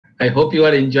I hope you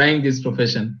are enjoying this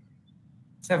profession.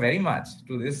 So very much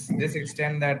to this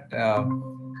extent that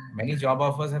many job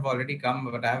offers have already come,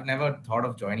 but I have never thought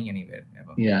of joining anywhere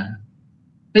ever. Yeah,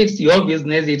 it's your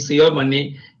business, it's your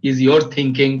money, is your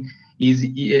thinking,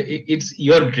 it's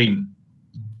your dream.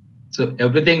 So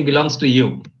everything belongs to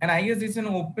you. And I guess it's an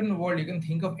open world. You can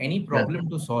think of any problem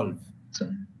to solve. So,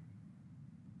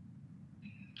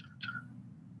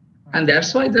 and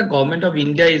that's why the government of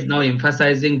India is now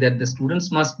emphasizing that the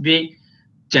students must be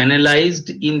channelized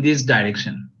in this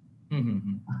direction.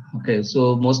 Okay,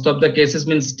 so most of the cases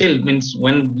means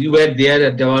when we were there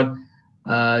at our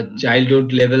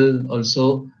childhood level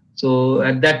also. So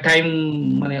at that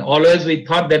time, always we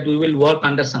thought that we will work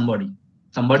under somebody.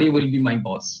 Somebody will be my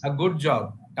boss. A good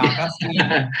job.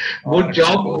 Good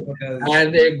job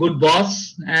and a good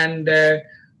boss, and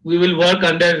we will work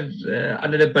under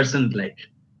a person like.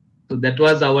 So that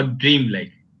was our dream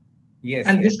like. Yes.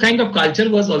 And this kind of culture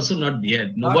was also not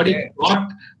there. Nobody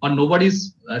thought or nobody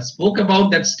spoke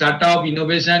about that startup,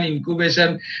 innovation,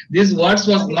 incubation. These words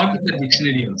was not in the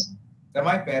dictionary also. So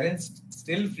my parents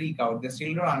still freak out. They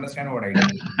still don't understand what I do.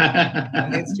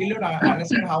 And they still don't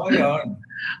understand how I earn.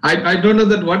 I don't know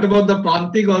that. What about the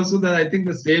Prantik also? That I think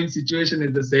the same situation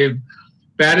is the same.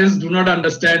 Parents do not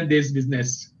understand this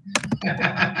business.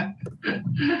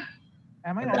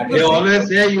 They always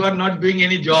say you are not doing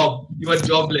any job. You are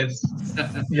jobless.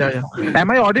 Yeah.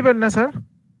 Am I audible now, sir?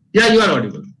 Yeah, you are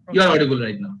audible. You are audible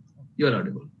right now. You are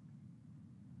audible.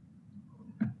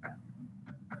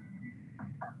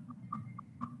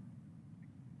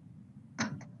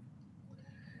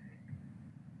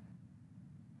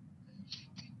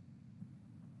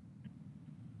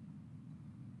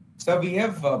 So we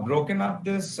have broken up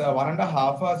this 1.5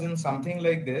 hours in something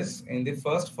like this. In the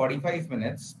first 45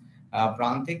 minutes,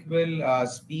 Prantik will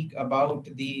speak about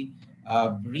the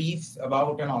briefs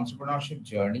about an entrepreneurship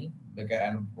journey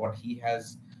and what he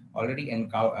has already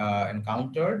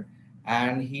encountered,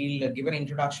 and he'll give an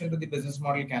introduction to the business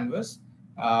model canvas.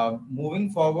 Moving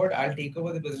forward, I'll take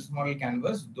over the business model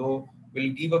canvas, though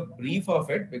we'll give a brief of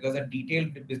it because a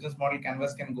detailed business model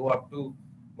canvas can go up to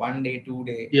 1 day, 2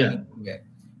 days. Anywhere.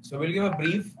 So we'll give a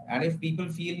brief, and if people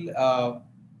feel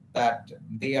that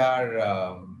they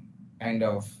are kind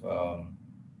of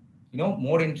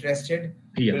more interested,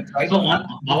 we'll try so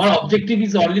our objective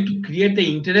is only to create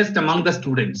the interest among the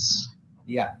students.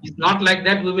 Yeah, it's not like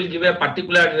that we will give a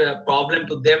particular problem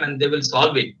to them and they will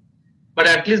solve it, but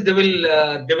at least they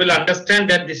will understand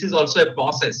that this is also a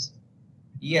process.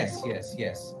 Yes.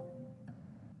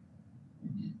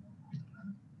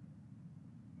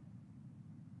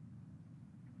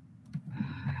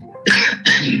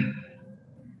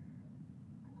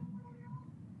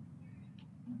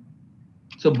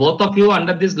 So both of you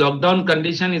under this lockdown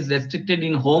condition is restricted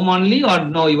in home only, or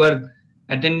no, you are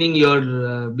attending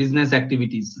your business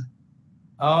activities?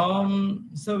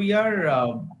 So we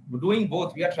are doing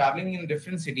both. We are traveling in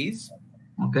different cities.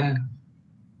 Okay.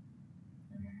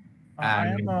 I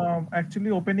am actually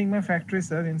opening my factory,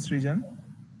 sir, in Srijan.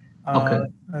 Okay.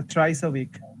 Thrice a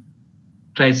week.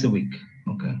 Twice a week.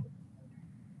 Okay.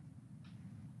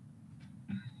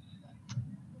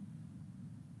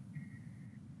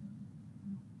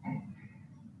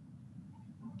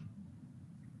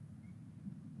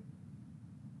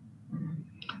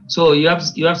 So you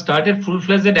have started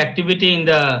full-fledged activity in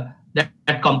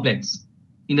that complex,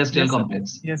 industrial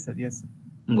complex. Yes, sir.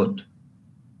 Good.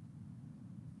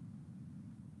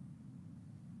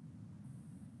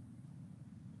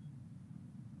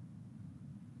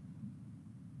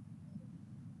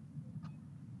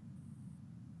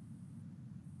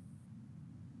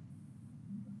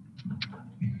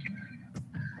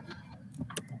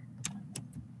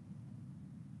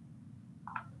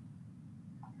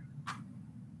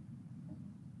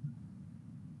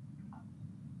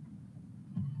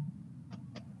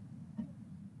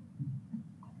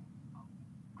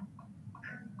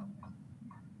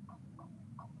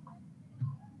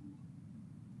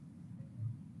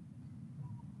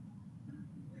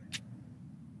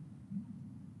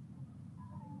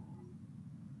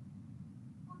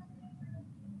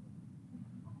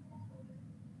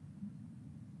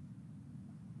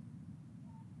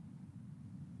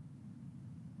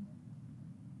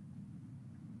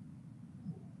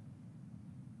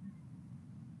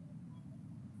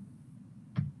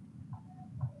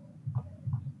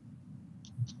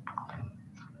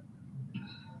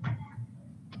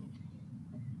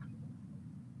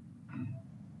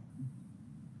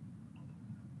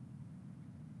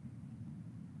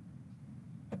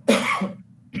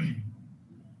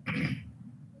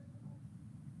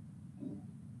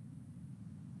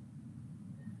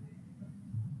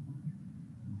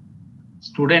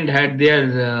 student had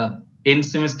their end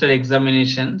semester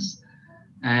examinations,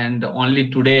 and only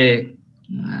today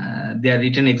their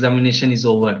written examination is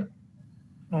over.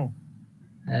 Oh.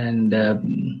 And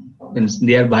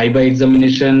their Viva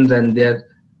examinations and their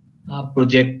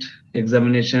project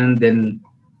examination, then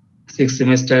 6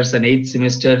 semesters and 8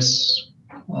 semesters,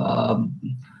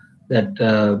 that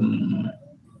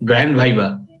grand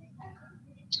Viva.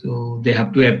 So they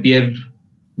have to appear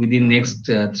within next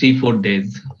 3-4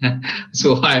 days.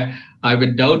 So I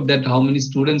would doubt that how many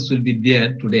students will be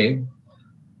there today,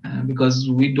 because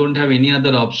we don't have any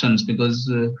other options, because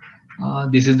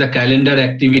this is the calendar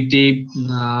activity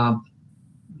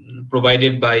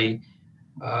provided by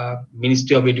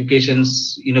Ministry of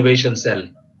Education's Innovation Cell.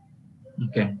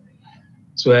 Okay.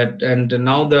 So and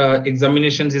now the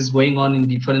examinations is going on in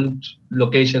different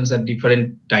locations at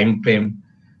different time frame.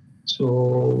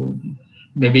 So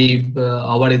maybe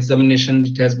our examination,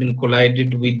 it has been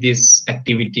collided with this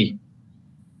activity,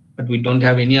 but we don't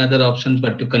have any other options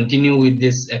but to continue with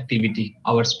this activity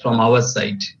from our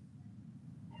side.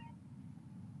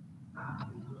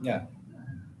 Yeah.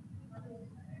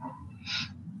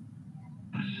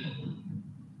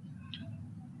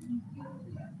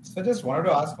 So just wanted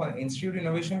to ask, one Institute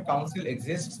Innovation Council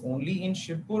exists only in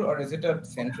Shibpur, or is it a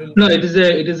central? No, it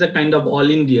is a kind of all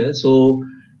India. So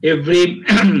every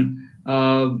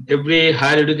every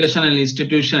higher educational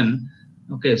institution,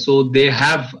 okay, so they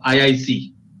have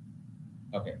IIC.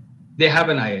 Okay. They have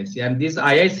an IIC, and this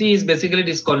IIC is basically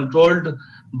controlled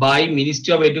by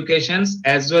Ministry of Education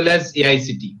as well as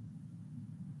AICT.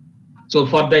 So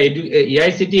for the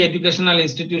AICT educational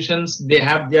institutions, they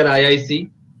have their IIC,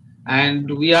 and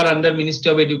we are under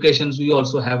Ministry of Education. We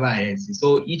also have IIC.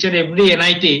 So each and every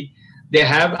NIT, they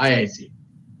have IIC.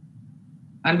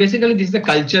 And basically, this is the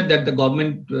culture that the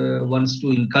government wants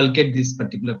to inculcate, this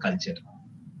particular culture.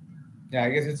 Yeah,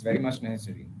 I guess it's very much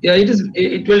necessary. Yeah, it is.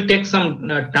 It will take some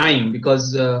time,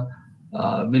 because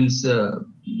means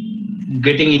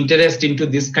getting interest into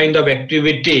this kind of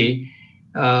activity.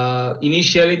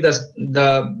 Initially,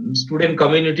 the student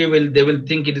community will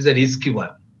think it is a risky one.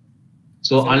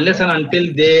 So unless and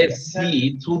until they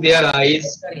see through their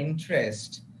eyes,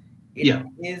 interest. It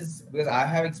is, because I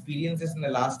have experienced this in the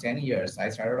last 10 years. I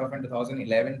started off in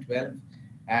 2011, 12,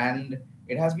 and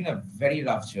it has been a very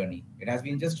rough journey. It has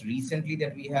been just recently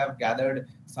that we have gathered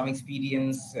some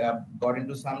experience, got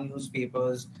into some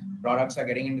newspapers, products are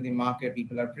getting into the market,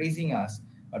 people are praising us.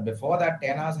 But before that,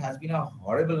 10 hours has been a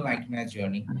horrible nightmare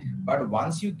journey. But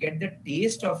once you get the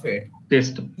taste of it,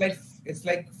 it's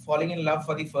like falling in love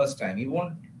for the first time. You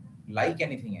won't like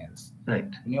anything else. Right.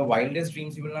 In your wildest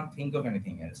dreams, you will not think of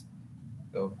anything else.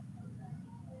 So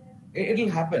it'll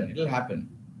happen. It'll happen.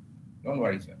 Don't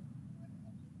worry, sir.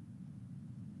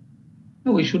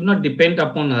 No, we should not depend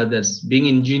upon others. Being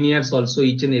engineers, also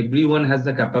each and everyone has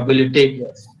the capability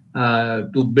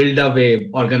to build away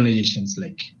organizations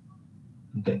like.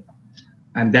 Okay,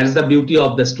 and that's the beauty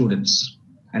of the students,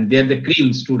 and they're the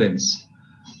cream students.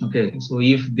 Okay, so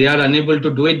if they are unable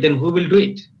to do it, then who will do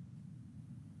it?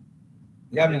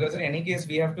 Yeah, because in any case,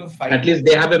 we have to fight. At least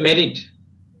they have a merit.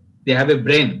 They have a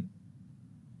brain.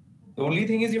 The only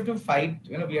thing is you have to fight.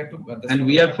 You know, we have to. And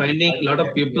we are finding a lot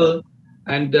of people,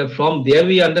 and from there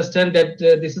we understand that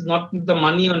this is not the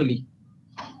money only.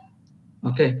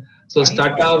 Okay, so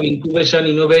startup, incubation,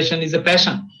 innovation is a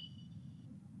passion.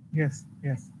 Yes,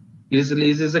 yes. It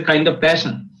is a kind of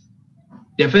passion.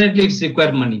 Definitely, it's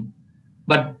require money.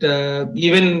 But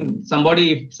even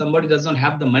if somebody does not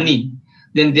have the money,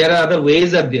 then there are other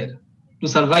ways are there to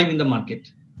survive in the market.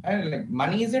 And like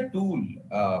money is a tool.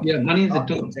 Money is a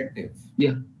tool. Objective.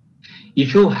 Yeah.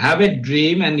 If you have a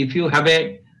dream and if you have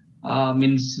a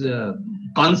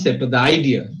concept or the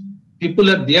idea, people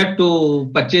are there to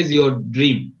purchase your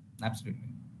dream. Absolutely.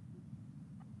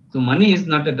 So money is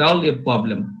not at all a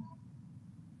problem.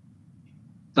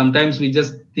 Sometimes we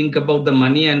just think about the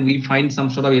money and we find some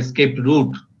sort of escape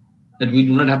route that we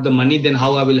do not have the money, then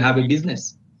how I will have a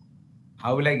business?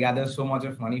 How will I gather so much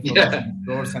of money for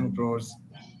crores and crores?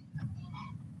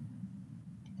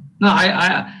 No,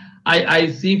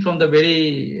 I see from the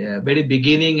very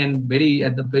beginning and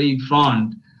at the very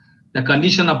front, the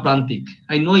condition of Prantik.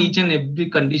 I know each and every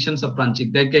conditions of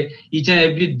Prantik, like each and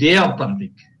every day of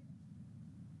Prantik.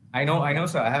 I know,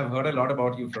 sir. I have heard a lot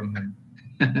about you from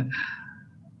him.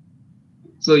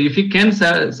 So if he can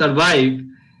survive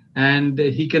and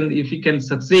if he can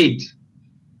succeed,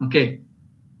 okay,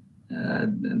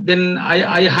 then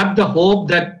I have the hope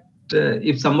that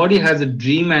if somebody has a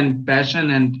dream and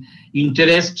passion and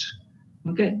interest,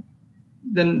 okay,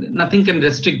 then nothing can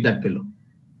restrict that fellow.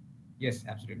 Yes,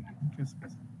 absolutely. Thank you, sir.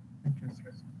 Thank you,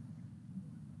 sir.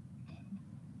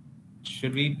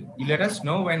 Should you let us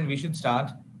know when we should start?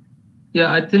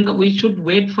 Yeah, I think we should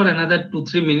wait for another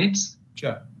 2-3 minutes.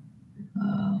 Sure.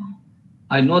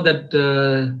 I know that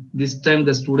this time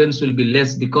the students will be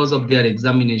less because of their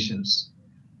examinations.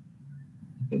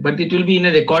 But it will be in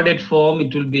a recorded form,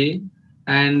 it will be.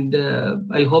 And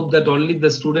I hope that only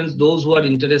the students, those who are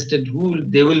interested,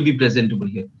 they will be present over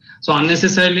here. So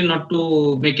unnecessarily not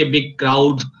to make a big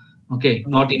crowd, okay,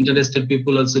 not interested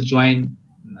people also join.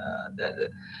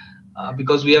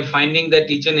 Because we are finding that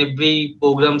each and every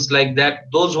programs like that,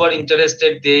 those who are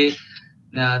interested, they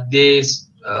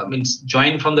means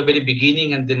join from the very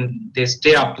beginning and then they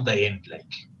stay up to the end, like.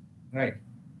 Right.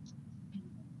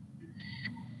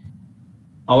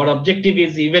 Our objective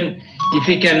is, even if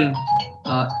we can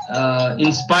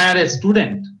inspire a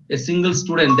student, a single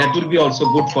student, that will be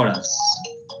also good for us.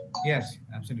 Yes,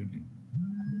 absolutely.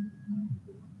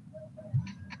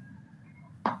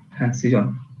 Thanks,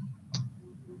 John.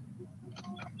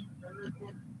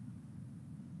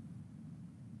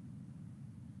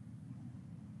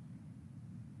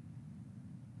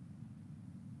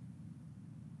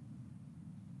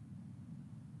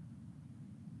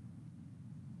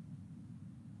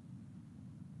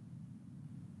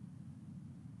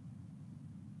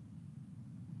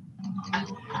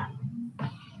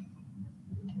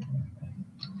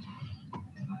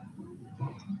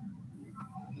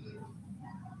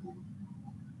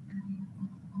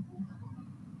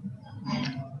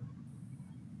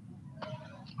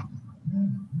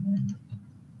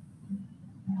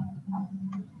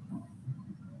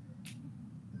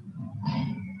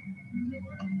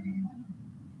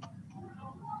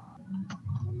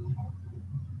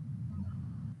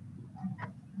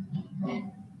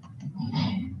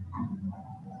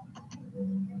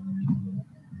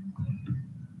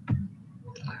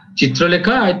 Chitralekha,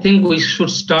 I think we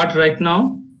should start right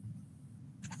now.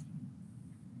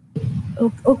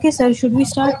 Okay, sir. Should we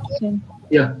start?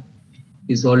 Yeah,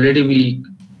 it's already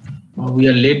we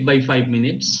are late by 5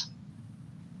 minutes.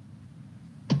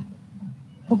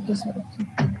 Okay, sir.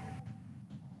 Okay.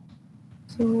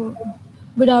 So,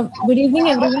 good evening,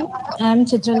 everyone. I'm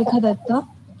Chitralekha Datta.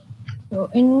 So,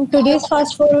 in today's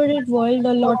fast-forwarded world,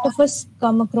 a lot of us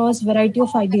come across variety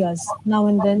of ideas now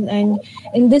and then, and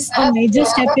in this, a major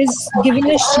step is giving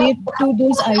a shape to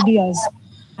those ideas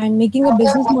and making a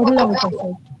business model out of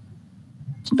it.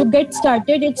 To get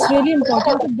started, it's really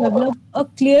important to develop a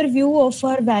clear view of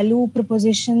our value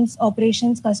propositions,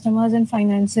 operations, customers, and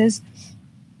finances.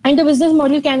 And the business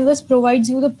model canvas provides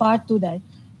you the path to that.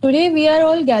 Today, we are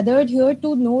all gathered here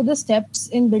to know the steps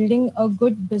in building a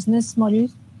good business model.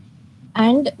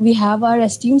 And we have our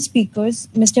esteemed speakers,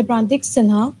 Mr. Prantik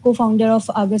Sinha, co-founder of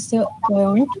Agastya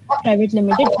Buoyant Private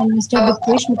Limited, and Mr.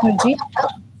 Dikhesh Mukherjee,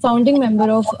 founding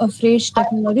member of Fresh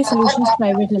Technology Solutions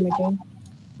Private Limited.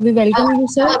 We welcome you,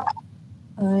 sir.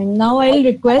 And now I'll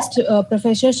request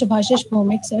Professor Subhashish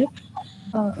Bhomik, sir,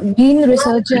 Dean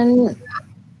Research and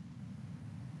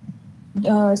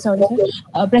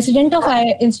President of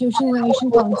Institution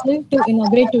Innovation Council, to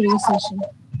inaugurate today's session.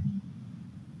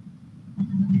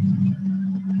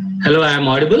 Hello, I am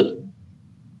audible?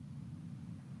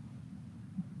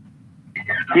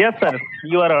 Yes, sir.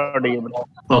 You are audible.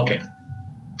 Okay.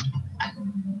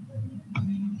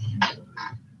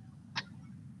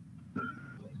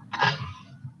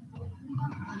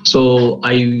 So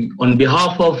on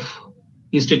behalf of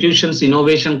Institutions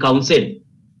Innovation Council,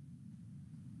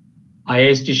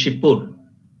 IIEST Shibpur,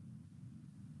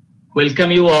 welcome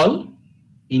you all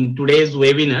in today's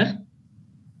webinar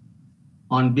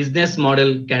on business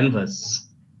model canvas.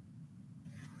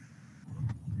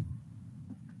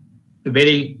 A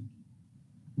very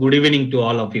good evening to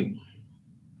all of you.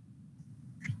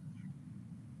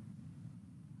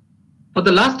 For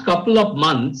the last couple of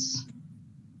months,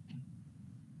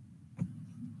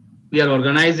 we are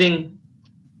organizing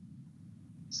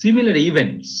similar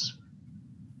events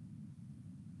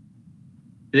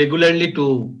regularly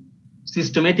to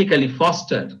systematically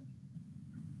foster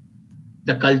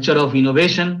the culture of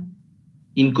innovation,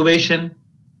 incubation,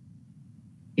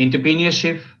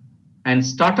 entrepreneurship, and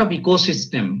startup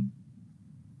ecosystem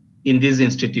in this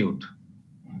institute.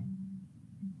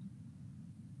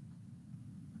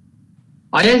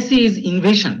 IIC is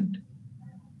envisioned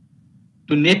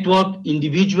to network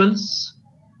individuals,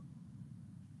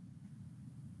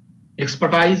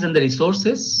 expertise and the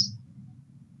resources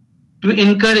to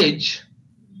encourage,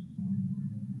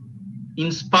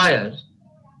 inspire,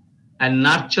 and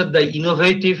nurture the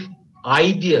innovative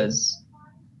ideas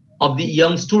of the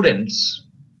young students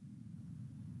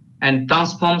and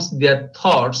transforms their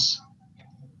thoughts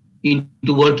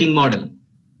into working model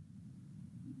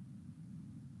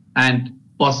and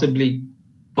possibly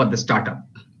for the startup.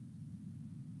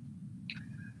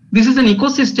 This is an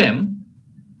ecosystem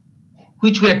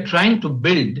which we are trying to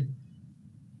build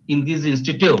in this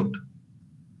institute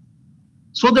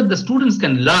so that the students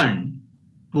can learn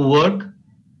to work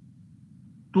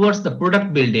towards the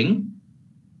product building,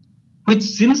 which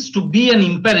seems to be an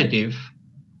imperative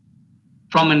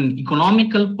from an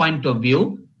economical point of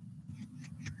view,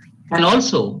 and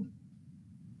also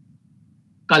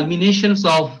culminations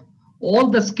of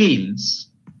all the skills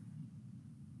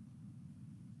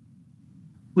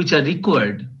which are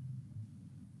required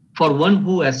for one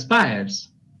who aspires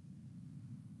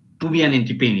to be an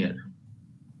entrepreneur.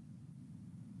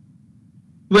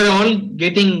 We're all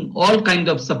getting all kinds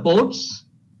of supports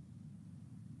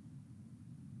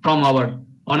from our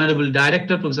Honorable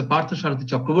Director, Professor Parthasarathi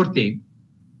Chakraborty,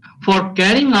 for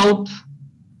carrying out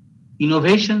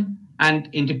innovation and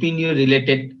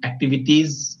entrepreneur-related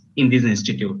activities in this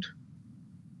institute.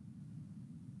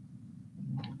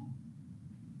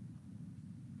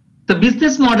 The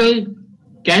business model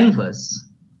canvas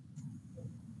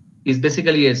is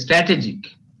basically a strategic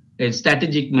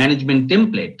management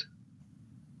template.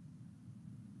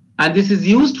 And this is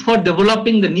used for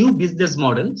developing the new business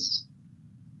models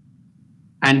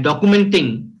and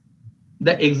documenting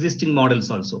the existing models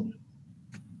also.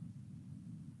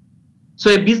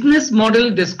 So a business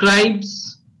model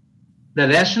describes the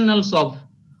rationales of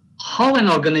how an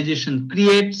organization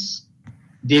creates,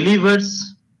 delivers,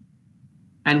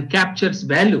 and captures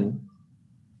value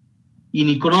in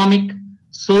economic,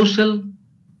 social,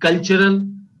 cultural,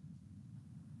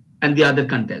 and the other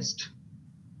context.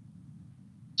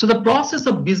 So the process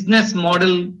of business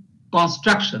model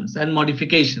constructions and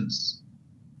modifications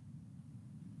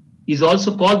is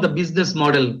also called the business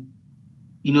model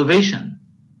innovation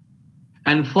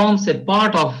and forms a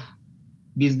part of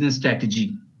business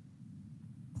strategy.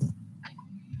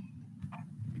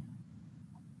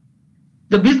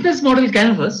 The business model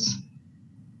canvas,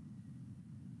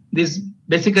 this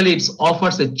basically it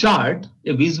offers a chart,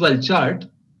 a visual chart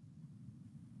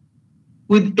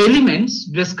with elements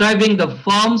describing the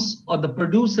firm's or the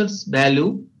producer's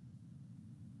value,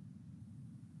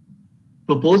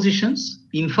 propositions,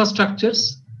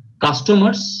 infrastructures,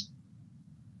 customers,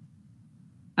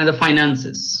 and the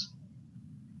finances.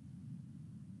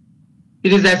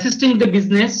 It is assisting the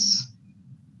business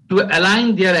to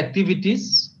align their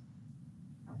activities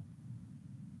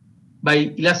by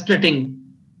illustrating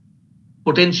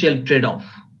potential trade-off.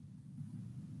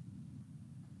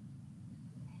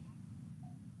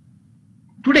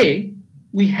 Today,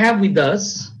 we have with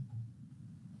us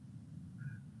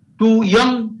two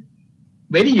young,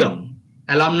 very young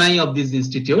alumni of this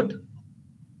institute,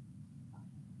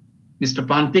 Mr.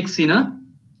 Prantik Sinha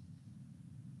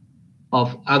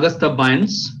of Augusta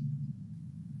Buoyants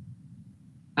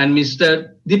and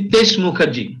Mr. Diptesh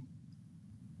Mukherjee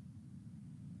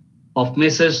of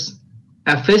Messrs.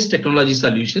 IIEST Technology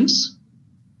Solutions,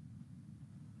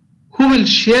 who will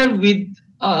share with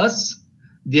us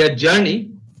their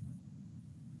journey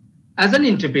as an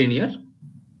entrepreneur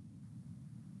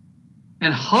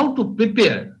and how to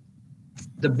prepare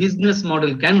the business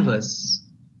model canvas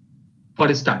for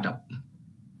a startup.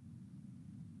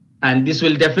 And this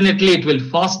will definitely, it will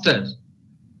foster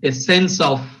a sense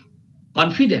of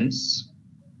confidence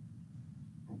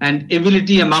and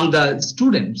ability among the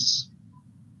students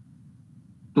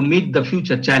to meet the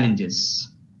future challenges.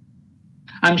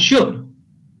 I'm sure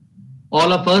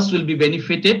all of us will be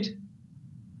benefited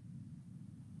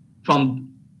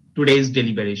from today's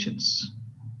deliberations.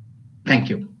 Thank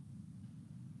you.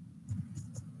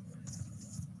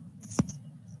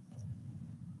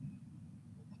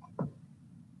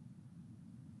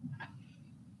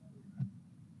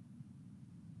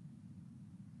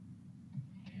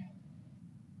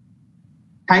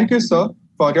 Thank you, sir,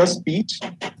 for your speech.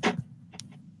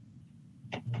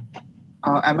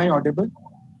 Am I audible?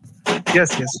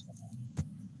 Yes, yes.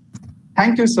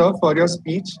 Thank you, sir, for your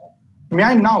speech. May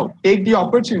I now take the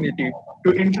opportunity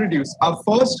to introduce our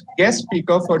first guest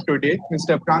speaker for today,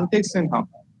 Mr. Prantik Sinha.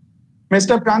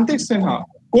 Mr. Prantik Sinha,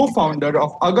 co-founder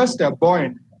of Augusta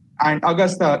Buoyant and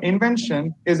Augusta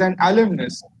Invention, is an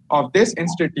alumnus of this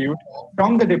institute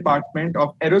from the Department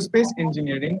of Aerospace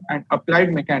Engineering and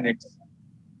Applied Mechanics.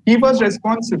 He was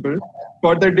responsible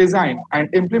for the design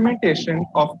and implementation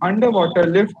of underwater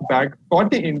lift bag for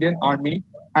the Indian Army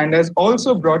and has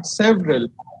also brought several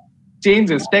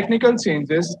technical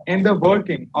changes in the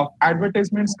working of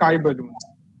advertisement sky balloons.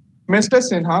 Mr.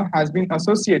 Sinha has been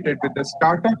associated with the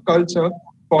startup culture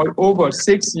for over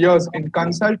 6 years in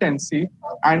consultancy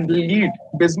and lead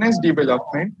business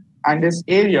development, and his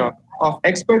area of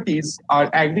expertise are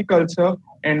agriculture,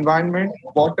 environment,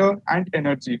 water, and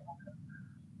energy.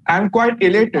 I am quite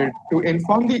elated to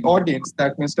inform the audience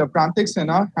that Mr. Prantik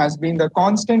Sinha has been the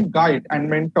constant guide and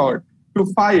mentor to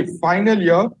 5 final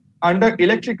year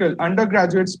electrical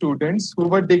undergraduate students who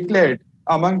were declared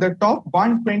among the top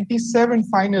 127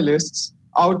 finalists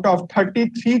out of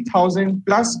 33,000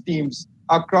 plus teams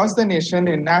across the nation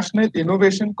in National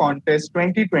Innovation Contest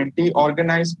 2020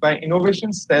 organized by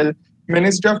Innovation Cell,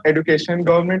 Ministry of Education,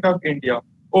 Government of India.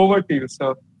 Over to you,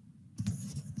 sir.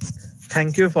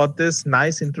 Thank you for this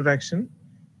nice introduction.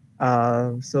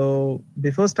 So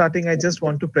before starting, I just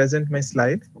want to present my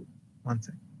slide. One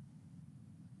second.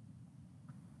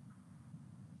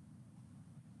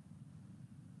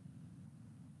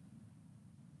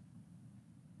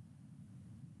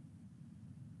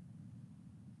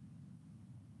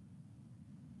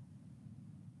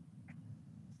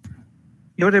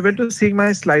 You're able to see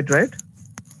my slide, right?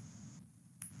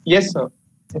 Yes, sir.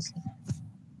 Yes.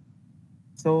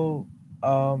 So,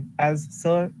 as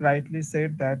Sir rightly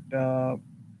said, that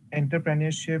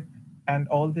entrepreneurship and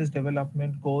all these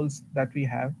development goals that we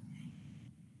have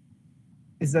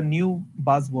is a new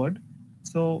buzzword.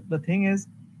 So the thing is,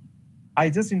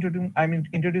 I'm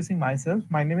introducing myself.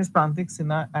 My name is Prantik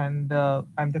Sinha, and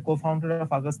I'm the co-founder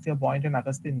of Agastya Point and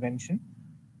Agastya Invention.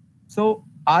 So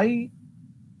I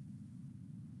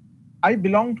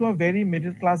belong to a very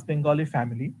middle-class Bengali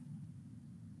family,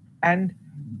 and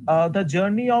the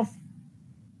journey of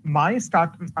my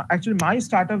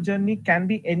startup journey can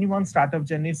be anyone's startup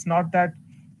journey. It's not that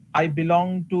I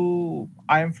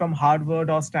am from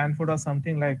Harvard or Stanford or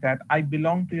something like that. I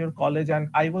belong to your college, and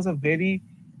I was a very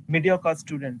mediocre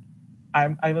student.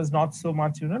 I was not so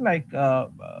much,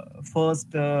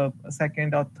 first,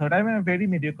 second, or third. I'm a very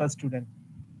mediocre student.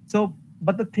 So,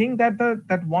 but the thing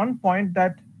that one point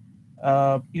that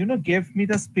gave me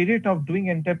the spirit of doing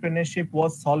entrepreneurship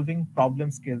was solving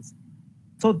problem skills.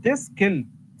 So this skill,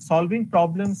 solving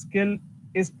problem skill,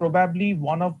 is probably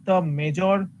one of the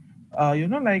major,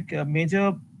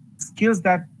 major skills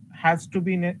that has to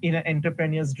be in an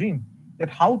entrepreneur's dream. That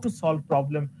how to solve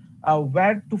problem,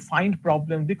 where to find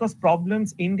problems, because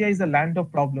problems. India is a land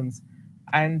of problems,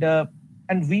 and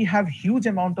we have huge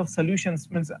amount of solutions.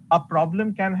 Means a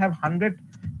problem can have 100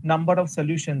 number of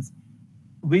solutions.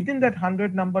 Within that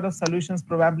 100 number of solutions,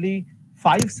 probably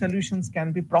 5 solutions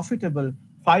can be profitable,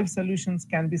 5 solutions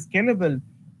can be scalable,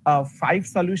 5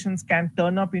 solutions can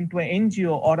turn up into an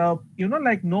NGO or a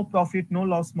no profit, no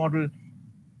loss model.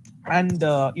 And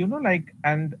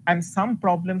and some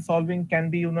problem solving can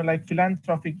be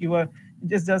philanthropic. You are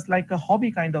just like a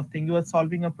hobby kind of thing. You are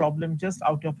solving a problem just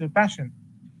out of your passion.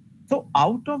 So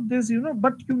out of this,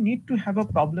 but you need to have a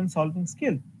problem solving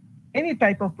skill. Any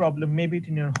type of problem, maybe it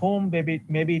in your home, maybe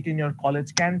it in your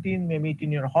college canteen, maybe it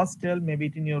in your hostel, maybe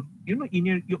it in your in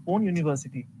your own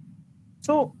university.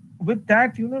 So with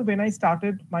that, when I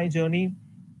started my journey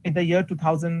in the year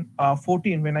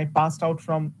 2014, when I passed out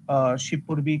from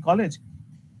Shibpur College.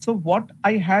 So what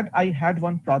I had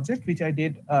one project which I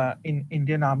did in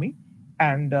Indian Army,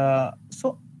 and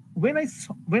so when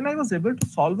I was able to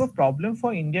solve a problem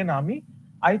for Indian Army,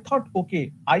 I thought,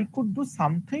 okay, I could do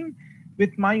something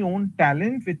with my own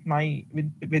talent,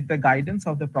 with the guidance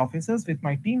of the professors, with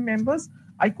my team members.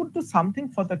 I could do something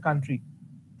for the country.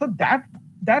 So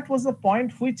that was the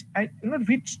point which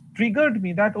which triggered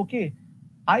me that, okay,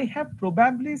 I have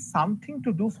probably something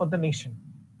to do for the nation.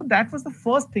 So that was the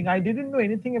first thing. I didn't know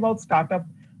anything about startup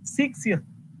 6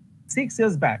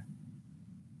 years back.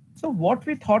 So what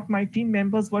we thought, my team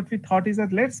members, what we thought is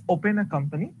that let's open a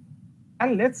company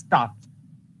and let's start.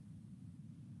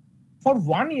 For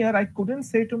 1 year, I couldn't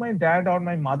say to my dad or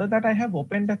my mother that I have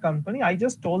opened a company. I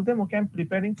just told them, okay, I'm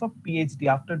preparing for PhD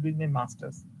after doing my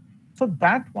master's. So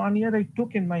that 1 year I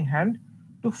took in my hand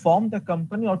to form the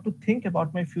company or to think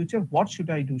about my future. What should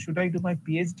I do? Should I do my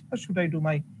PhD or should I do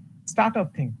my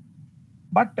startup thing?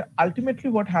 But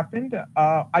ultimately what happened,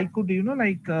 I could,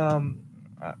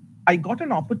 I got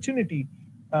an opportunity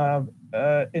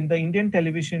in the Indian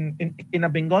television in a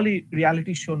Bengali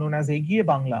reality show known as Egiye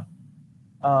Bangla.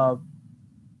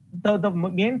 The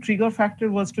main trigger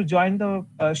factor was to join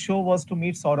the show was to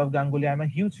meet Saurav Ganguly. I'm a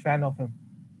huge fan of him.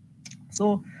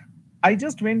 So I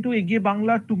just went to Egiye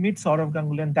Bangla to meet Saurav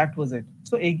Ganguly, and that was it.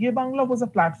 So Egiye Bangla was a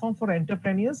platform for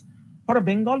entrepreneurs, for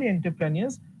Bengali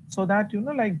entrepreneurs, so that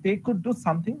they could do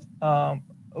something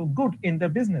good in their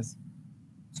business.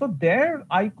 So there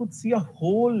I could see a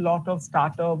whole lot of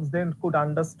startups, then could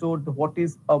understood what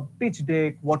is a pitch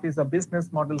deck, what is a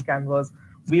business model canvas.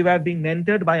 We were being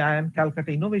mentored by IIM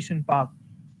Calcutta Innovation Park.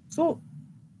 So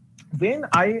when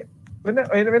I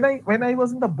when I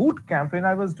was in the boot camp, when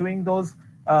I was doing those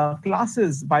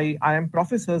classes by IIM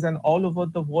professors and all over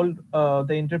the world,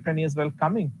 the entrepreneurs were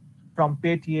coming from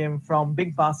Paytm, from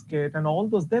Big Basket, and all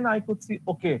those. Then I could see,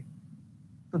 okay,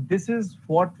 so this is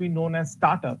what we known as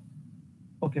startup.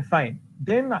 Okay, fine.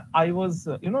 Then I was,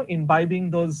 imbibing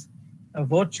those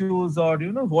virtues, or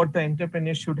what the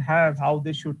entrepreneur should have, how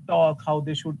they should talk, how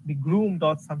they should be groomed,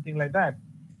 or something like that.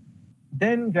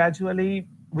 Then gradually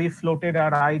we floated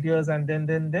our ideas, and then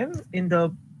in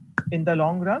the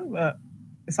long run,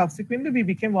 subsequently we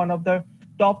became one of the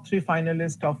top 3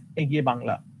 finalists of Egiye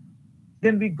Bangla.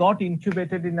 Then we got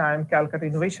incubated in IIM Calcutta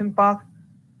Innovation Park.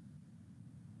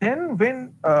 Then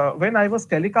when I was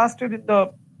telecasted in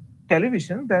the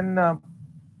television, then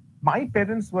my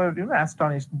parents were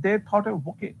astonished. They thought,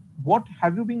 okay, what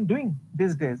have you been doing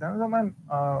these days? And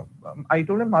I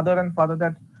told my mother and father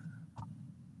that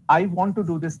I want to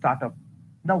do this startup.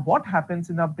 Now, what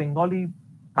happens in a Bengali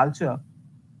culture,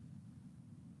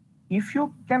 if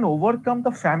you can overcome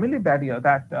the family barrier,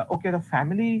 that okay, the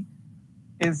family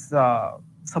is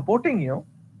supporting you,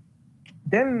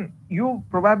 then you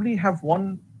probably have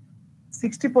won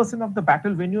 60% of the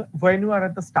battle when you are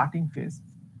at the starting phase.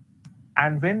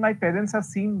 And when my parents have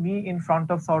seen me in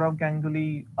front of Saurav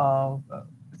Ganguly,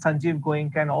 Sanjeev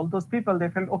Goenka, and all those people, they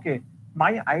felt, okay,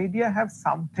 my idea has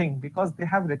something, because they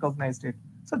have recognized it.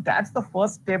 So that's the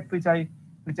first step which I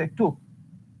took.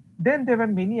 Then there were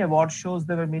many award shows,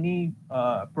 there were many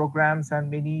programs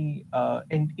and many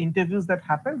interviews that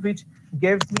happened, which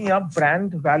gave me a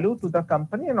brand value to the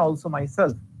company and also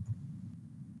myself.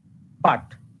 But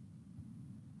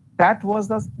that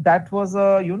was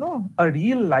a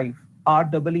real life,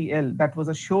 REEL. That was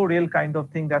a show reel kind of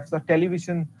thing. That's a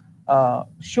television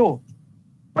show.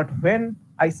 But when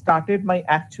I started my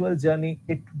actual journey,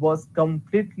 it was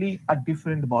completely a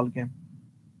different ballgame.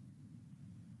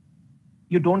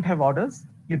 You don't have orders,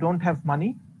 you don't have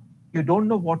money, you don't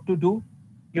know what to do.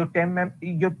 Your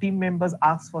team members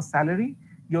ask for salary.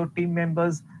 Your team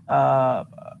members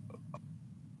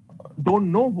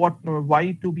don't know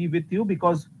why to be with you,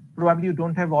 because probably you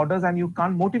don't have orders, and you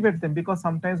can't motivate them, because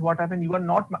sometimes what happens,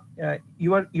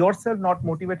 you are yourself not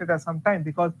motivated at some time,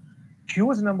 because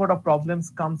huge number of problems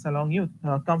comes along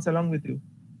with you.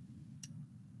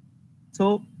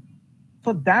 So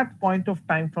that point of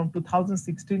time from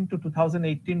 2016 to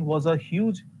 2018 was a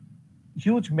huge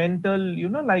mental,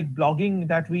 like blogging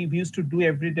that we used to do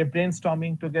every day,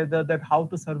 brainstorming together, that how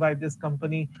to survive this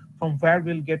company, from where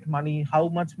we'll get money, how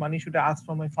much money should I ask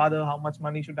from my father, how much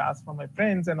money should I ask from my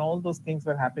friends, and all those things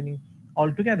were happening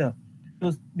all together.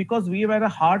 Because we were a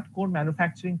hardcore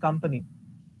manufacturing company,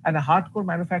 and a hardcore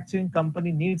manufacturing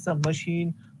company needs a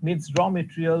machine, needs raw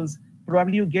materials.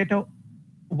 Probably you get a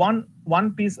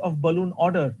one piece of balloon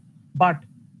order, but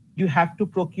you have to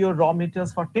procure raw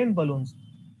materials for 10 balloons.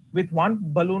 With one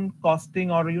balloon costing,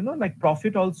 or like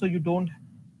profit also, you don't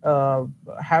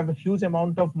have a huge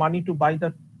amount of money to buy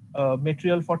the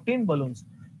material for 10 balloons.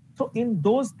 So in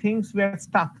those things we are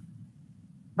stuck.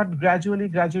 But gradually,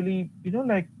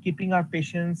 like keeping our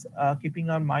patience, keeping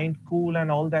our mind cool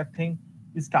and all that thing,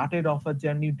 we started off a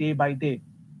journey day by day.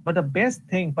 But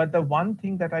the one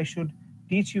thing that I should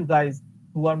teach you guys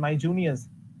who are my juniors,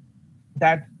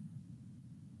 that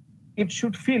it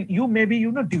should feel, you may be,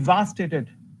 devastated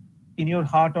in your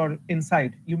heart or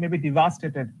inside, you may be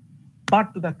devastated,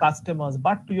 but to the customers,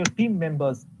 but to your team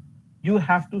members, you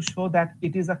have to show that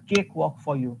it is a cakewalk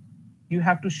for you. You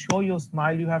have to show your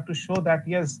smile, you have to show that,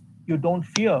 yes, you don't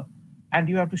fear, and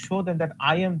you have to show them that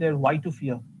I am there, why to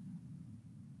fear?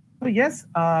 So yes,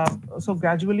 so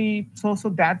gradually, so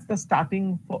that's the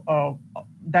starting,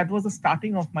 that was the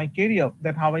starting of my career,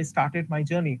 that how I started my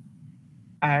journey.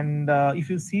 And if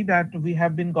you see that we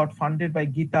have got funded by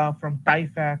GITA, from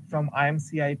TIFAC, from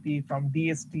IMCIP, from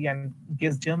DST and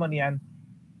GIEST Germany, and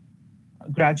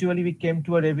gradually we came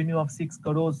to a revenue of 6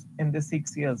 crores in the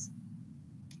 6 years.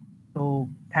 So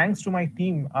thanks to my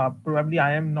team, probably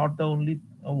I am not the only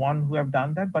one who have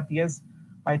done that, but yes,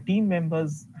 my team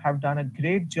members have done a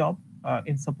great job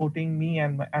in supporting me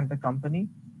and the company.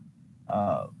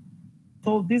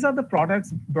 So these are the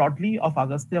products broadly of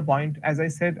Agastya Point. As I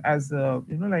said,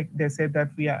 like they said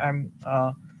that we are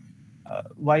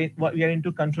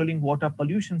into controlling water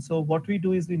pollution. So what we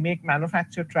do is we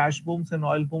manufacture trash booms and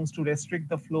oil booms to restrict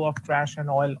the flow of trash and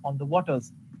oil on the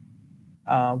waters.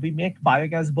 We make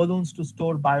biogas balloons to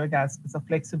store biogas. It's a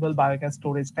flexible biogas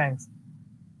storage tanks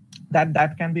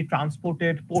that can be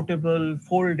transported, portable,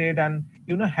 folded, and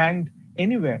hanged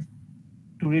anywhere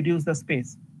to reduce the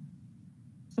space.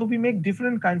 So we make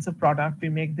different kinds of product. We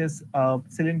make this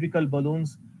cylindrical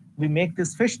balloons. We make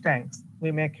these fish tanks.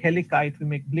 We make helicite. We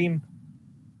make blimp.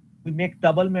 We make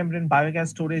double membrane biogas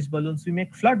storage balloons. We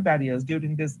make flood barriers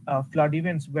during these flood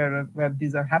events where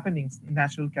these are happening,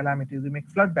 natural calamities. We make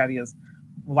flood barriers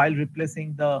while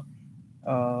replacing the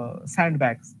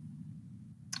sandbags.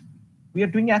 We are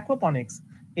doing aquaponics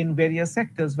in various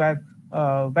sectors where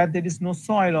there is no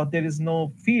soil or there is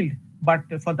no field, but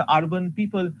for the urban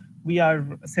people, we are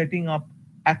setting up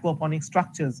aquaponic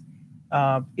structures.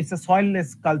 It's a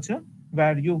soilless culture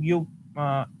where you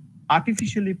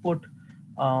artificially put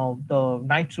the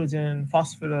nitrogen,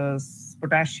 phosphorus,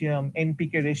 potassium,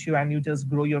 NPK ratio, and you just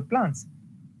grow your plants.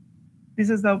 This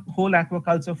is the whole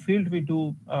aquaculture field. We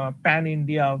do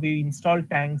pan-India, we install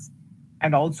tanks,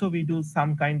 and also we do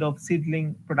some kind of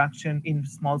seedling production in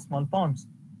small ponds.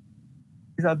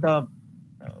 These are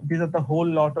the whole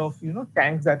lot of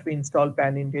tanks that we install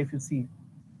pan-India, if you see.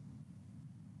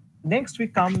 Next we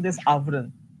come this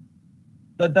Avran.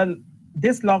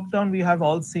 This lockdown we have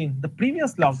all seen, the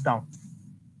previous lockdown.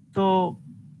 So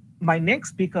my next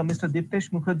speaker, Mr. Diptesh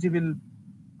Mukherjee,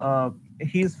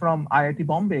 he is from IIT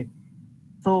Bombay.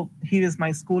 So he is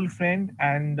my school friend,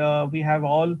 and we have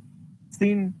all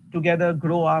seen together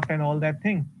grow up and all that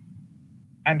thing.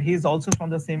 And he is also from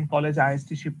the same college,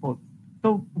 IIST Shibpur.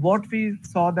 So what we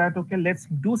saw that, okay, let's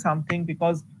do something,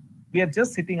 because we are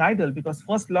just sitting idle, because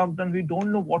first lockdown, we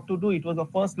don't know what to do. It was the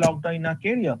first lockdown in our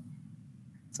career.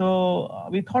 So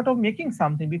we thought of making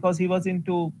something, because he was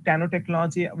into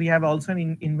nanotechnology. We have also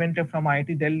an inventor from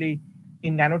IIT Delhi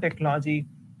in nanotechnology.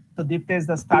 So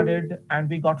Diptesh started, and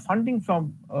we got funding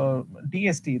from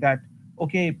DST that,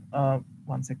 okay,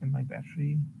 1 second, my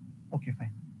battery. Okay,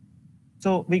 fine.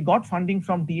 So we got funding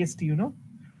from DST,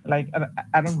 like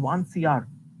around 1 CR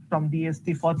from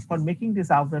DST for making this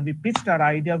out. When we pitched our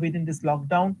idea within this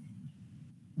lockdown,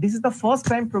 this is the first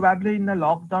time probably in a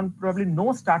lockdown, probably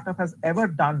no startup has ever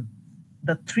done.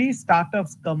 The 3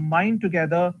 startups combined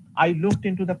together. I looked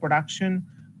into the production,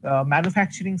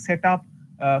 manufacturing setup,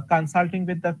 consulting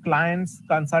with the clients,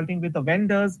 consulting with the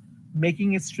vendors,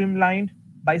 making it streamlined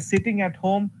by sitting at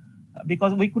home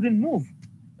because we couldn't move.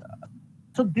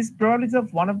 So this probably is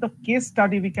one of the case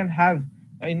study we can have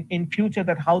in future,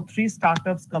 that how 3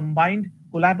 startups combined,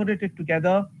 collaborated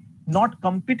together, not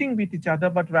competing with each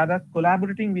other, but rather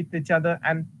collaborating with each other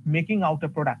and making out a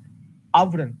product,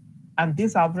 Avran. And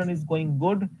this Avran is going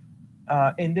good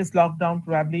in this lockdown.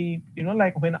 Probably,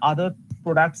 like when other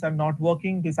products are not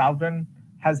working, this Avran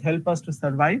has helped us to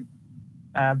survive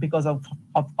because of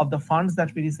the funds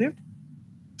that we received.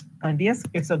 And yes,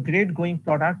 it's a great going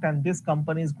product, and this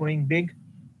company is growing big.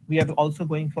 We are also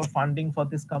going for funding for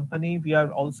this company. We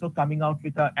are also coming out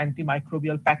with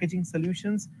antimicrobial packaging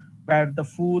solutions, where the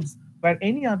foods, where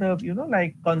any other,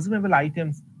 like consumable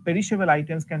items, perishable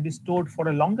items can be stored for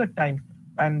a longer time,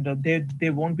 and they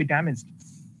won't be damaged.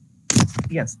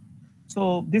 Yes.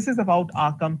 So this is about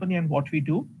our company and what we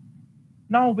do.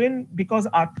 Now, because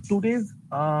our today's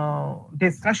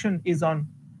discussion is on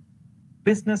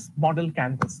business model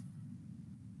canvas,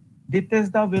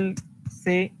 Diptesh will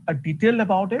say a detail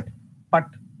about it, but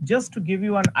just to give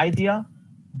you an idea,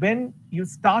 when you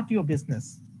start your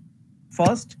business,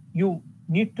 first you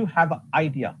need to have an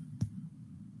idea.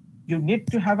 You need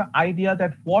to have an idea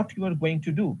that what you are going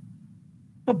to do.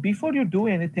 So before you do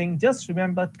anything, just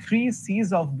remember 3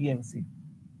 C's of BMC,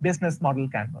 business model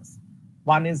canvas.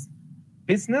 One is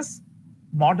business,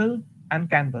 model, and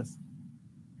canvas.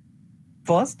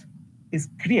 First is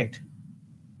create.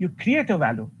 You create a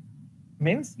value.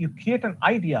 Means you create an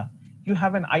idea. You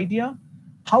have an idea.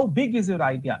 How big is your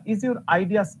idea? Is your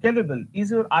idea scalable? Is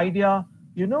your idea,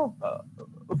 will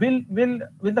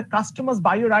the customers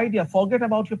buy your idea? Forget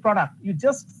about your product. You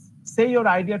just say your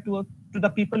idea to the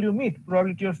people you meet,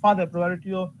 probably to your father, probably to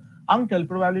your uncle,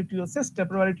 probably to your sister,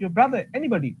 probably to your brother,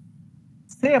 anybody.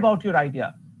 Say about your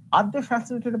idea. Are they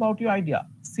fascinated about your idea?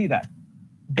 See that.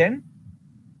 Then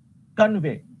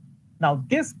convey. Now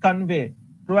this convey,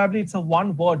 probably it's a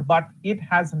one word, but it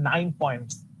has 9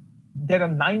 points. There are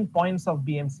 9 points of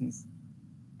BMCs.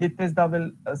 Diptesh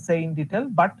will say in detail,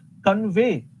 but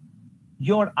convey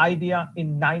your idea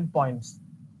in 9 points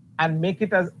and make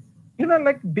it as,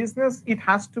 like business, it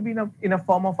has to be in a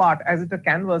form of art, as it's a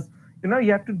canvas.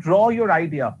 You have to draw your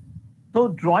idea. So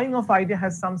drawing of idea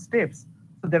has some steps.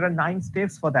 So there are 9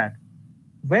 steps for that.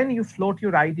 When you float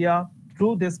your idea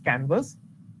through this canvas,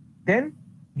 then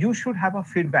you should have a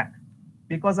feedback,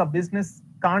 because a business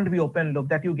can't be open loop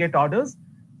that you get orders,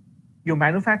 you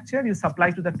manufacture, you supply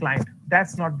to the client.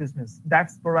 That's not business.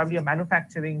 That's probably a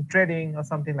manufacturing, trading, or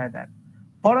something like that.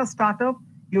 For a startup,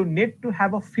 you need to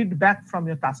have a feedback from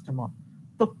your customer.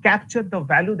 So capture the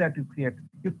value that you create.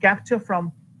 You capture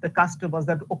from the customers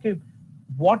that, okay,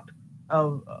 what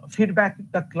feedback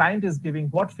the client is giving,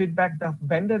 what feedback the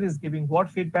vendor is giving, what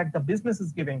feedback the business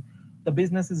is giving. The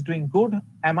business is doing good.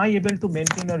 Am I able to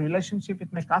maintain a relationship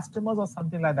with my customers or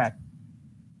something like that?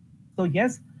 So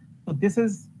yes, so this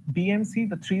is BMC,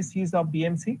 the 3 C's of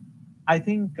BMC. I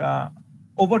think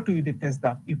over to you,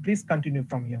 Ditesda. You please continue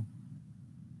from here.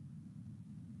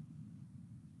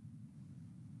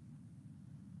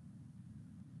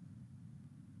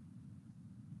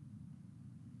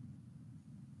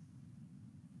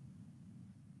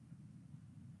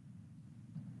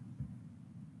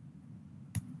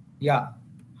 Yeah.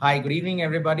 Hi, good evening,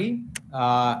 everybody.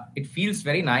 It feels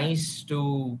very nice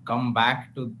to come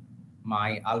back to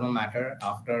my alma mater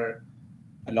after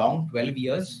a long 12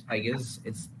 years. I guess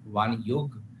it's one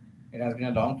yug. It has been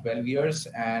a long 12 years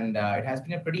and it has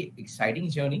been a pretty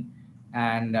exciting journey.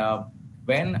 And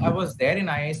when I was there in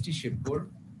IIST Shibpur,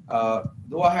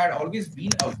 though I had always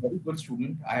been a very good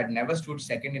student, I had never stood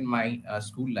second in my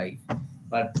school life.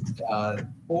 But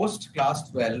post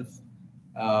class 12,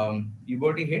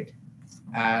 puberty hit,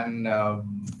 and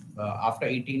after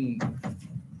 18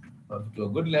 to a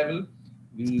good level,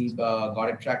 we got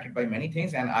attracted by many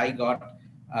things, and I got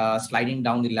sliding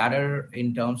down the ladder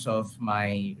in terms of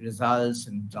my results,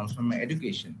 in terms of my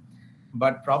education.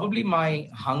 But probably my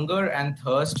hunger and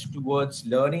thirst towards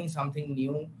learning something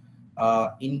new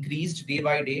increased day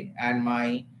by day, and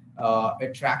my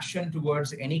attraction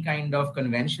towards any kind of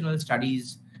conventional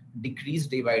studies decreased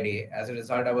day by day. As a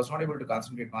result, I was not able to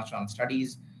concentrate much on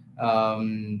studies.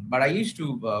 But I used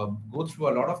to go through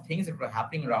a lot of things that were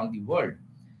happening around the world.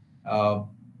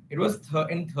 It was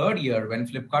in third year when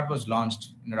Flipkart was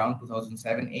launched in around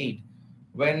 2007-8,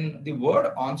 when the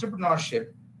word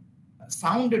entrepreneurship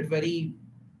sounded very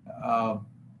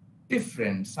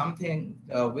different, something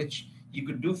which you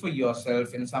could do for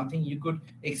yourself and something you could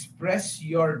express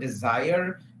your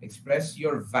desire, express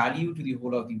your value to the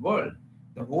whole of the world.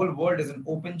 The whole world is an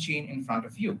open chain in front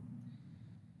of you.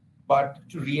 But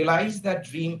to realize that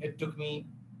dream, it took me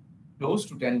close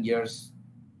to 10 years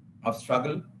of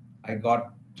struggle. I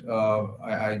got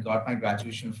my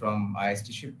graduation from IIST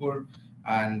Shibpur,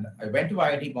 and I went to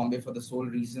IIT Bombay for the sole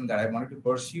reason that I wanted to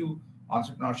pursue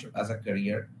entrepreneurship as a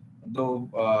career. Though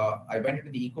I went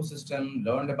into the ecosystem,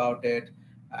 learned about it,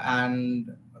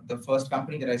 and the first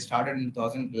company that I started in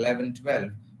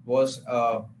 2011-12 was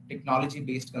a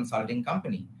technology-based consulting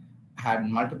company. Had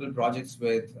multiple projects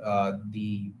with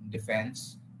the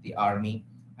defense, the army,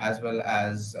 as well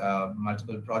as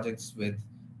multiple projects with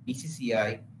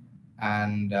BCCI,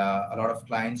 and a lot of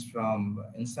clients from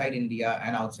inside India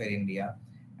and outside India.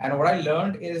 And what I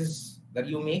learned is that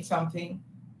you make something,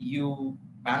 you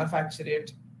manufacture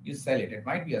it, you sell it. It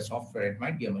might be a software, it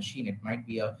might be a machine, it might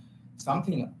be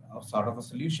something of sort of a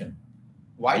solution.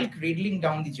 While cradling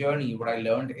down the journey, what I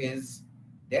learned is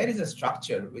there is a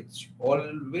structure which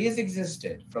always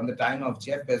existed from the time of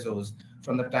Jeff Bezos,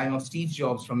 from the time of Steve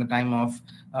Jobs, from the time of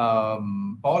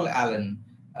Paul Allen,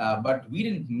 but we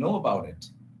didn't know about it.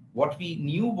 What we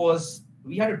knew was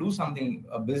we had to do something,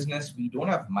 a business. We don't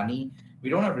have money, we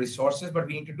don't have resources, but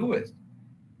we need to do it.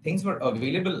 Things were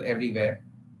available everywhere.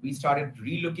 We started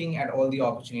relooking at all the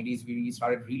opportunities. We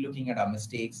started relooking at our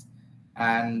mistakes.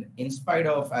 And in spite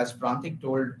of, as Prantik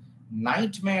told,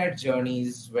 nightmare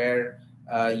journeys where,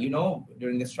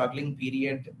 during the struggling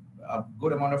period, a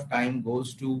good amount of time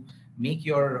goes to make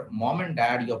your mom and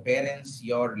dad, your parents,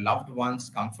 your loved ones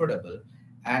comfortable,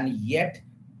 and yet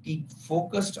keep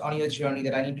focused on your journey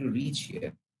that I need to reach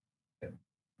here.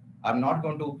 I'm not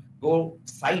going to go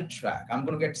sidetrack. I'm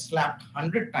going to get slapped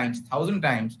 100 times, 1,000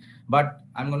 times, but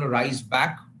I'm going to rise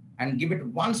back and give it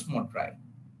one more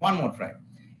try.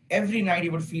 Every night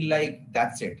you would feel like,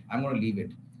 that's it, I'm going to leave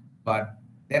it. But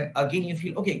then again, you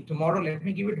feel, okay, tomorrow, let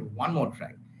me give it one more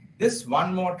try. This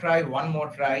one more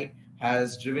try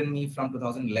has driven me from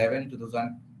 2011 to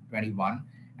 2021.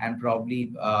 And probably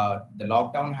the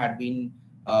lockdown had been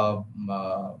a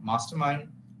mastermind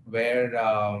where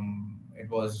it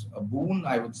was a boon,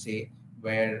 I would say,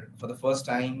 where for the first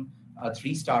time,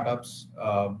 3 startups,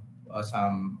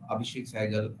 some Abhishek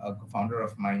Sehgal, a co-founder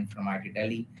of mine from IIT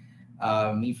Delhi,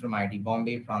 me from IIT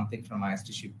Bombay, Prantik from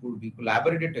IIST Shibpur, we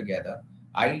collaborated together.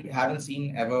 I haven't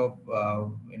seen ever,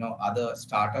 other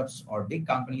startups or big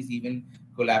companies even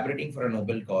collaborating for a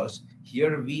noble cause.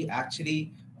 Here, we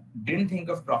actually didn't think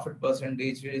of profit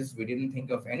percentages. We didn't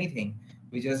think of anything.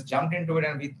 We just jumped into it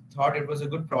and we thought it was a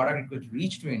good product. It could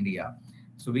reach to India.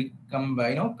 So we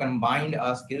combined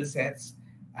our skill sets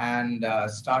and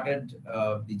started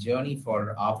the journey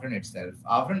for Avran itself.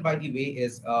 Avran, by the way,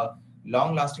 is a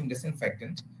long-lasting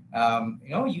disinfectant.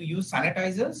 You use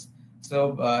sanitizers.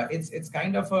 So it's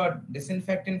kind of a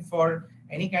disinfectant for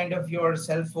any kind of your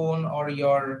cell phone or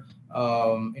your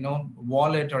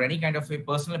wallet or any kind of your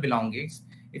personal belongings,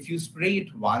 if you spray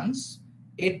it once,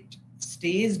 it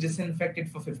stays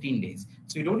disinfected for 15 days.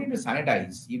 So you don't need to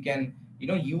sanitize. You can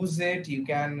use it, you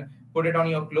can put it on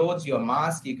your clothes, your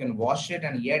mask, you can wash it,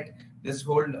 and yet this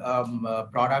whole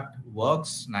product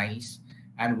works nice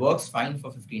and works fine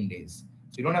for 15 days.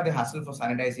 So you don't have the hassle for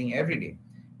sanitizing every day.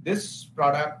 This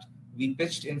product we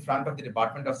pitched in front of the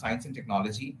Department of Science and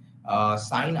Technology.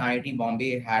 Sign IIT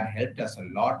Bombay had helped us a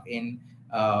lot in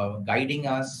guiding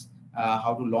us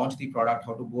how to launch the product,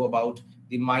 how to go about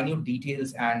the minute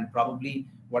details, and probably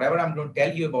whatever I'm going to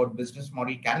tell you about business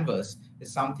model canvas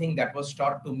is something that was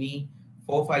taught to me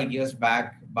 4 or 5 years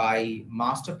back by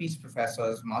masterpiece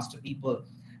professors, master people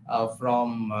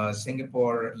from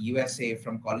Singapore, USA,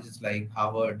 from colleges like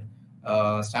Harvard,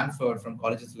 Stanford, from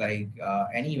colleges like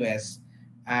NUS.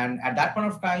 And at that point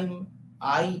of time,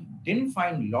 I didn't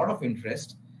find a lot of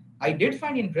interest. I did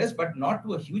find interest, but not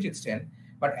to a huge extent.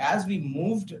 But as we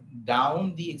moved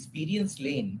down the experience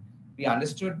lane, we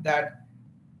understood that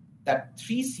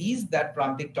 3 C's that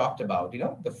Prantik talked about,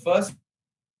 the first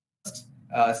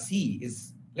C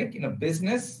is like,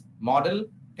 business, model,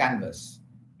 canvas.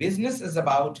 Business is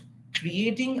about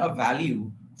creating a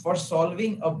value for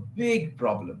solving a big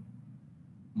problem.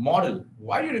 Model.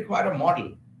 Why do you require a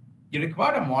model? You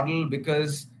require a model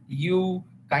because you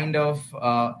kind of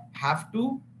have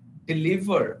to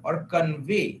deliver or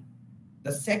convey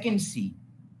the second C,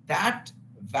 that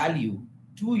value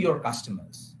to your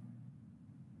customers.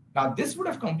 Now, this would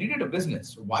have completed a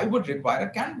business. Why would require a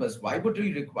canvas? Why would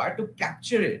you require to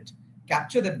capture it,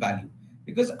 capture that value?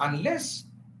 Because unless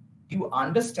you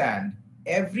understand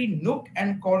every nook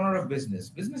and corner of business,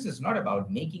 business is not about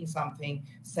making something,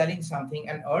 selling something,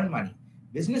 and earn money.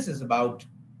 Business is about,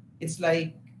 it's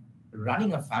like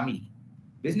running a family.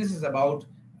 Business is about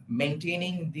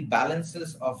maintaining the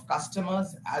balances of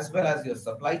customers, as well as your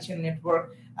supply chain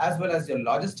network, as well as your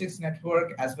logistics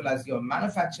network, as well as your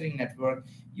manufacturing network,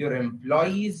 your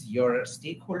employees, your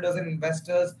stakeholders and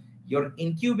investors, your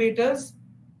incubators,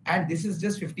 and this is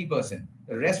just 50%.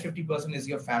 The rest 50% is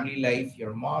your family life,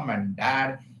 your mom and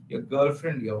dad, your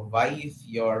girlfriend, your wife,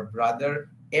 your brother,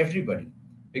 everybody.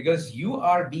 Because you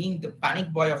are being the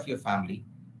panic boy of your family,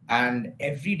 and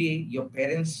every day your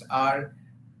parents are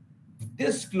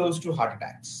this close to heart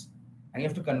attacks, and you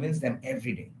have to convince them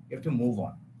every day. You have to move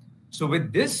on. So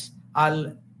with this,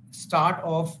 I'll start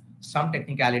off some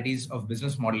technicalities of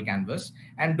business model canvas,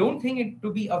 and don't think it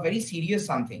to be a very serious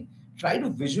something. Try to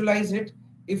visualize it.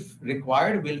 If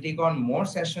required, we'll take on more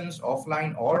sessions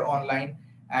offline or online.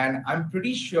 And I'm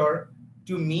pretty sure,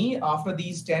 to me, after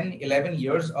these 10, 11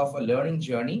 years of a learning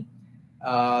journey,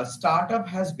 startup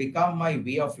has become my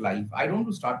way of life. I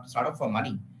don't start up for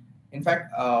money. In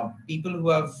fact, people who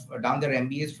have done their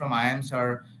MBAs from IIMs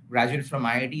or graduated from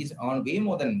IITs earn way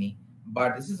more than me.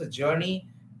 But this is a journey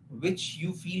which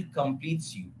you feel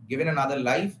completes you. Given another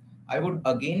life, I would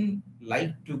again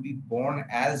like to be born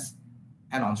as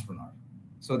an entrepreneur.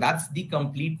 So that's the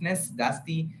completeness, that's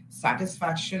the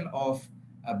satisfaction of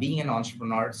being an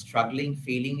entrepreneur, struggling,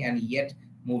 failing, and yet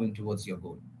moving towards your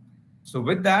goal. So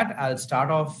with that, I'll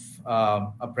start off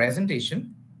a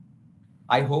presentation.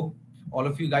 I hope all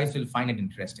of you guys will find it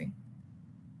interesting.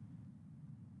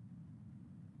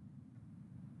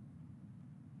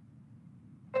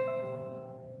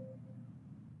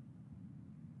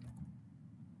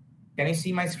 Can you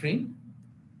see my screen?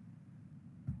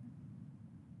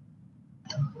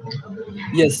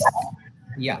 Yes.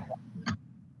 Yeah.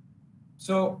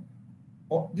 So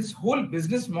this whole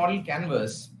business model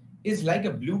canvas is like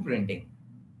a blueprinting.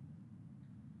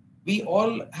 We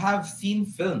all have seen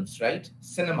films, right?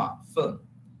 Cinema, film.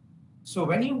 So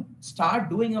when you start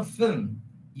doing a film,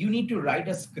 you need to write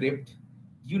a script.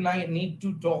 You need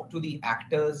to talk to the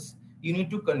actors. You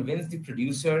need to convince the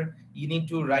producer. You need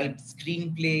to write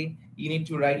screenplay.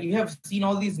 You have seen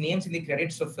all these names in the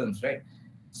credits of films, right?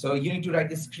 So you need to write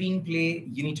the screenplay.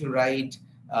 You need to write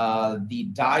the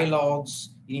dialogues.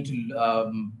 You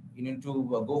need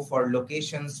to go for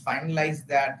locations, finalize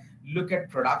that, look at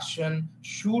production,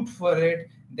 shoot for it,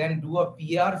 then do a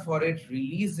PR for it,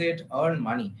 release it, earn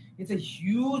money. It's a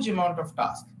huge amount of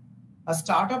task. A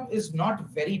startup is not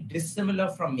very dissimilar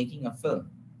from making a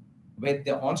film, with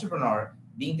the entrepreneur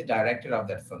being the director of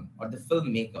that film or the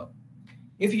filmmaker.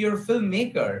 If you're a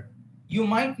filmmaker, you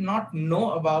might not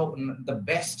know about the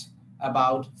best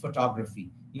about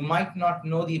photography. You might not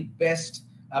know the best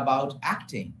about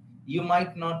acting. You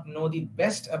might not know the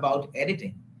best about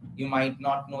editing. You might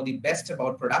not know the best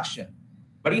about production,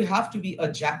 but you have to be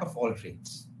a jack of all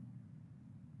trades.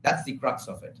 That's the crux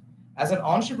of it. As an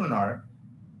entrepreneur,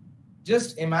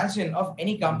 Just imagine of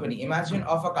any company. Imagine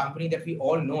of a company that we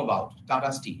all know about,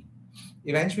 Tata Steel.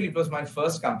 Eventually, it was my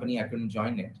first company. I couldn't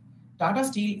join it. Tata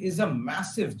Steel is a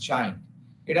massive giant.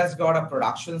 It has got a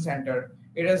production center.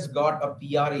 It has got a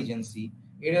PR agency.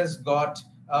 It has got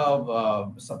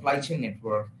a supply chain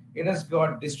network. It has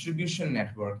got distribution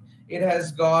network. It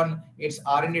has got its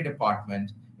R&D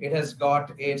department. It has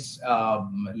got its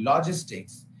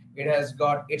logistics. It has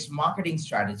got its marketing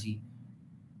strategy.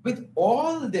 With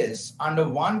all this under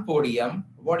one podium,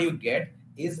 what you get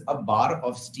is a bar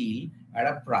of steel at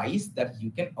a price that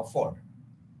you can afford.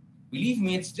 Believe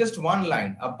me, it's just one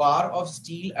line, a bar of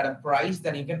steel at a price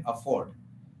that you can afford.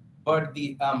 But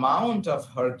the amount of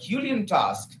Herculean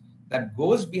task that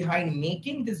goes behind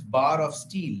making this bar of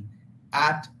steel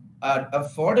at an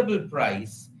affordable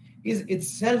price is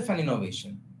itself an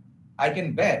innovation. I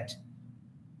can bet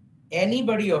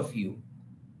anybody of you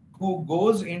who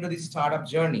goes into the startup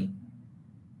journey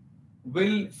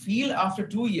will feel after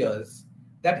 2 years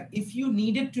that if you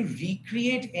needed to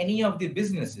recreate any of the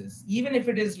businesses, even if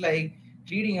it is like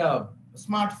creating a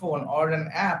smartphone or an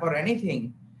app or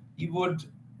anything, you would,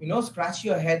 scratch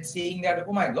your head saying that,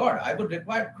 oh my God, I would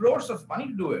require crores of money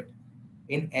to do it.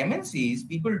 In MNCs,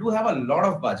 people do have a lot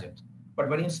of budget. But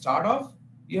when you start off,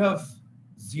 you have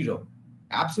zero,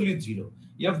 absolute zero.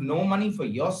 You have no money for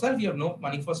yourself. You have no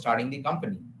money for starting the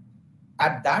company.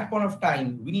 At that point of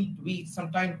time, we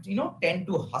sometimes, tend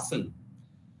to hustle,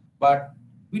 but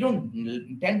we don't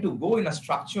tend to go in a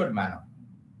structured manner.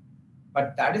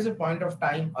 But that is a point of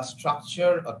time, a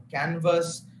structure, a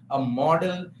canvas, a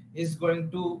model is going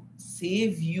to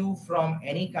save you from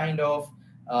any kind of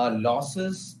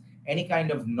losses, any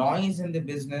kind of noise in the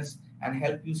business, and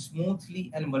help you smoothly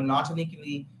and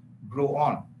monotonically grow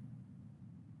on.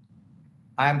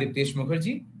 I am Diptesh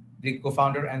Mukherjee, the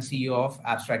co-founder and CEO of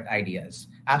Abstract Ideas.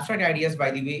 Abstract Ideas,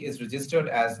 by the way, is registered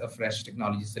as a Fresh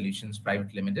Technology Solutions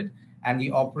Private Limited, and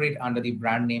we operate under the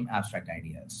brand name Abstract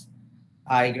Ideas.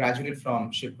 I graduated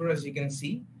from Shibpur, as you can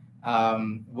see,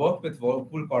 worked with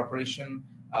Whirlpool Corporation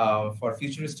for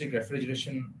futuristic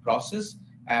refrigeration process,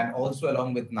 and also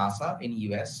along with NASA in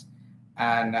US.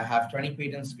 And I have 20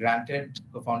 patents granted,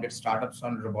 co-founded startups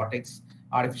on robotics,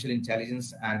 artificial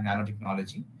intelligence, and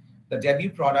nanotechnology. The debut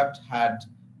product had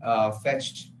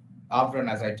fetched, Avron,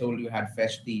 as I told you, had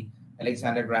fetched the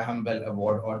Alexander Graham Bell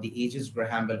Award or the Aegis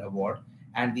Graham Bell Award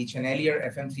and the Chenelier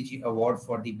FMCG Award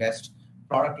for the best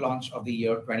product launch of the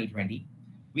year 2020.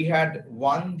 We had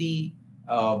won the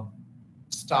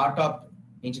Startup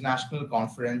International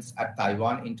Conference at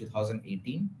Taiwan in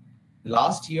 2018.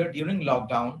 Last year, during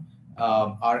lockdown,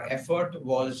 our effort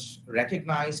was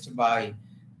recognized by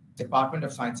Department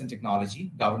of Science and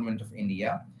Technology, Government of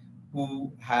India,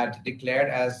 who had declared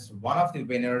as one of the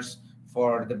winners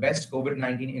for the best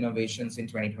COVID-19 innovations in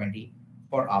 2020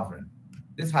 for Avron.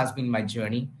 This has been my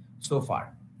journey so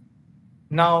far.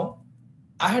 Now,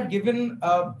 I had given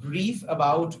a brief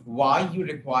about why you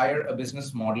require a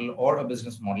business model or a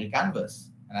business model canvas.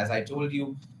 And as I told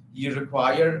you, you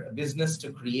require a business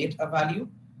to create a value.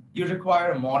 You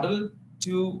require a model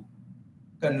to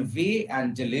convey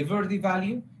and deliver the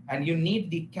value, and you need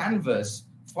the canvas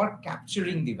for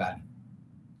capturing the value,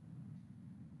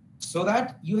 so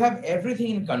that you have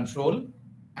everything in control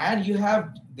and you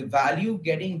have the value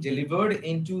getting delivered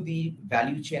into the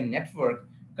value chain network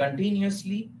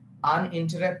continuously,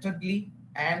 uninterruptedly,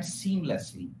 and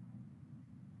seamlessly.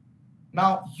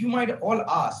 Now, you might all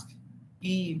ask,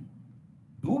 do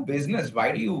business,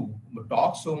 why do you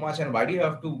talk so much and why do you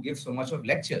have to give so much of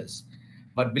lectures?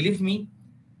 But believe me,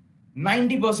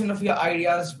 90% of your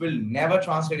ideas will never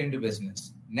translate into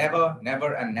business. Never,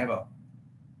 never, and never.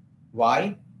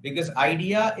 Why? Because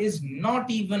idea is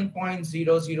not even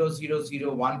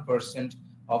 0.00001%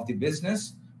 of the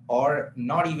business, or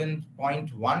not even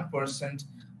 0.1%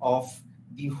 of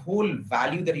the whole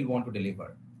value that you want to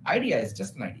deliver. Idea is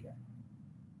just an idea.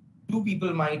 2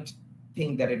 people might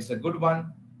think that it's a good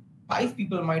one. 5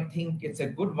 people might think it's a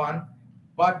good one.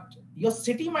 But your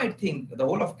city might think, the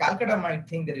whole of Calcutta might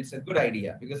think that it's a good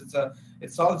idea because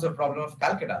it solves the problem of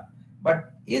Calcutta.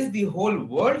 But is the whole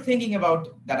world thinking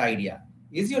about that idea?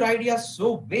 Is your idea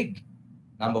so big?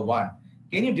 Number one,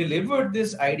 can you deliver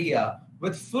this idea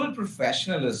with full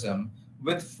professionalism,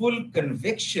 with full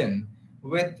conviction,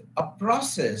 with a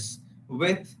process,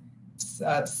 with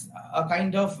a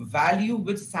kind of value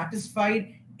which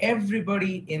satisfied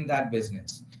everybody in that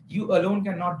business? You alone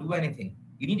cannot do anything.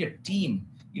 You need a team.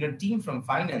 You need a team from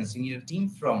finance. You need a team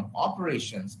from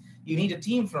operations. You need a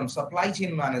team from supply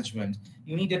chain management.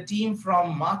 You need a team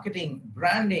from marketing,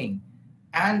 branding.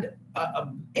 and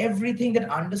everything that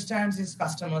understands his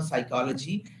customer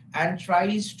psychology and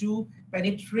tries to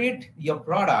penetrate your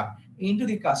product into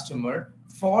the customer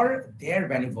for their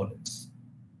benevolence.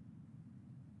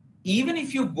 Even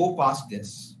if you go past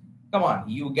this, come on,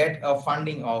 you get a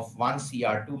funding of 1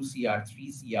 CR, 2 CR,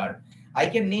 3 CR. I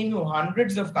can name you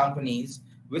hundreds of companies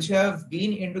which have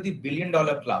been into the $1 billion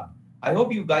club. I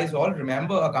hope you guys all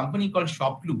remember a company called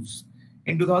Shibpur.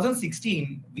 In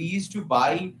 2016, we used to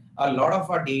buy a lot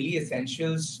of our daily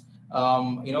essentials, a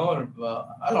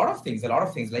lot of things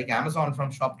like Amazon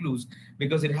from Shibpur,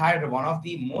 because it had one of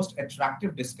the most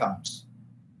attractive discounts.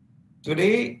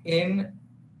 Today in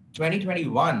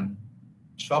 2021,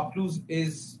 Shibpur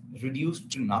is reduced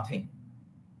to nothing.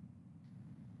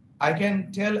 I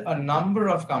can tell a number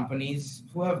of companies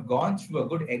who have gone through a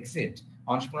good exit.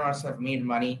 Entrepreneurs have made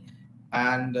money,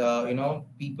 and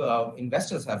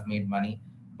investors have made money.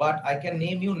 But I can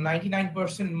name you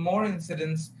 99% more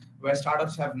incidents where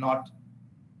startups have not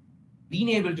been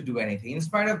able to do anything, in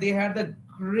spite of they had a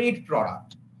great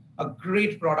product, a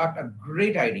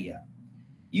great idea.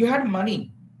 You had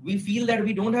money. We feel that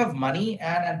we don't have money,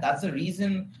 and that's the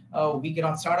reason we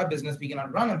cannot start a business, we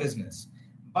cannot run a business.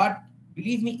 But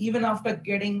believe me, even after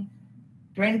getting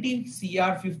 20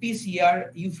 CR, 50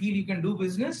 CR, you feel you can do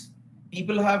business?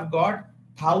 People have got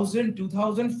 1,000,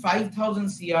 2,000, 5,000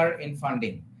 CR in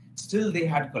funding. Still, they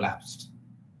had collapsed.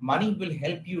 Money will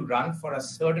help you run for a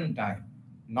certain time,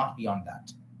 not beyond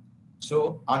that.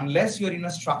 So unless you're in a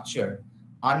structure,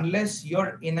 unless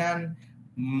you're in a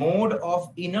mode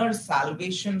of inner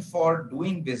salvation for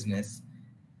doing business,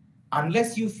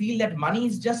 unless you feel that money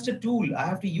is just a tool, I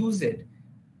have to use it.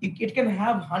 It can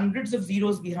have hundreds of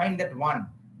zeros behind that one.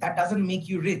 That doesn't make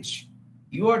you rich.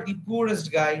 You are the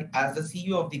poorest guy as the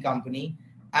CEO of the company,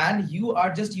 and you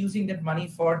are just using that money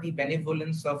for the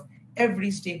benevolence of every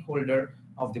stakeholder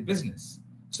of the business.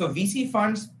 So VC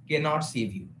funds cannot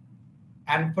save you.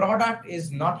 And product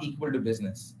is not equal to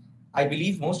business. I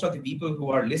believe most of the people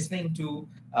who are listening to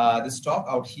this talk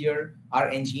out here are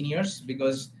engineers,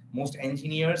 because most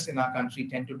engineers in our country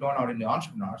tend to turn out into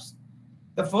entrepreneurs.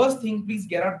 The first thing, please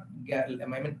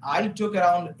I took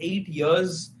around 8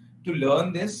 years to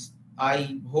learn this.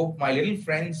 I hope my little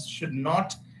friends should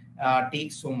not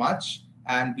take so much.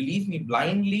 And believe me,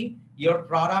 blindly, your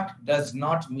product does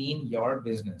not mean your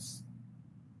business.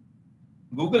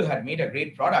 Google had made a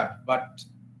great product, but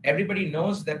everybody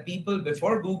knows that people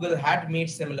before Google had made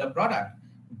similar product.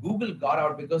 Google got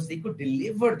out because they could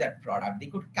deliver that product. They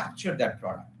could capture that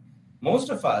product. Most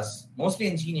of us, mostly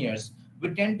engineers, we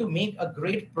tend to make a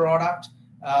great product,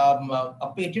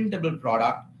 a patentable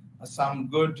product, some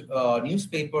good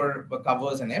newspaper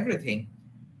covers and everything.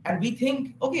 And we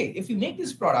think, okay, if we make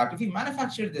this product, if we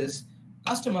manufacture this,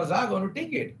 customers are going to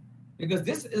take it because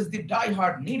this is the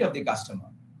die-hard need of the customer.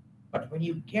 But when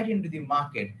you get into the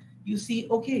market, you see,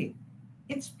 okay,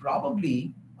 it's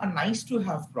probably a nice to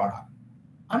have product.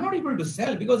 I'm not able to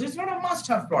sell because it's not a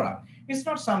must-have product. It's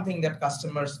not something that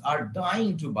customers are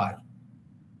dying to buy.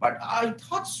 But I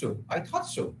thought so.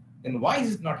 Then why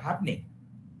is it not happening?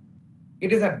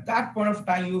 It is at that point of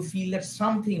time you feel that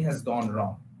something has gone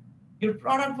wrong. Your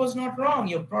product was not wrong.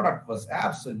 Your product was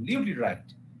absolutely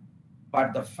right.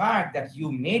 But the fact that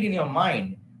you made in your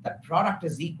mind that product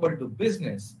is equal to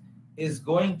business is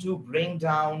going to bring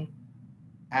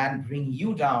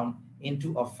you down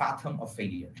into a fathom of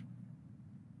failure.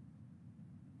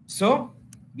 So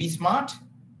be smart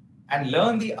and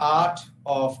learn the art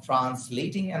of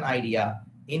translating an idea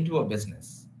into a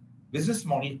business. Business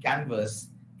model canvas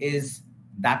is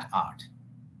that art.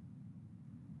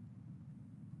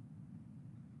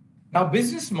 Now,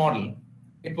 business model,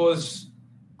 it was,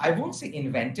 I won't say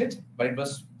invented, but it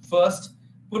was first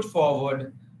put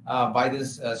forward by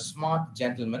this smart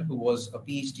gentleman who was a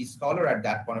PhD scholar at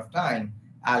that point of time,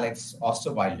 Alex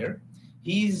Osterwilder.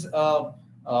 He's one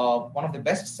of the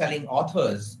best-selling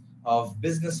authors of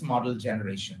business model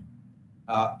generation.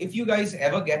 If you guys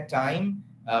ever get time,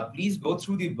 please go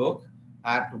through the book.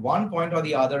 At one point or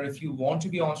the other, if you want to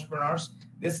be entrepreneurs,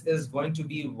 this is going to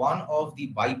be one of the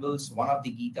Bibles, one of the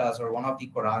Gitas, or one of the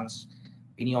Qurans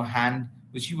in your hand,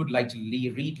 which you would like to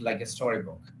read like a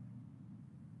storybook.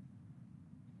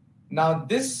 Now,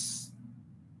 this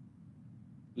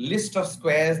list of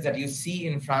squares that you see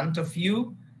in front of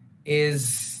you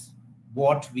is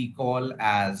what we call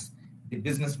as the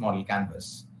business model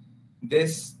canvas.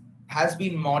 This has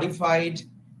been modified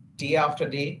day after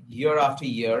day, year after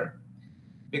year,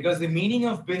 because the meaning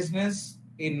of business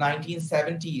in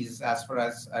 1970s, as far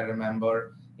as I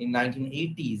remember, in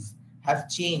 1980s, have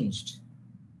changed.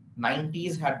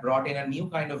 90s had brought in a new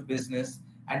kind of business,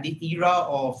 and the era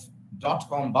of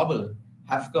dot-com bubble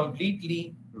have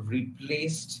completely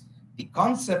replaced the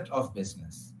concept of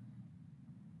business.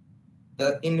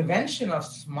 The invention of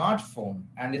smartphone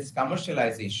and its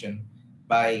commercialization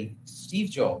by Steve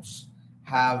Jobs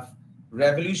have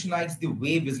revolutionized the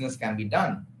way business can be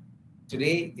done.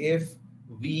 Today, if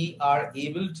we are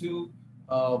able to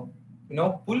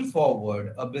pull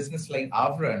forward a business like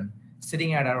Avran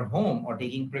sitting at our home or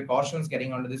taking precautions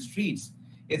getting onto the streets,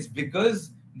 it's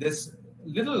because this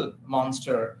little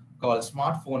monster called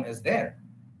smartphone is there.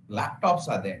 Laptops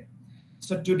are there.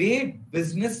 So today,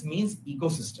 business means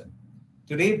ecosystem.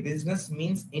 Today, business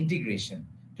means integration.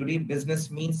 Today,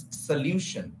 business means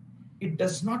solution. It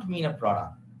does not mean a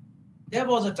product. There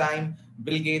was a time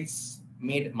Bill Gates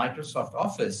made Microsoft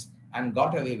Office and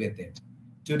got away with it.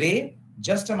 Today,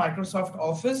 just a Microsoft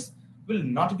Office will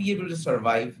not be able to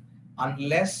survive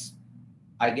unless,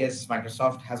 I guess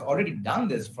Microsoft has already done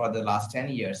this for the last 10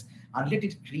 years, unless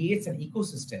it creates an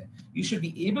ecosystem. You should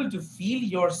be able to feel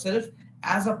yourself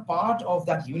as a part of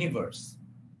that universe.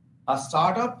 A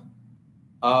startup,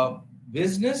 a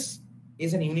business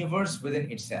is an universe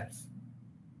within itself.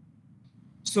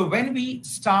 So when we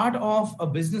start off a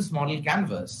business model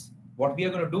canvas, what we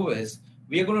are going to do is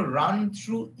we are going to run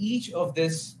through each of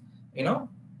this,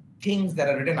 things that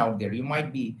are written out there. You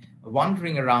might be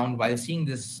wandering around while seeing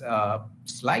this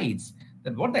slides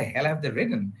that what the hell have they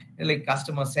written? They're like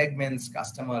customer segments,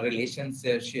 customer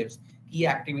relationships, key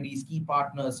activities, key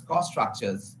partners, cost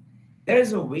structures. There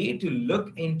is a way to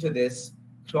look into this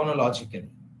chronologically.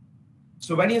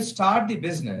 So when you start the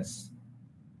business,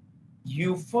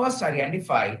 you first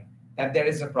identify that there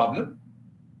is a problem.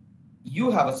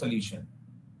 You have a solution.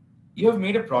 You have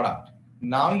made a product.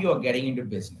 Now you're getting into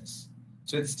business.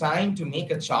 So it's time to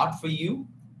make a chart for you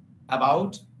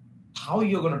about how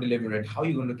you're going to deliver it, how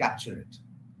you're going to capture it.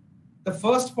 The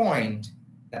first point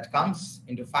that comes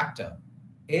into factor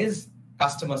is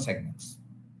customer segments.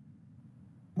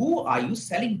 Who are you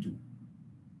selling to?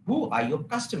 Who are your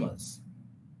customers?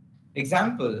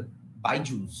 Example,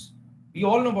 Byju's. We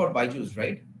all know about Byju's,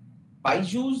 right?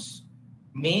 Byju's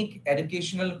make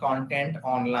educational content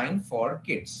online for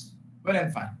kids. Well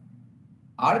and fine.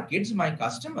 Are kids my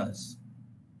customers?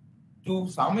 To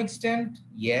some extent,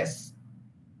 yes.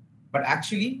 But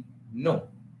actually, no.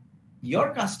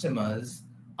 Your customers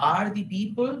are the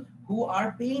people who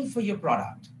are paying for your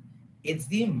product. It's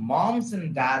the moms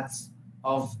and dads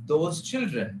of those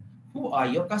children who are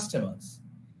your customers.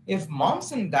 If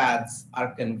moms and dads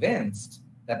are convinced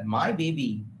that my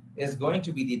baby is going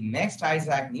to be the next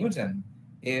Isaac Newton,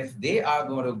 if they are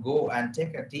going to go and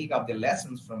take up the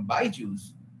lessons from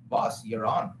Byju's, boss, you're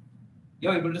on.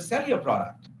 You're able to sell your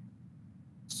product.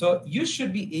 So you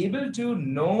should be able to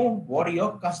know what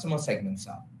your customer segments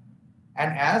are.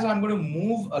 And as I'm going to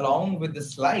move along with the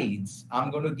slides,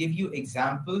 I'm going to give you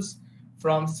examples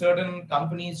from certain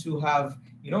companies who have,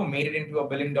 made it into a $1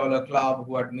 billion club,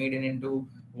 who have made it into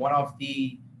one of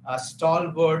the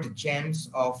stalwart gems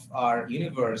of our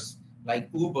universe, like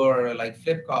Uber, like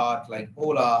Flipkart, like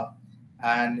Ola.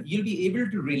 And you'll be able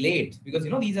to relate because,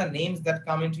 these are names that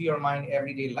come into your mind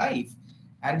everyday life.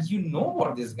 And you know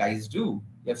what these guys do.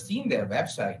 You have seen their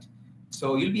website.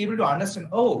 So you'll be able to understand,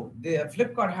 oh, the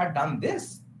Flipkart had done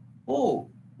this. Oh,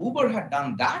 Uber had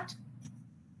done that.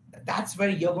 That's where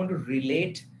you're going to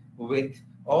relate with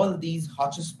all these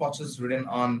hodgepodges written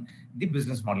on the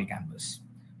business model canvas.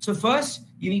 So first,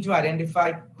 you need to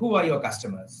identify who are your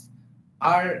customers.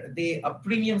 Are they a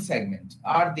premium segment?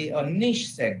 Are they a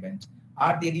niche segment?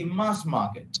 Are they the mass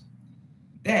market?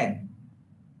 Then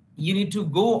you need to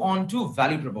go on to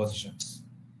value propositions.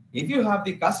 If you have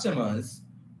the customers,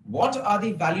 what are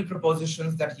the value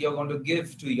propositions that you're going to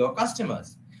give to your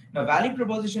customers? Now, value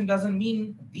proposition doesn't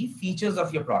mean the features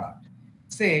of your product.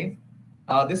 Say,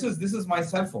 this is my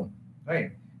cell phone,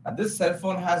 right? This cell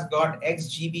phone has got X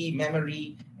GB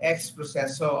memory, X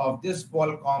processor of this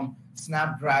Qualcomm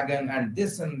Snapdragon and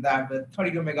this and that with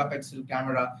 32 megapixel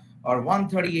camera or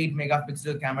 138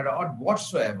 megapixel camera or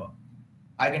whatsoever.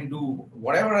 I can do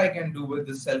whatever I can do with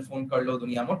this cell phone, kar lo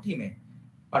duniya muthi mein.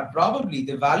 But probably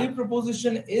the value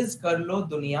proposition is kar lo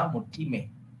duniya muthi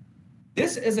mein.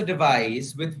 This is a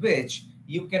device with which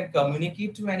you can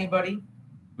communicate to anybody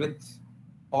with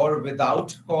or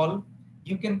without call.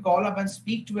 You can call up and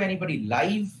speak to anybody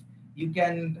live. You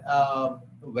can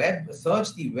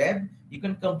search the web. You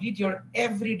can complete your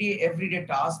everyday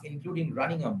task, including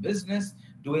running a business,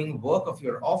 doing work of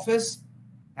your office.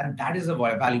 And that is a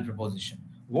value proposition.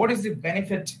 What is the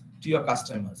benefit to your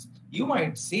customers? You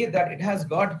might say that it has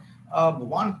got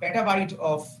 1 petabyte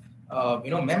of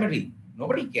memory.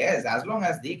 Nobody cares as long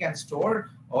as they can store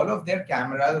all of their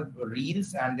camera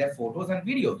reels and their photos and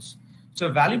videos. So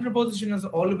value proposition is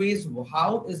always,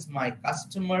 how is my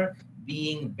customer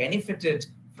being benefited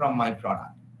from my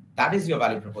product? That is your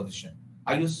value proposition.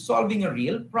 Are you solving a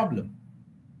real problem?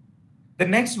 The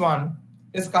next one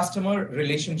is customer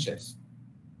relationships.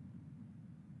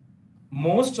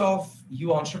 Most of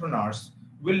you entrepreneurs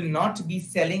will not be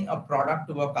selling a product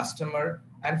to a customer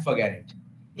and forget it.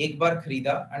 Ek bar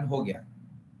kharida and ho gaya.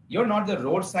 You're not the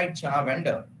roadside chana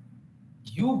vendor.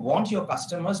 You want your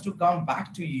customers to come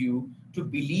back to you, to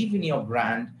believe in your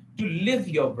brand, to live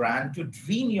your brand, to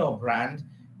dream your brand,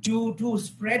 to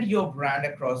spread your brand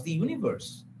across the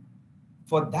universe.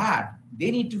 For that,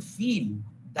 they need to feel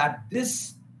that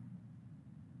this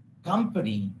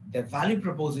company, the value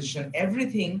proposition,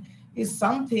 everything is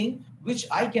something which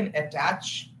I can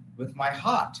attach with my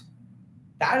heart.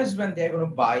 That is when they're going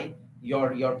to buy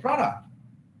your product.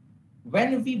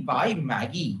 When we buy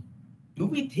Maggie, do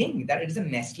we think that it is a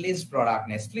Nestle's product?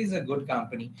 Nestle is a good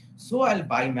company, so I'll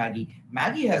buy Maggie.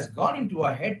 Maggie has gone into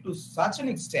our head to such an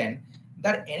extent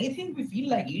that anything we feel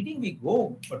like eating, we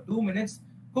go for 2 minutes,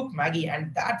 cook Maggie.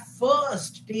 And that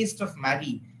first taste of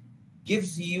Maggie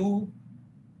gives you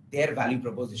their value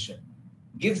proposition,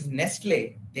 gives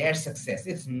Nestle their success.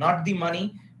 It's not the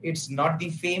money, it's not the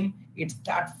fame, it's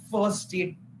that first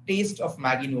taste of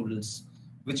Maggie noodles,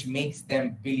 which makes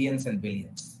them billions and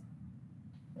billions.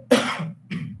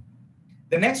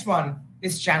 The next one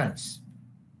is channels.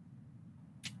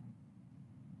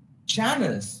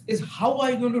 Channels is how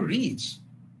are you going to reach?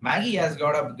 Maggie has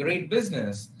got a great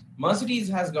business. Mercedes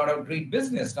has got a great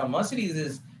business. Now Mercedes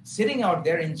is sitting out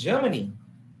there in Germany.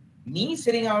 Me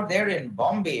sitting out there in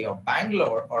Bombay or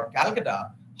Bangalore or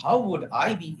Calcutta, how would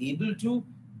I be able to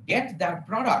get that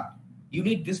product? You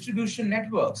need distribution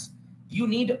networks. You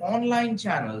need online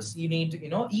channels. You need,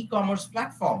 e-commerce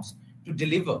platforms to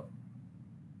deliver.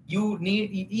 You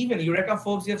need, even Eureka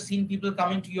Forbes, you have seen people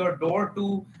coming to your door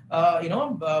to,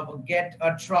 get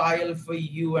a trial for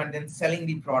you and then selling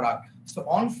the product. So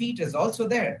on feet is also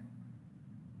there.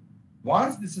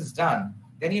 Once this is done,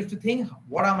 then you have to think,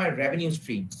 what are my revenue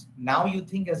streams? Now you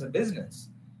think as a business.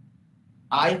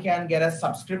 I can get a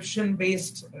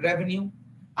subscription-based revenue.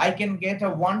 I can get a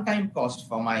one-time cost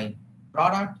for my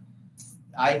product.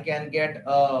 I can get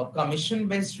a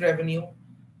commission-based revenue.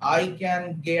 I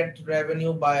can get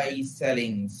revenue by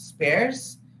selling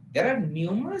spares. There are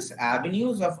numerous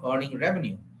avenues of earning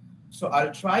revenue. So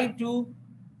I'll try to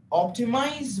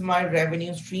optimize my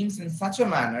revenue streams in such a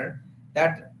manner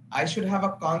that I should have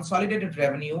a consolidated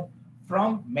revenue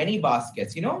from many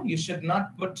baskets. You should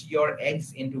not put your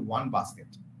eggs into one basket.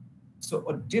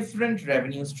 So different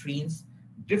revenue streams,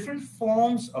 different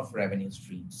forms of revenue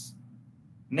streams.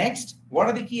 Next, what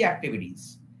are the key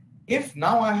activities? If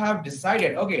now I have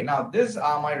decided, okay, now these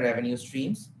are my revenue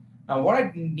streams. Now what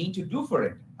I need to do for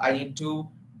it, I need to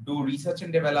do research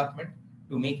and development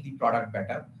to make the product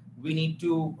better. We need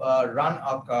to run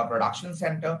a production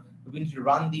center. We need to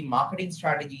run the marketing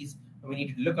strategies. We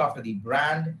need to look after the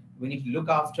brand. We need to look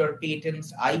after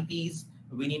patents, IPs.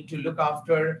 We need to look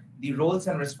after the roles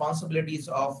and responsibilities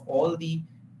of all the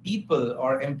people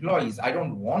or employees. I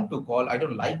don't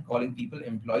like calling people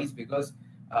employees because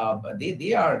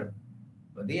they are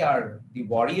the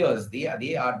warriors. They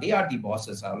are the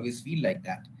bosses. I always feel like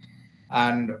that.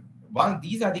 And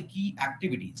these are the key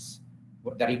activities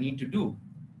that you need to do.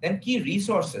 Then key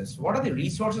resources. What are the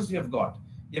resources you have got?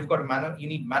 You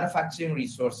need manufacturing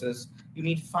resources. You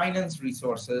need finance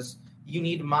resources. You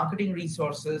need marketing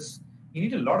resources. You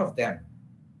need a lot of them.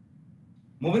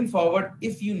 Moving forward,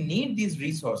 if you need these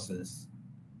resources,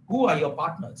 who are your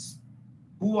partners?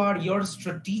 Who are your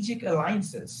strategic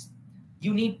alliances?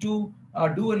 You need to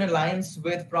do an alliance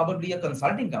with probably a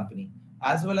consulting company,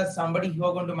 as well as somebody who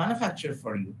are going to manufacture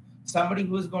for you, somebody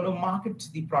who is going to market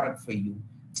the product for you,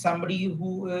 somebody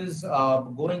who is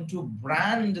going to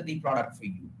brand the product for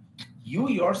you. You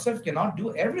yourself cannot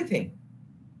do everything.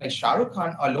 Like Shah Rukh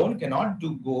Khan alone cannot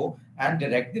go and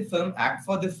direct the film, act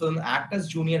for the film, act as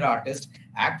junior artist,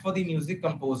 act for the music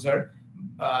composer,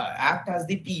 act as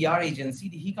the PR agency.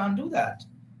 He can't do that.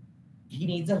 He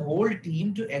needs a whole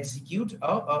team to execute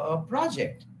a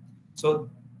project. So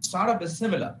startup is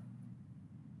similar.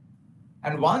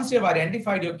 And once you've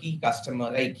identified your key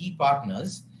key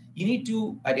partners, you need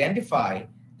to identify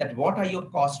that what are your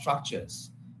cost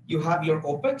structures. You have your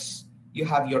OPEX, you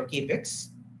have your CAPEX.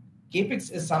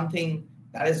 CAPEX is something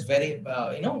that is very,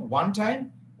 one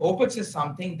time. OPEX is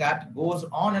something that goes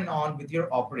on and on with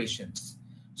your operations.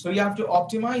 So you have to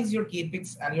optimize your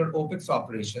CAPEX and your OPEX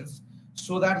operations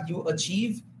so that you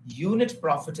achieve unit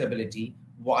profitability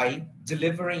while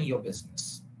delivering your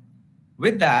business.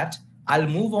 With that, I'll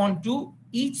move on to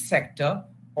each sector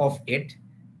of it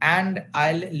and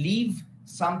I'll leave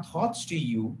some thoughts to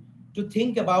you to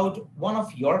think about one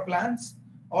of your plans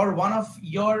or one of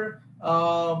your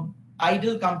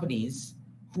ideal companies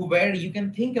where you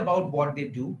can think about what they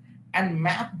do and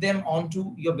map them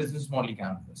onto your business model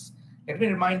canvas. Let me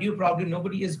remind you, probably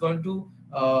nobody is going to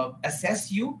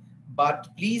assess you, but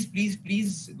please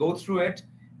go through it,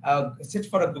 sit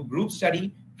for a group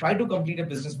study, try to complete a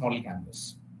business model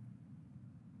canvas.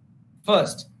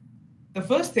 First, the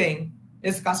first thing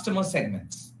is customer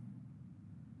segments.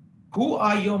 Who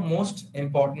are your most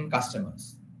important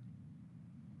customers?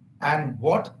 And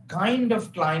what kind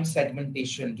of client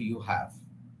segmentation do you have?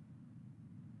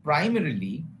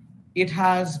 Primarily, it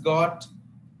has got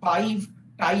 5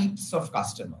 types of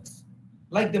customers,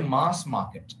 like the mass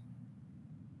market.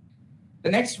 The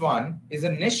next one is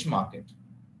a niche market.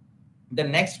 The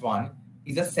next one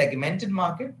is a segmented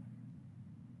market.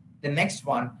 The next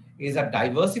one is a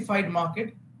diversified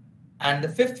market. And the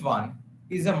 5th one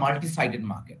is a multi-sided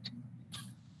market.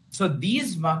 So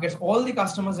these markets, all the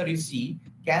customers that you see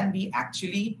can be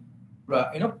actually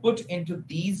put into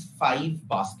these 5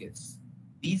 baskets,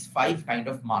 these 5 kind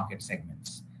of market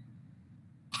segments.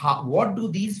 What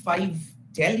do these 5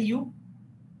 tell you?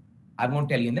 I won't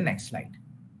tell you in the next slide.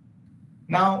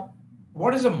 Now,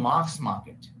 what is a mass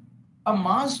market? A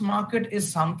mass market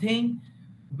is something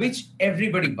which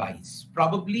everybody buys,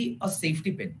 probably a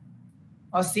safety pin.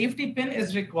 A safety pin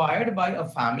is required by a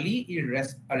family,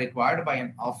 required by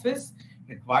an office,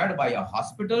 required by a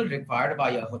hospital, required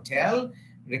by a hotel,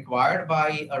 required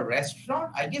by a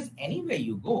restaurant. I guess anywhere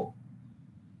you go.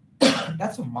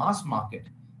 That's a mass market.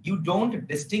 You don't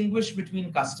distinguish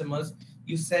between customers.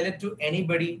 You sell it to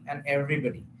anybody and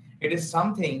everybody. It is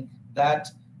something that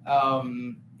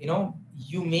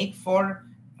you make for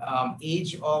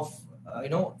age of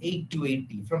 8 to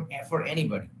 80 for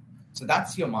anybody. So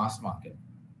that's your mass market.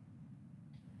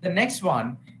 The next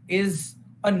one is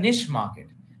a niche market.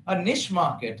 A niche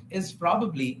market is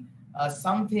probably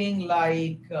something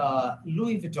like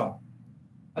Louis Vuitton.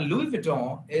 A Louis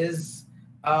Vuitton is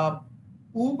a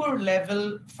Uber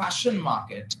level fashion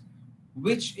market,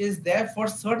 which is there for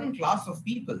certain class of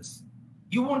peoples.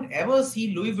 You won't ever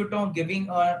see Louis Vuitton giving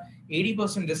a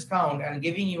 80% discount and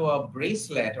giving you a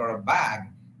bracelet or a bag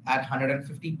at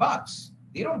 $150.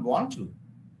 They don't want to.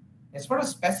 It's for a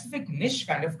specific niche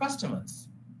kind of customers.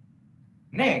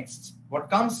 Next, what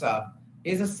comes up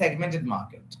is a segmented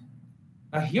market.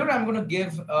 Now here I'm going to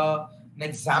give an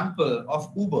example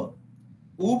of Uber.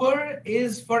 Uber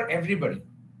is for everybody.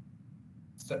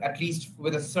 So at least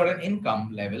with a certain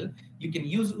income level, you can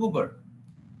use Uber.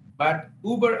 But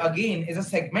Uber again is a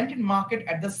segmented market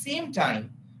at the same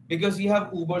time, because you have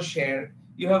Uber Share,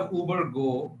 you have Uber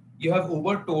Go, you have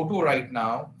Uber Toto right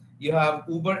now, you have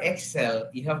Uber XL,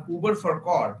 you have Uber for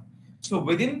Corp. So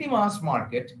within the mass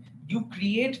market, you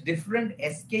create different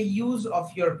SKUs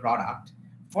of your product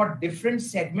for different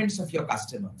segments of your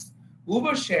customers.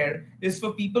 Uber Share is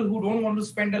for people who don't want to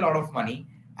spend a lot of money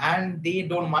and they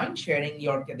don't mind sharing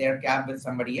their cab with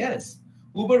somebody else.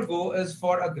 Uber Go is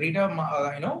for a greater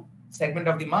segment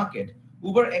of the market.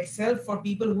 Uber XL for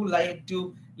people who like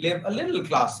to live a little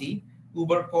classy.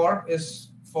 Uber Corp is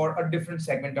for a different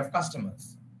segment of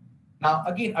customers. Now,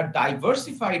 again, a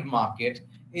diversified market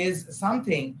is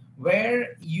something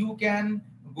where you can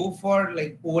go for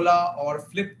like Ola or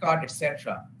Flipkart,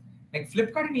 etc. Like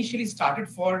Flipkart initially started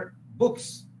for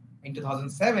books in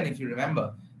 2007, if you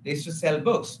remember. They used to sell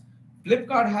books.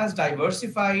 Flipkart has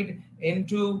diversified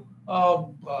into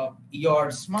your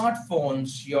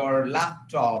smartphones, your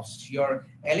laptops, your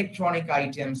electronic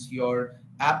items, your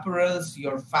apparels,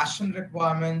 your fashion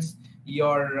requirements,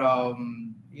 your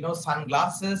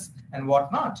sunglasses and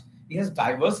whatnot. It has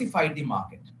diversified the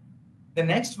market. The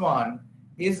next one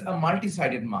is a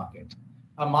multi-sided market,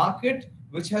 a market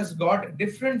which has got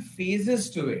different phases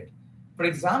to it. For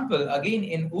example, again,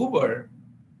 in Uber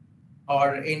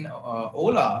or in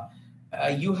Ola,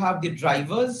 you have the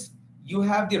drivers, you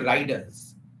have the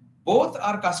riders. Both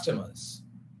are customers.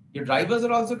 Your drivers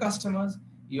are also customers.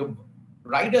 Your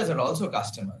riders are also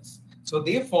customers. So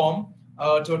they form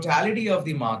a totality of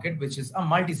the market, which is a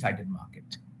multi-sided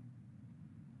market.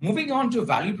 Moving on to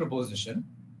value proposition.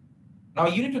 Now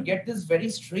you need to get this very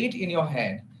straight in your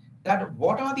head, that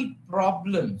what are the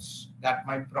problems that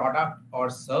my product or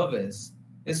service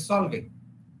is solving?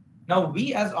 Now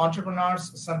we as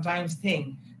entrepreneurs sometimes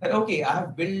think that, okay, I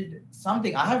have built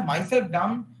something. I have myself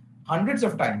done hundreds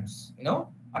of times,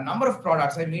 a number of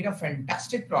products. I made a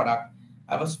fantastic product.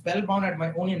 I was spellbound at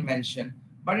my own invention,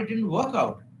 but it didn't work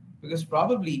out because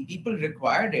probably people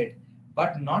required it,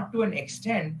 but not to an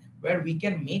extent where we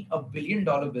can make $1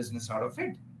 billion business out of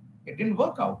it. It didn't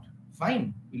work out.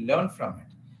 Fine, we learned from it.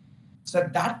 So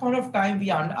at that point of time,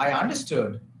 I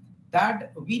understood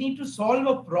that we need to solve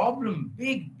a problem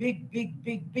big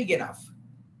enough.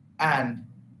 And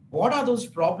what are those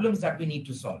problems that we need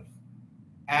to solve?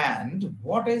 And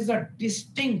what is a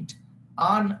distinct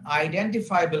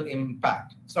identifiable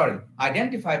impact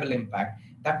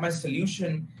that my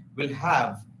solution will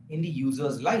have in the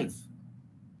user's life?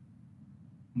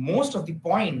 Most of the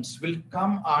points will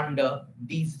come under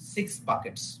these 6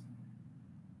 buckets.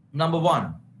 Number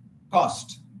 1,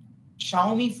 cost.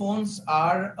 Xiaomi phones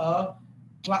are a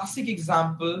classic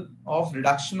example of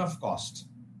reduction of cost.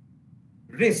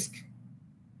 Risk.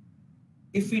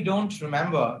 If we don't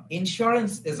remember,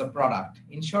 insurance is a product.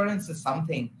 Insurance is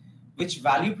something which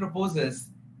value proposes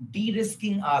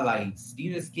de-risking our lives,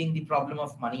 de-risking the problem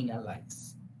of money in our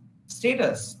lives.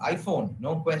 Status, iPhone,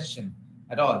 no question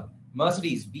at all.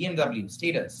 Mercedes, BMW,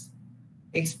 status.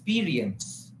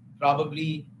 Experience,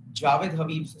 probably Javed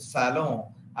Habib's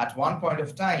salon at one point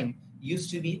of time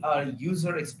used to be a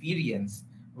user experience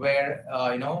where,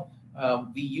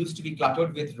 we used to be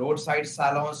cluttered with roadside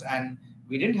salons, and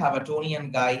we didn't have a Tony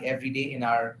and guy every day in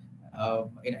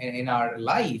our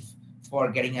life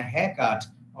for getting a haircut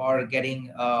or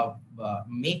getting a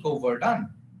makeover done.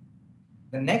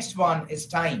 The next one is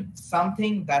time,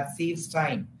 something that saves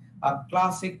time. A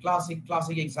classic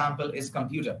example is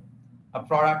computer, a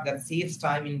product that saves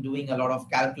time in doing a lot of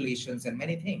calculations and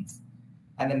many things.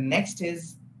 And the next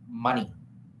is money.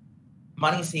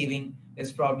 Money saving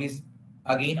is probably,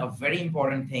 again, a very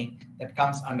important thing that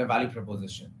comes under value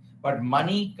proposition. But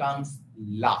money comes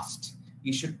last.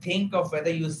 You should think of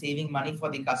whether you're saving money for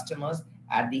the customers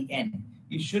at the end.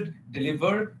 You should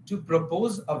deliver to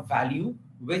propose a value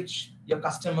which your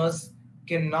customers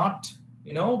cannot,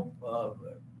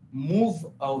 move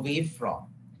away from.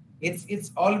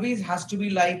 It's always has to be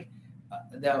like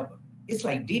it's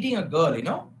like dating a girl.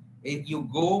 If you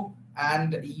go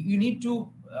and you need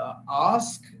to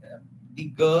ask the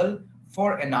girl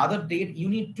for another date, you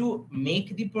need to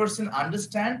make the person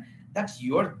understand that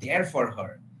you're there for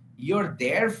her. You're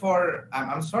there for,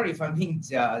 I'm sorry if I'm being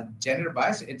gender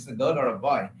biased, it's a girl or a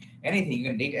boy, anything, you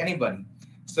can date anybody.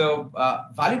 So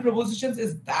value propositions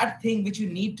is that thing which you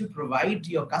need to provide to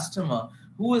your customer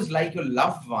who is like your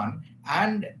loved one,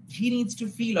 and he needs to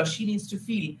feel or she needs to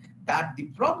feel that the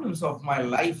problems of my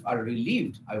life are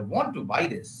relieved. I want to buy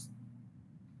this.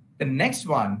 The next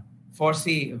one for,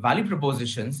 say, value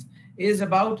propositions is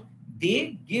about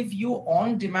they give you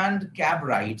on-demand cab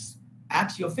rides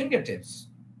at your fingertips.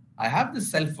 I have this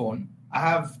cell phone, I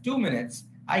have 2 minutes,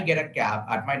 I get a cab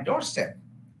at my doorstep.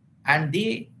 And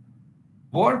they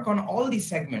work on all these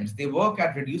segments. They work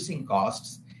at reducing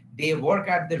costs. They work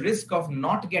at the risk of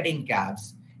not getting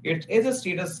cabs. It is a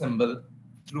status symbol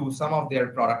through some of their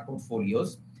product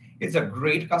portfolios. It's a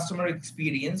great customer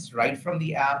experience right from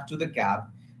the app to the cab.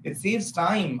 It saves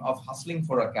time of hustling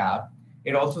for a cab.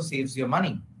 It also saves your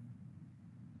money.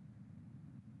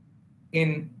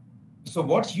 So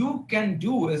what you can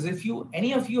do is, if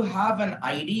any of you have an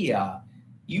idea,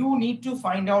 you need to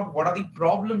find out what are the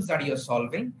problems that you're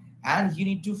solving, and you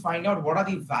need to find out what are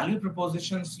the value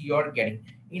propositions you're getting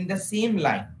in the same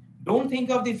line. Don't think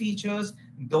of the features.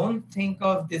 Don't think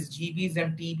of this GBs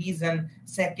and TBs and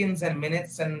seconds and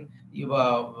minutes, and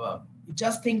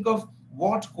just think of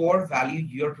what core value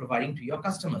you're providing to your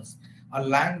customers, a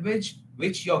language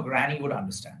which your granny would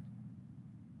understand.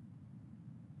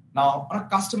 Now, on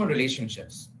customer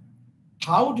relationships,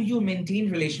 how do you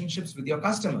maintain relationships with your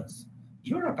customers?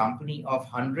 You're a company of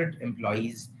 100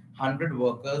 employees, 100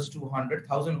 workers,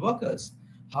 200,000 workers.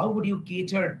 How would you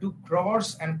cater to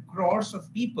crores and crores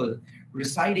of people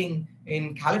residing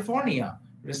in California,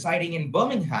 residing in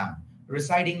Birmingham,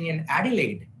 residing in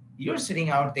Adelaide? You're sitting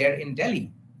out there in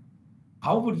Delhi.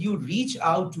 How would you reach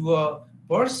out to a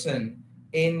person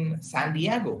in San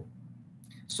Diego?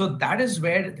 So that is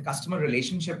where the customer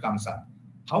relationship comes up.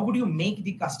 How would you make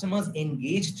the customers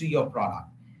engaged to your product?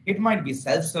 It might be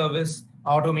self-service,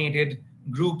 automated,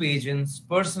 group agents,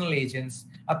 personal agents,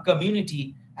 a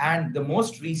community, and the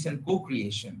most recent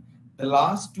co-creation. The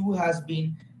last two has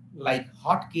been like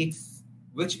hotcakes,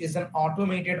 which is an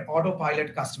automated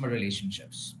autopilot customer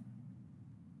relationships.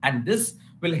 And this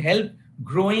will help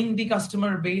growing the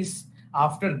customer base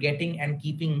after getting and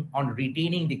keeping on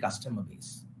retaining the customer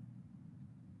base.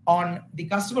 On the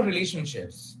customer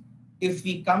relationships, if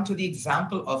we come to the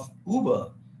example of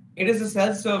Uber, it is a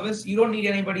self-service. You don't need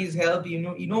anybody's help. You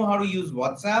know how to use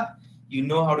WhatsApp. You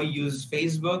know how to use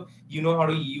Facebook. You know how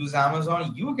to use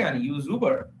Amazon. You can use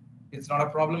Uber. It's not a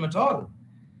problem at all.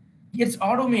 It's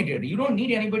automated. You don't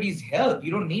need anybody's help.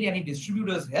 You don't need any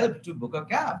distributor's help to book a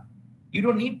cab. You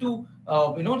don't need to,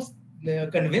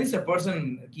 convince a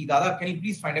person, ki, Dada, can you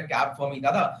please find a cab for me?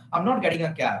 Dada, I'm not getting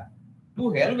a cab.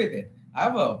 To hell with it. I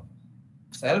have a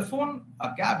cell phone,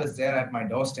 a cab is there at my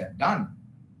doorstep. Done.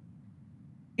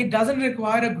 It doesn't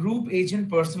require a group agent,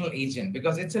 personal agent,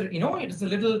 because it's a, it is a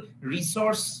little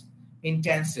resource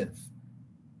intensive.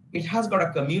 It has got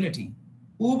a community.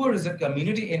 Uber is a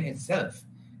community in itself.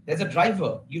 There's a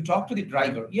driver. You talk to the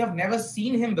driver. You have never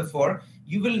seen him before.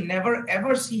 You will never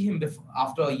ever see him before,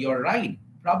 after your ride,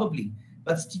 probably.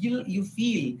 But still you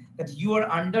feel that you are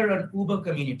under an Uber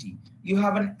community. You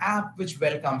have an app which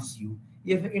welcomes you.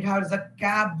 If it has a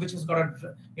cab which has got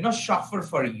a chauffeur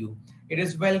for you. It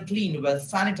is well cleaned, well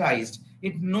sanitized.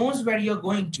 It knows where you're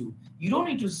going to. You don't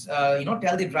need to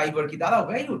tell the driver, Ki, Dada,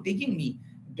 where are you taking me?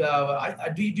 Do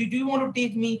you want to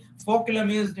take me 4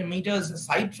 kilometers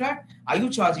sidetrack? Are you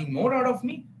charging more out of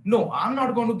me? No, I'm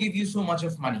not going to give you so much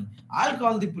of money. I'll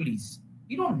call the police.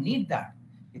 You don't need that.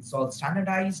 It's all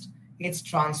standardized. It's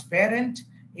transparent.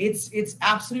 It's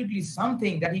absolutely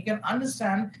something that you can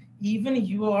understand even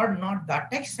you are not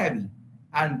that tech savvy.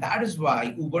 And that is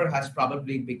why Uber has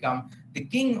probably become the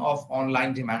king of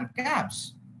online demand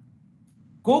cabs.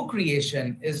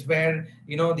 Co-creation is where,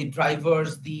 the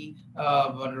drivers, the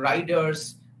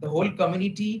riders, the whole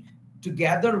community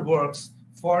together works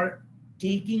for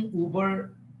taking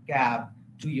Uber cab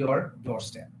to your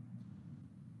doorstep.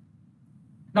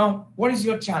 Now, what is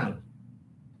your channel?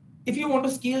 If you want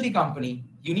to scale the company,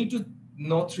 you need to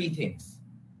know 3 things.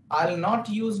 I'll not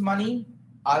use money.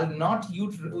 I'll not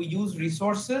use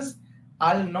resources.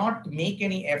 I'll not make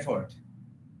any effort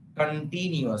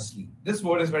continuously. This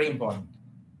word is very important.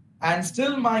 And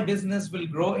still my business will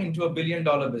grow into $1 billion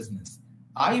business.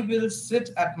 I will sit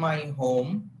at my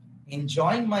home,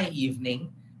 enjoying my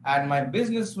evening, and my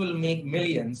business will make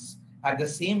millions at the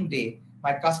same day.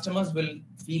 My customers will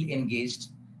feel engaged,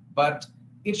 but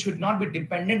it should not be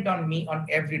dependent on me on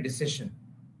every decision.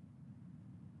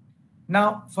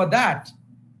 Now, for that,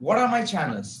 what are my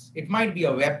channels? It might be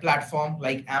a web platform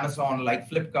like Amazon, like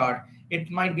Flipkart. It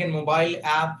might be a mobile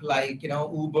app like,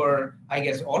 Uber. I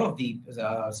guess all of the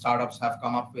startups have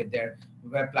come up with their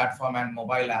web platform and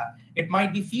mobile app. It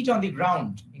might be feet on the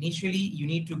ground. Initially, you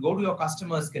need to go to your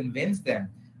customers, convince them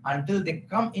until they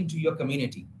come into your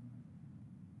community.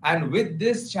 And with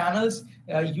these channels,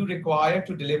 you require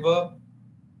to deliver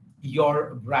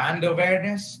your brand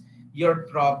awareness, your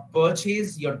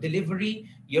purchase, your delivery,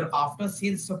 your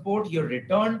after-sales support, your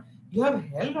return. You have a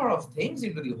hell lot of things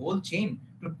into the whole chain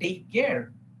to take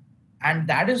care. And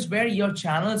that is where your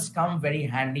channels come very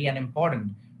handy and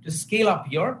important to scale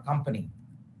up your company.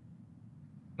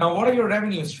 Now, what are your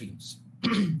revenue streams?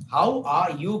 How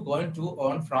are you going to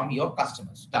earn from your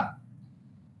customers? Done.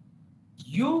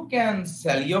 You can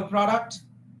sell your product.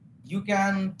 You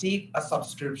can take a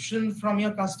subscription from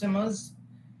your customers.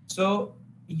 So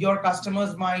your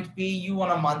customers might pay you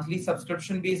on a monthly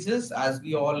subscription basis, as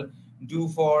we all do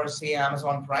for, say,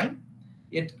 Amazon Prime.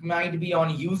 It might be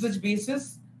on usage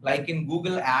basis, like in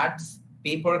Google Ads,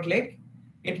 pay-per-click.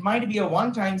 It might be a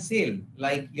one-time sale,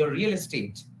 like your real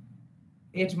estate.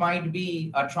 It might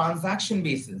be a transaction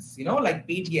basis, like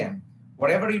Paytm.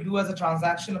 Whatever you do as a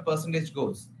transaction, a percentage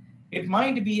goes. It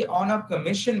might be on a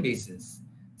commission basis.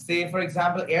 Say, for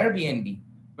example, Airbnb.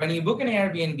 When you book an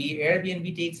Airbnb,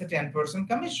 Airbnb takes a 10%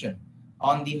 commission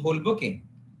on the whole booking.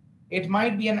 It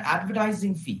might be an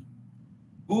advertising fee.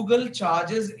 Google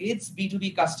charges its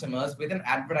B2B customers with an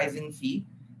advertising fee,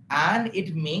 and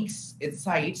it makes its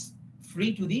sites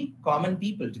free to the common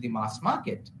people, to the mass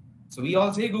market. So we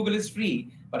all say Google is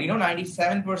free, but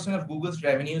 97% of Google's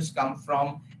revenues come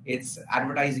from its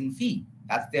advertising fee.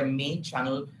 That's their main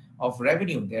channel of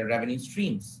revenue, their revenue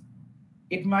streams.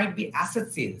 It might be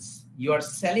asset sales. You are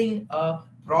selling a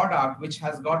product which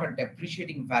has got a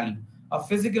depreciating value, a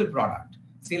physical product.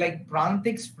 Say like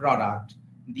Prantik's product,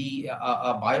 the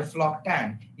Biofloc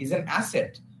tank is an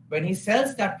asset. When he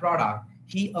sells that product,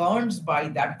 he earns by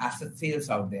that asset sales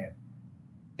out there.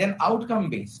 Then outcome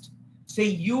based.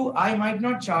 Say I might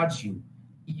not charge you.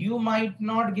 You might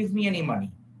not give me any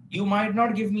money. You might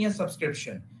not give me a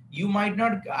subscription. I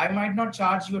might not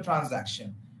charge you a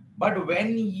transaction. But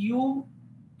when you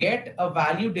get a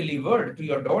value delivered to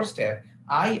your doorstep,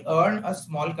 I earn a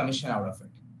small commission out of it.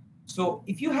 So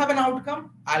if you have an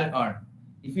outcome, I'll earn.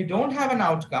 If you don't have an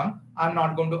outcome, I'm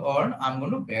not going to earn, I'm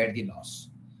going to bear the loss.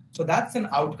 So that's an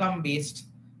outcome-based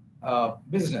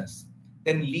business.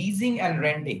 Then leasing and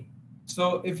renting.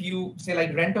 So if you say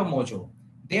like Rento Mojo,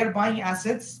 they're buying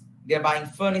assets, they're buying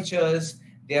furnitures,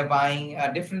 they're buying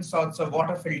different sorts of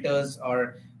water filters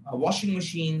or washing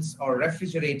machines or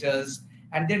refrigerators,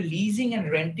 and they're leasing and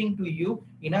renting to you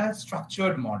in a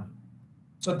structured model.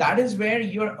 So that is where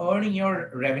you're earning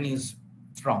your revenues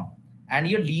from, and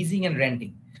you're leasing and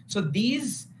renting. So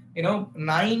these,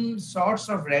 9 sorts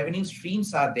of revenue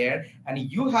streams are there, and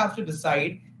you have to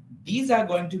decide these are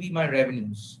going to be my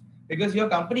revenues, because your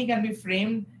company can be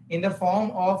framed in the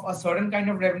form of a certain kind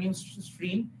of revenue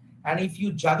stream. And if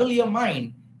you juggle your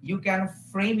mind, you can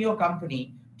frame your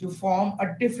company to form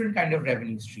a different kind of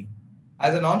revenue stream.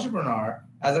 As an entrepreneur,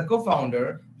 as a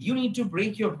co-founder, you need to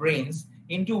break your brains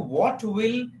into what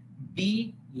will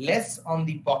be less on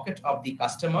the pocket of the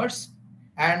customers,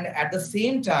 and at the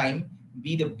same time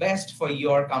be the best for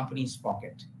your company's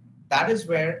pocket. That is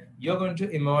where you're going to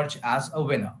emerge as a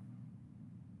winner.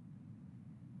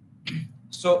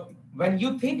 So when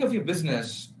you think of your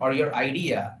business or your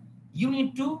idea, you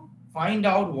need to find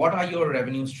out what are your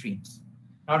revenue streams.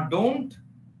 Now, don't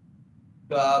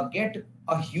get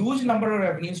a huge number of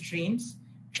revenue streams.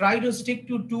 Try to stick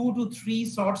to 2 to 3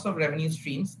 sorts of revenue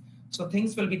streams, so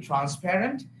things will be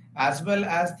transparent as well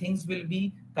as things will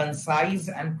be concise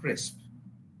and crisp.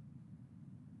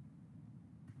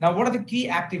 Now, what are the key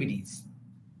activities?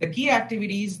 The key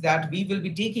activities that we will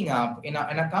be taking up in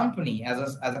a company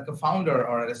as a co-founder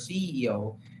or a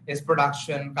CEO is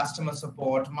production, customer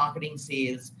support, marketing,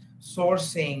 sales,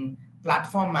 sourcing,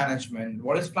 platform management.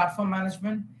 What is platform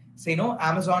management? So,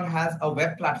 Amazon has a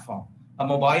web platform, a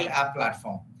mobile app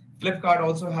platform. Flipkart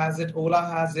also has it, Ola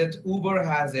has it, Uber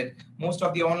has it, most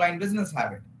of the online business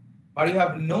have it. But you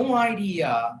have no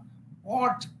idea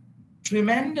what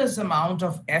tremendous amount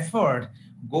of effort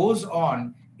goes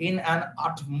on in an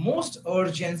utmost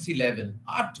urgency level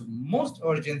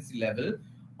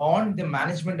on the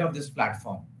management of this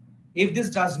platform. If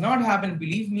this does not happen,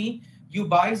 believe me, you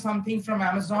buy something from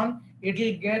Amazon, it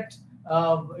will get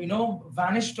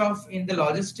vanished off in the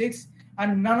logistics,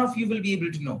 and none of you will be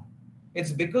able to know.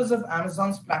 It's because of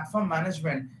Amazon's platform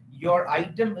management, your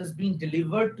item is being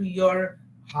delivered to your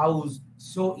house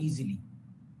so easily.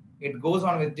 It goes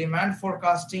on with demand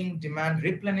forecasting, demand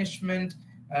replenishment,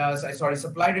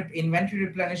 inventory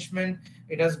replenishment.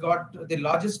 It has got the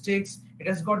logistics. It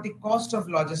has got the cost of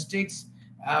logistics,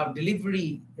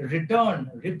 delivery, return,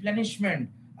 replenishment,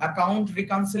 account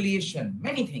reconciliation,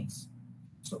 many things.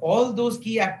 So all those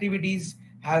key activities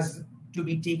has to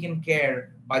be taken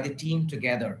care by the team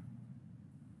together.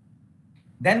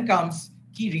 Then comes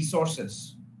key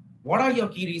resources. What are your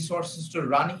key resources to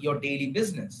run your daily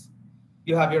business?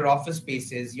 You have your office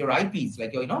spaces, your IPs,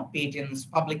 like your patents,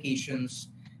 publications,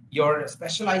 your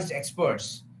specialized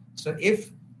experts. So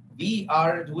if we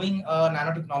are doing a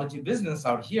nanotechnology business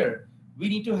out here, we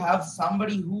need to have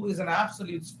somebody who is an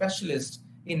absolute specialist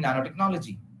in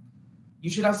nanotechnology. You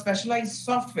should have specialized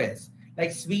softwares. Like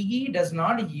Swiggy does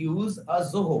not use a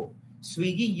Zoho.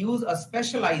 Swiggy use a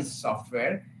specialized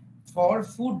software for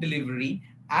food delivery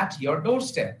at your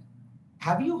doorstep.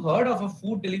 Have you heard of a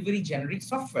food delivery generic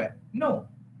software? No.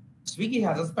 Swiggy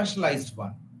has a specialized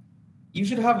one. You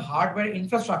should have hardware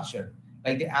infrastructure,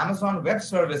 like the Amazon Web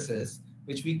Services,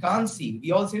 which we can't see.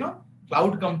 We also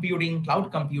cloud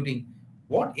computing.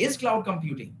 What is cloud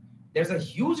computing? There's a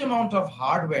huge amount of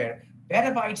hardware,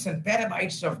 petabytes and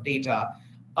petabytes of data,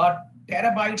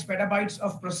 petabytes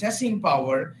of processing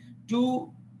power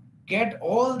to get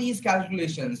all these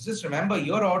calculations. Just remember,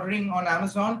 you're ordering on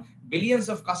Amazon, billions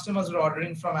of customers are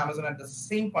ordering from Amazon at the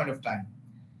same point of time.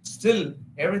 Still,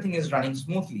 everything is running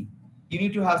smoothly. You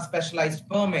need to have specialized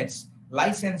permits,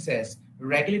 licenses,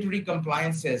 regulatory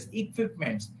compliances,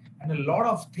 equipment, and a lot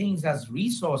of things as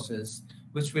resources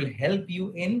which will help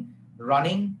you in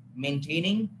running,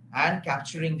 maintaining, and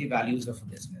capturing the values of a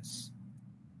business.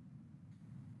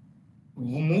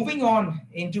 Moving on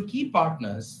into key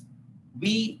partners,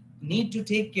 we need to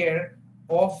take care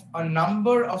of a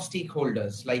number of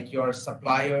stakeholders like your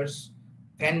suppliers,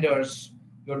 vendors,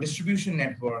 your distribution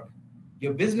network,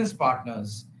 your business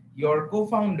partners, your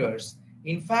co-founders.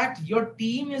 In fact, your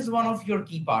team is one of your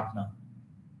key partners.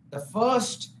 The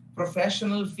first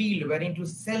professional field wherein to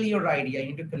sell your idea, you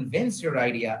need to convince your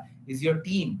idea, is your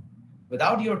team.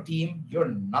 Without your team, you're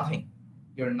nothing.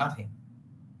 You're nothing.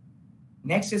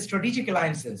 Next is strategic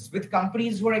alliances with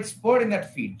companies who are expert in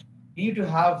that field. You need to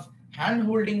have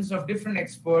hand-holdings of different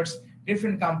experts,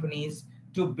 different companies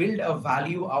to build a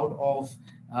value out of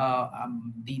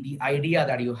the idea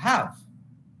that you have.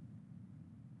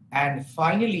 And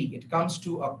finally, it comes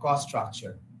to a cost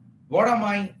structure. What are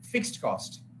my fixed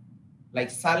costs? Like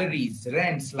salaries,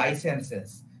 rents,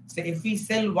 licenses. So if we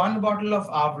sell one bottle of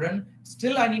Avron,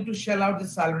 still I need to shell out the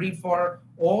salary for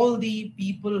all the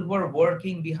people who are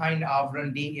working behind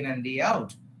Avron day in and day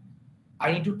out.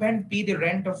 I need to pay the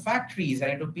rent of factories. I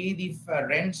need to pay the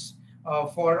rents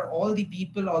for all the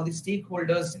people, all the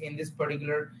stakeholders in this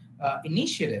particular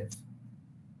initiative,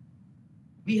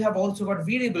 we have also got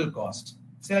variable cost,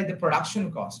 say like the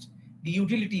production cost, the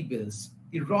utility bills,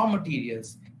 the raw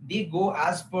materials. They go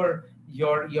as per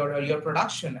your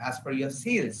production, as per your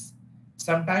sales.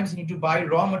 Sometimes you need to buy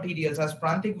raw materials, as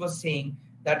Prantik was saying,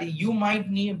 that you might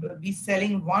be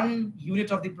selling 1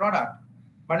 unit of the product,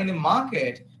 but in the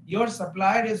market, your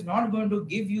supplier is not going to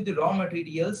give you the raw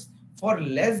materials for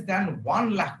less than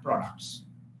 1 lakh products.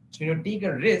 So you take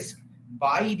a risk,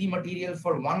 buy the material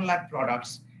for 1 lakh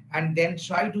products, and then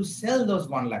try to sell those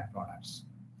 1 lakh products.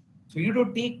 So you need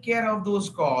to take care of those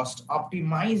costs,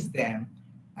 optimize them,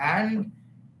 and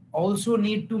also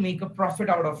need to make a profit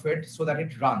out of it so that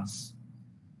it runs.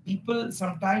 People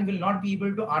sometimes will not be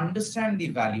able to understand the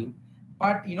value,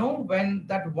 but when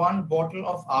that 1 bottle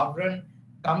of Avran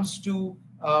comes to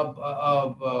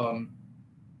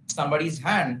somebody's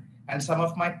hand, and some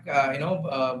of my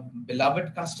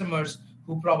beloved customers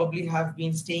who probably have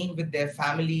been staying with their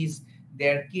families,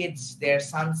 their kids, their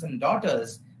sons and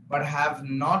daughters, but have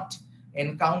not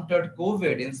encountered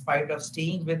COVID in spite of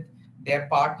staying with their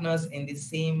partners in the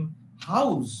same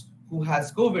house who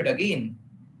has COVID again.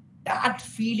 That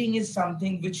feeling is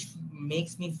something which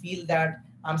makes me feel that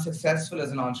I'm successful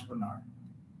as an entrepreneur.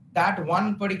 That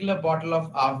 1 particular bottle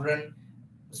of Avran,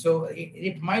 so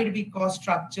it might be cost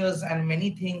structures and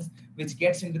many things which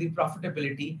gets into the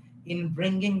profitability in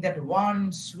bringing that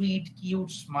 1 sweet, cute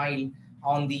smile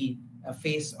on the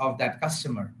face of that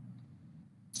customer.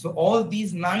 So all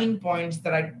these 9 points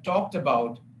that I talked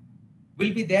about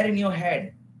will be there in your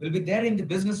head, will be there in the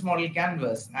business model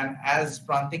canvas. And as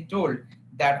Prantik told,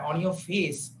 that on your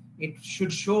face, it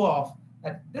should show off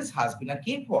that this has been a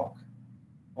cakewalk.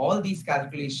 All these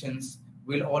calculations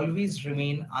will always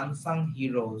remain unsung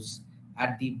heroes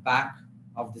at the back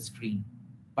of the screen.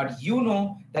 But you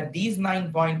know that these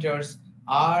 9 pointers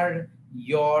are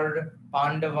your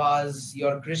Pandavas,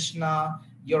 your Krishna,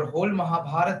 your whole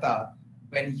Mahabharata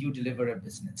when you deliver a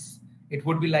business. It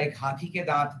would be like Hathi ke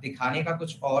daant dikhane ka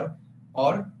kuch aur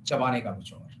chabane ka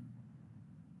kuch aur.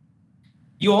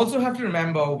 You also have to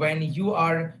remember when you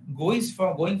are going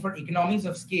for economies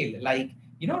of scale, like,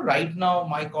 right now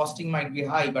my costing might be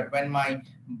high, but when my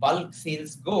bulk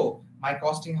sales go, my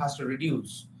costing has to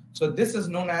reduce. So this is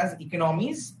known as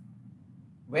economies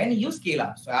when you scale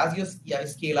up. So as you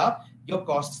scale up, your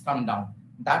costs come down.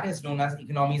 That is known as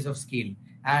economies of scale.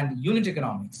 And unit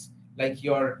economics, like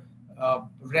your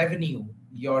revenue,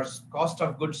 your cost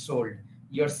of goods sold,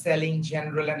 your selling,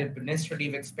 general and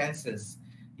administrative expenses,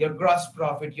 your gross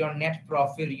profit, your net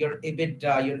profit, your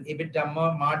EBITDA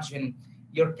margin,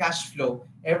 your cash flow,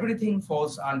 everything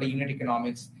falls under unit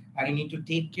economics, and you need to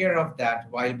take care of that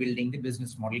while building the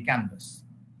business model canvas.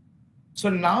 So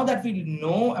now that we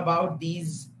know about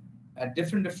these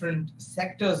different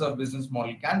sectors of business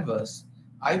model canvas,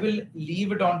 I will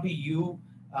leave it on to you.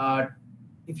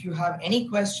 If you have any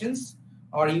questions,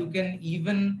 or you can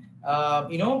even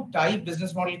type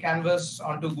business model canvas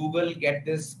onto Google, get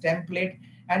this template,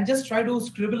 and just try to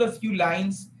scribble a few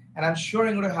lines. And I'm sure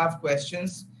I'm going to have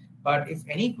questions. But if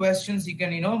any questions, you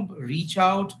can reach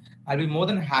out. I'll be more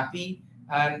than happy.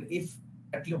 And if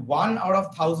at least 1 out of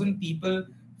 1,000 people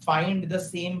find the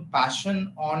same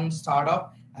passion on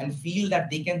startup and feel that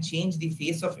they can change the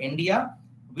face of India,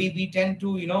 we tend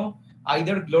to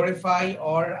either glorify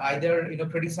or either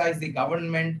criticize the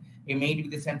government. It may be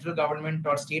the central government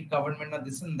or state government or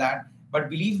this and that. But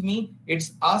believe me,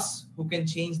 it's us who can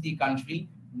change the country.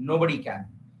 Nobody can.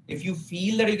 If you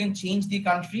feel that you can change the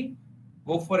country,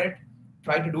 go for it.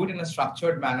 Try to do it in a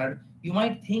structured manner. You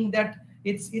might think that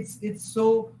it's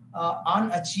so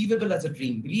unachievable as a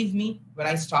dream. Believe me, when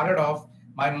I started off,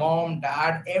 my mom,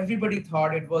 dad, everybody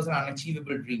thought it was an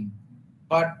unachievable dream.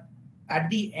 But at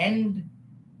the end,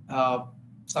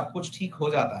 सब कुछ ठीक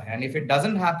हो जाता है. And if it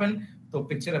doesn't happen, तो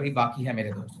picture अभी बाकी है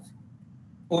मेरे दोस्तों.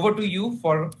 Over to you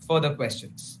for further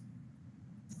questions.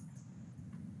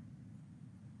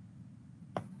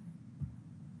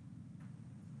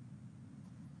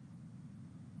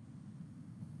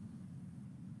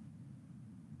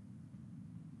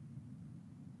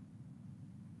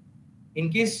 In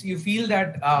case you feel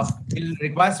that will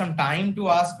require some time to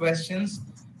ask questions,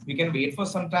 we can wait for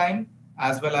some time,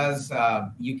 as well as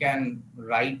you can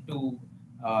write to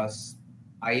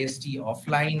IIEST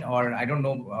offline, or I don't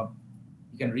know,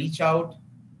 you can reach out.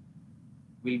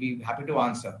 We'll be happy to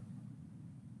answer.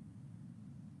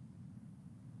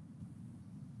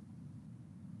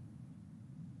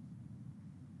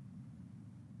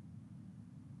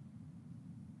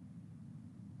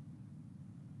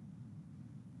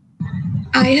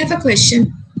 I have a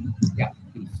question. Yeah,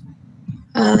 please.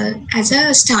 As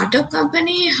a startup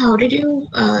company, how did you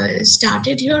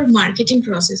started your marketing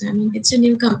process? I mean, it's a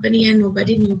new company and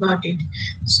nobody knew about it.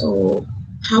 So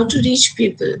how to reach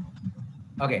people?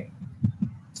 Okay.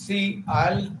 See,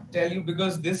 I'll tell you,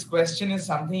 because this question is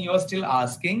something you're still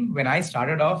asking. When I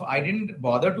started off, I didn't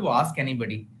bother to ask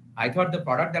anybody. I thought the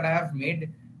product that I have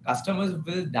made, customers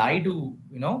will die to,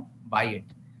 buy it.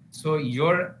 So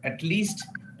you're at least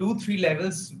 2-3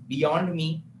 levels beyond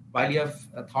me while you have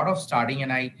thought of starting,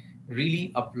 and I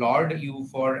really applaud you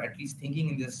for at least thinking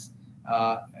in this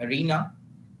arena.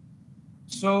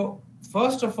 So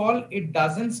first of all, it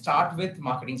doesn't start with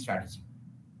marketing strategy.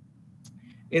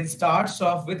 It starts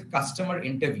off with customer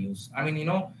interviews. I mean,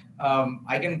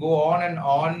 I can go on and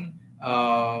on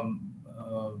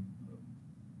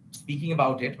speaking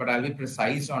about it, but I'll be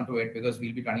precise onto it because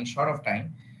we'll be running short of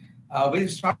time. We'll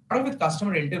start off with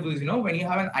customer interviews. When you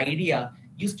have an idea,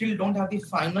 you still don't have the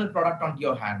final product onto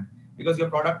your hand because your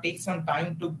product takes some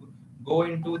time to go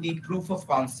into the proof of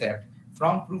concept.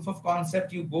 From proof of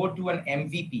concept, you go to an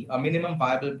MVP, a minimum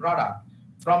viable product.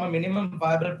 From a minimum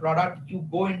viable product, you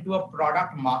go into a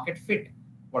product market fit,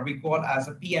 what we call as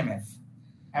a PMF.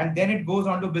 And then it goes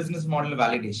on to business model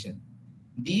validation.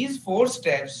 These 4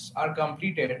 steps are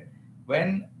completed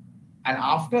and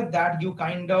after that, you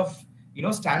kind of,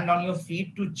 stand on your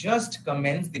feet to just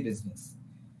commence the business.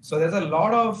 So there's a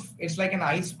lot of, it's like an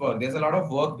iceberg. There's a lot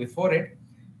of work before it.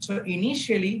 So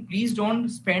initially, please don't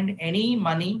spend any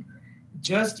money.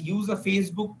 Just use a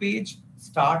Facebook page,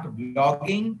 start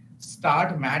blogging,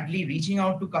 start madly reaching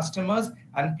out to customers,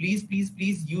 and please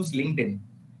use LinkedIn.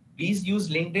 Please use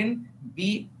LinkedIn.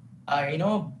 Be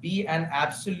an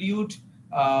absolute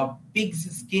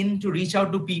pig's skin to reach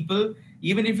out to people.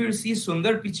 Even if you see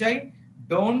Sundar Pichai,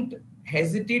 don't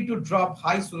hesitate to drop,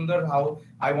 "Hi Sundar, how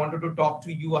I wanted to talk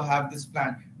to you. I have this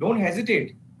plan." Don't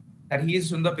hesitate that he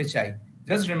is Sundar Pichai.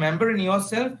 Just remember in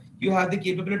yourself, you have the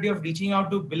capability of reaching out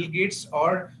to Bill Gates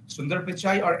or Sundar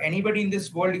Pichai or anybody in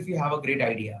this world if you have a great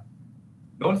idea.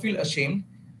 Don't feel ashamed.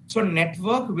 So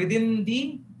network within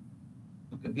the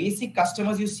basic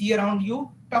customers you see around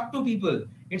you. Talk to people.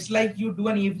 It's like you do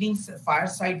an evening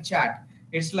fireside chat.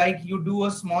 It's like you do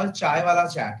a small chai wala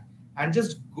chat, and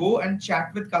just go and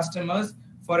chat with customers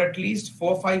for at least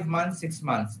 4, 5 months, 6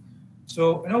 months.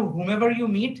 So, whomever you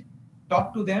meet,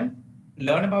 talk to them,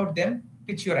 learn about them,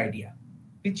 pitch your idea.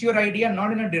 Pitch your idea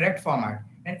not in a direct format,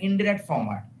 an indirect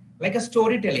format, like a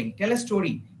storytelling. Tell a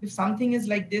story. If something is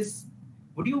like this,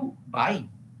 would you buy?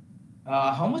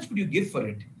 How much would you give for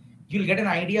it? You'll get an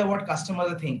idea what customers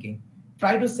are thinking.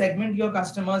 Try to segment your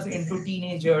customers into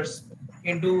teenagers,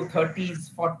 into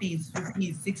 30s, 40s,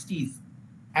 50s, 60s,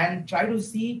 and try to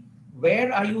see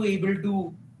where are you able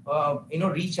to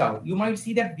reach out. You might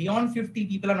see that beyond 50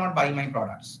 people are not buying my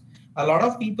products. A lot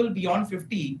of people beyond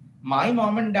 50, my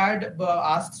mom and dad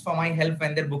asks for my help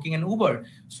when they're booking an Uber.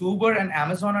 So Uber and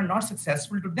Amazon are not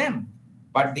successful to them,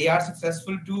 but they are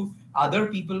successful to other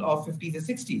people of 50s and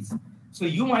 60s. So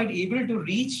you might be able to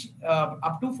reach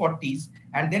up to 40s,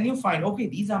 and then you find, okay,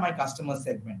 these are my customer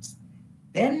segments.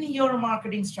 Then your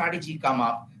marketing strategy come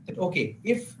up that, okay,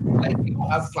 if like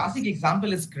a classic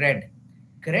example is Cred.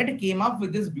 Cred came up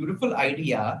with this beautiful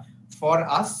idea for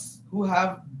us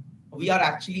we are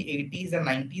actually 80s and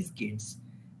 90s kids,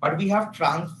 but we have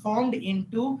transformed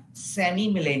into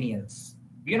semi-millennials.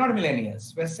 We are not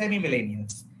millennials, we're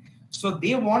semi-millennials. So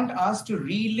they want us to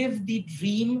relive the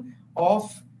dream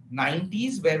of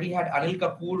 90s, where we had Anil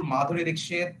Kapoor, Madhuri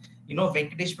Dixit,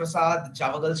 Venkatesh Prasad,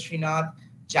 Javagal Srinath,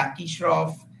 Jackie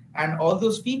Shroff, and all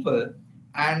those people.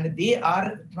 And they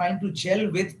are trying to gel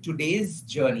with today's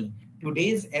journey,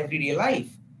 today's everyday life.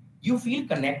 You feel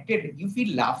connected, you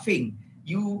feel laughing,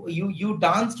 you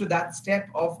dance to that step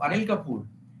of Anil Kapoor.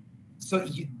 So,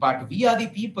 but we are the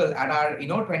people at our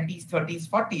 20s, 30s,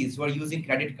 40s who are using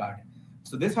credit card.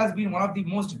 So this has been one of the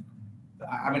most,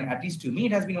 at least to me,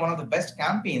 it has been one of the best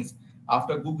campaigns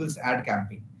after Google's ad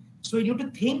campaign. So you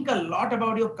need to think a lot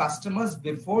about your customers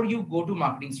before you go to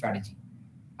marketing strategy.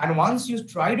 And once you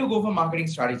try to go for marketing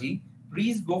strategy,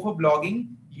 please go for blogging,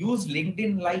 use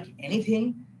LinkedIn like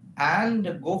anything,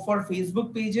 and go for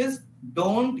Facebook pages.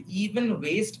 Don't even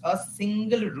waste a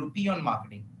single rupee on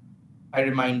marketing. I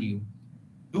remind you,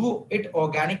 do it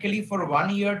organically for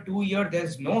 1 year, 2 years.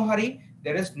 There's no hurry.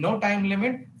 There is no time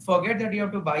limit. Forget that you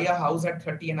have to buy a house at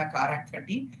 30 and a car at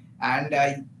 30,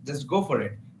 and just go for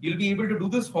it. You'll be able to do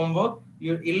this homework.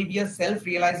 It'll be a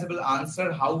self-realizable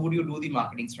answer. How would you do the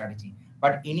marketing strategy?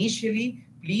 But initially,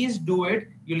 please do it.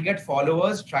 You'll get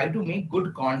followers. Try to make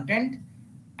good content,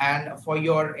 and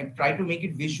try to make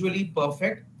it visually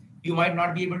perfect. You might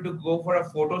not be able to go for a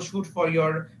photo shoot for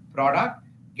your product,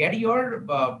 Get your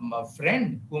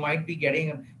friend who might be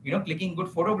getting, clicking good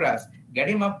photographs. Get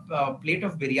him a plate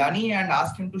of biryani and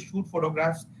ask him to shoot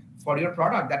photographs for your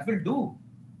product. That will do.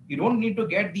 You don't need to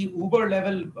get the Uber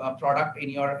level product in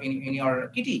your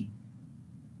kitty.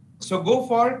 So go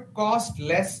for cost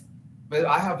less.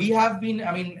 Well, we have been,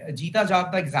 Jeeta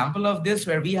Jagta example of this,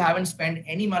 where we haven't spent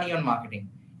any money on marketing.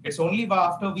 It's only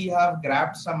after we have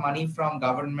grabbed some money from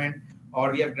government,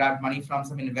 or we have grabbed money from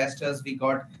some investors. We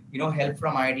got, help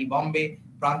from IIT Bombay.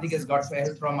 Prantik has got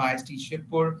help from IIST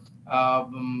Shibpur.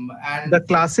 And the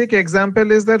classic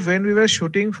example is that when we were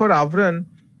shooting for Avran,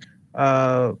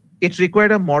 it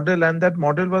required a model, and that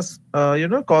model was,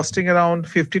 costing around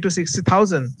 50 to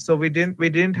 60,000. So we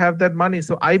didn't have that money.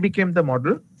 So I became the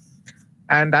model,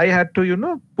 and I had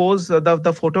to, pose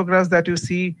the photographs that you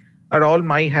see are all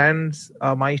my hands,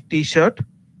 my T-shirt.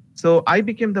 So I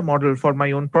became the model for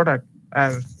my own product,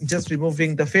 and just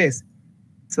removing the face.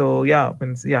 So yeah,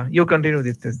 you continue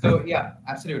with this. So yeah,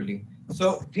 absolutely.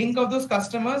 So think of those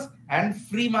customers and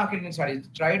free marketing strategies.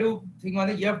 Try to think on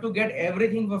it. You have to get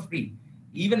everything for free.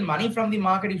 Even money from the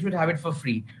market, you should have it for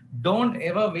free. Don't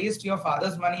ever waste your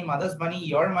father's money, mother's money,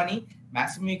 your money.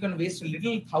 Maximum you can waste a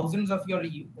little, thousands of your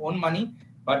own money,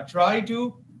 but try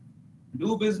to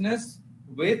do business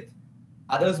with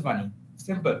others' money.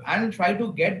 Simple. And try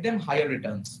to get them higher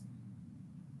returns.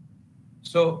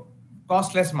 So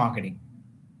costless marketing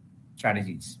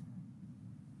strategies.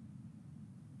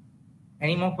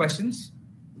 Any more questions?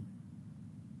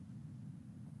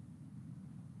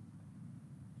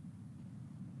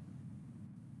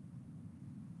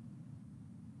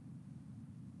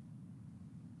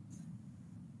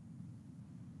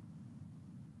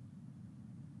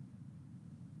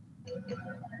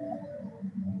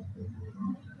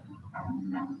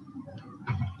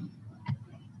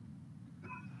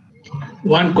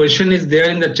 One question is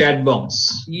there in the chat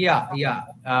box. Yeah.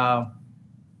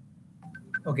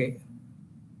 Okay.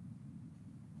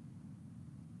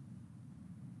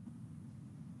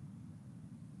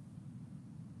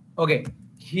 Okay.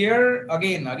 Here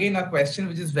again a question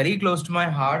which is very close to my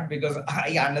heart, because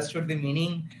I understood the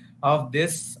meaning of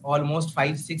this almost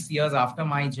 5-6 years after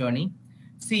my journey.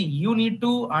 See, you need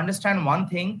to understand one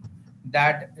thing,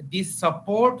 that the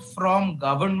support from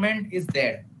government is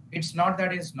there. It's not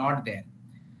that it's not there,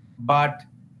 but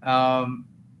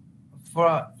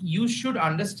you should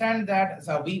understand that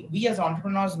we as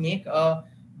entrepreneurs make a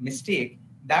mistake,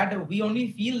 that we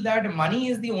only feel that money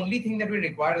is the only thing that we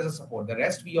require as a support. The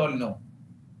rest we all know,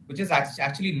 which is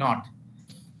actually not.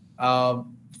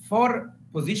 For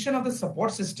position of the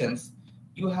support systems,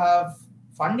 you have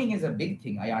funding is a big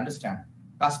thing. I understand.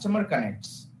 Customer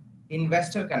connects,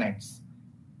 investor connects,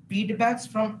 feedbacks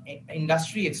from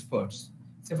industry experts.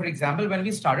 So for example, when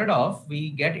we started off,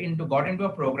 we got into a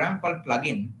program called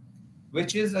Plugin,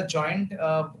 which is a joint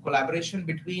collaboration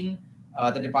between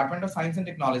the Department of Science and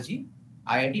Technology,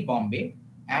 IIT Bombay,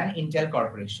 and Intel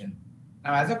Corporation.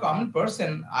 Now, as a common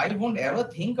person, I won't ever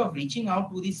think of reaching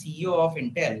out to the CEO of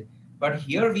Intel, but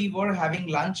here we were having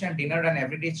lunch and dinner and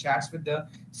everyday chats with the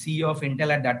CEO of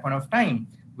Intel at that point of time,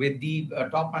 with the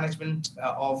top management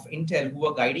of Intel, who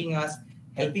were guiding us,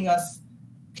 helping us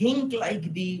think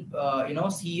like the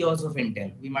CEOs of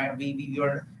Intel. We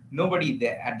were nobody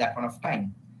there at that point of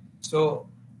time. So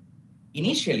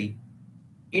initially,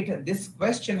 this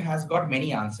question has got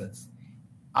many answers.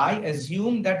 I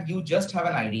assume that you just have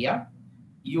an idea.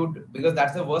 Because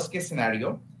that's the worst case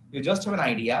scenario. You just have an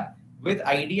idea. With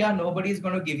idea, nobody is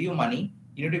going to give you money.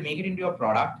 You need to make it into a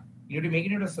product. You need to make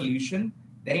it into a solution.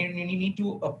 Then you need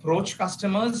to approach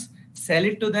customers, sell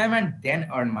it to them, and then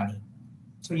earn money.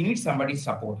 So you need somebody's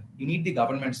support. You need the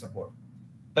government support.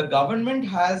 The government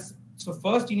so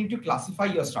first you need to classify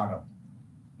your startup.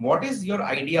 What is your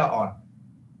idea on?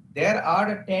 There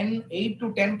are 8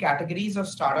 to 10 categories of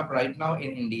startup right now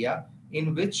in India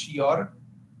in which your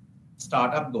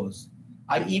startup goes.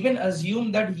 I even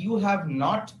assume that you have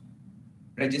not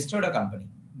registered a company.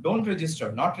 Don't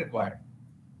register, not required.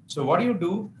 So what you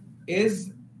do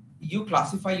is you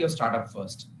classify your startup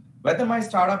first. Whether my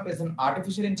startup is an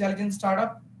artificial intelligence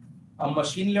startup, a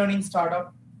machine learning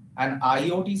startup, an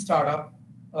IoT startup,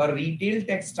 a retail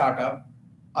tech startup,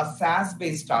 a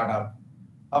SaaS-based startup,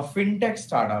 a fintech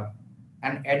startup,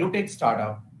 an edutech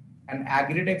startup, an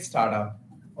agritech startup,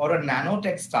 or a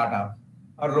nanotech startup,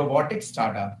 a robotic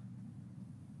startup.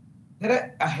 There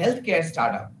are a healthcare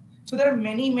startup. So there are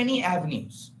many, many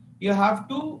avenues. You have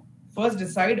to first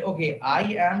decide, okay, I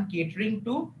am catering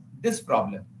to this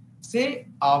problem. Say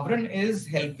Avran is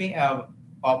helping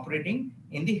operating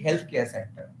in the healthcare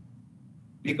sector.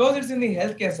 Because it's in the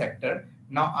healthcare sector,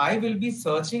 now I will be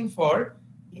searching for,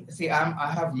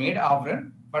 I have made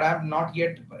Avran but I have not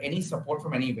yet any support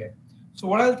from anywhere. So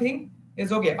what I'll think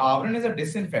is, okay, Avron is a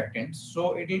disinfectant,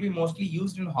 so it will be mostly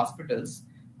used in hospitals,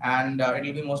 and it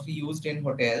will be mostly used in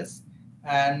hotels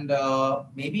and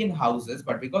maybe in houses.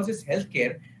 But because it's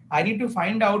healthcare, I need to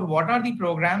find out what are the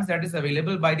programs that is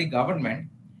available by the government,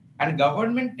 and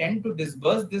government tend to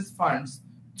disburse these funds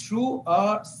through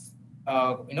a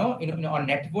a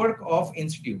network of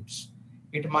institutes.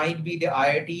 It might be the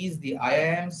IITs, the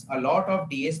IIMs, a lot of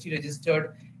DST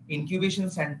registered incubation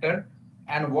center.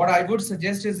 And what I would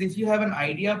suggest is, if you have an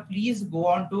idea, please go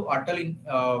on to Atal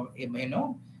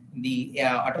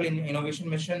Innovation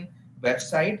Mission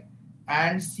website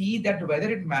and see that whether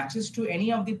it matches to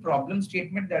any of the problem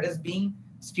statement that is being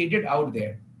stated out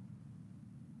there.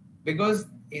 Because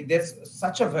there's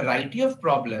such a variety of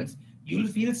problems, you'll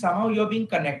feel somehow you're being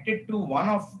connected to one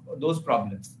of those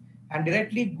problems and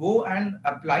directly go and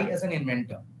apply as an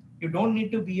inventor. You don't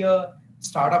need to be a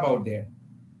startup out there.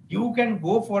 You can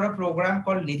go for a program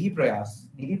called Nidhi Prayas.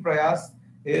 Nidhi Prayas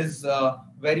is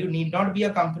where you need not be a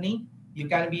company. You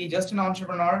can be just an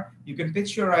entrepreneur. You can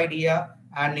pitch your idea,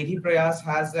 and Nidhi Prayas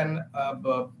has an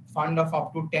fund of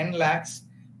up to 10 lakhs,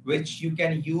 which you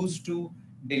can use to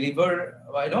deliver,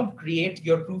 create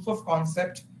your proof of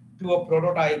concept to a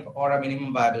prototype or a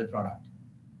minimum viable product.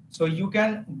 So you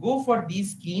can go for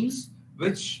these schemes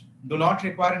which do not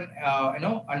require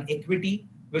an equity,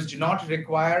 which do not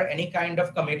require any kind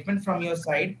of commitment from your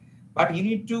side, but you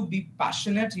need to be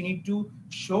passionate. You need to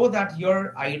show that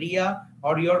your idea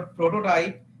or your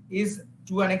prototype is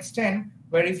to an extent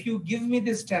where if you give me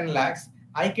this 10 lakhs,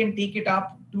 I can take it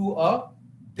up to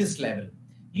this level.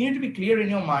 You need to be clear in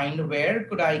your mind, where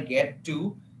could I get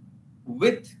to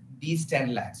with these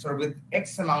 10 lakhs or with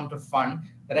X amount of fund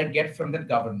that I get from the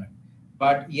government.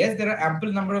 But yes, there are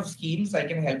ample number of schemes. I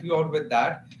can help you out with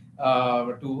that,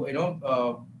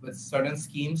 with certain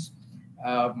schemes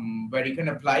where you can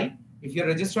apply. If you're a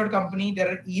registered company, there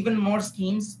are even more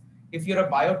schemes. If you're a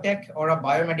biotech or a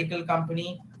biomedical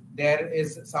company, there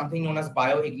is something known as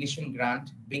Bioignition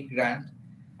Grant, big grant.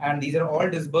 And these are all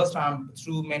disbursed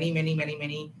through many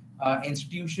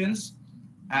institutions.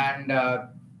 And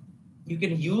you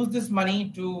can use this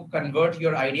money to convert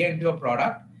your idea into a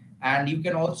product. And you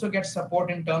can also get support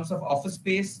in terms of office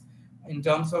space, in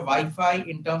terms of Wi-Fi,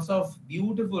 in terms of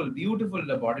beautiful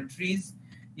laboratories,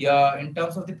 in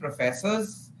terms of the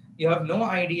professors. You have no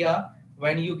idea,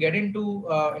 when you get into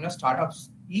startups,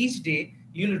 each day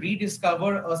you'll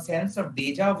rediscover a sense of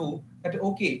deja vu that,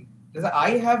 okay,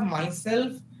 I have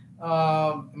myself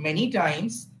many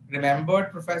times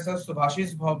remembered Professor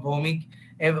Subhashish Bhaumik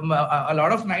a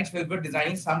lot of nights we were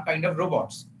designing some kind of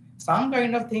robots. Some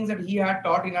kind of things that he had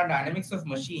taught in our dynamics of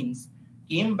machines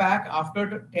came back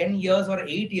after 10 years or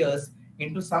 8 years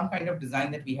into some kind of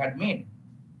design that we had made.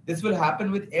 This will happen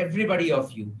with everybody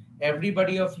of you.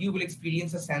 Everybody of you will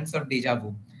experience a sense of deja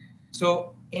vu.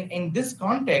 So in this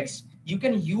context, you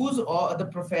can use all the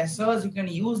professors, you can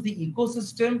use the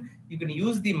ecosystem, you can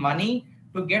use the money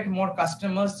to get more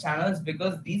customers, channels,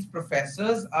 because these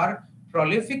professors are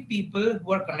prolific people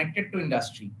who are connected to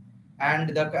industry. And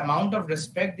the amount of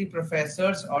respect the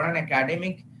professors or an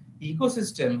academic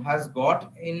ecosystem has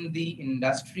got in the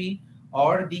industry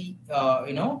or the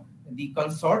the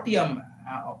consortium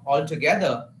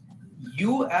altogether,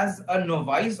 you as a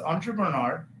novice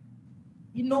entrepreneur,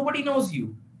 nobody knows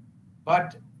you,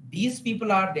 but these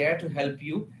people are there to help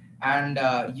you, and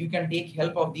you can take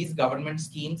help of these government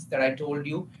schemes that I told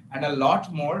you, and a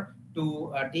lot more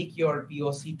to take your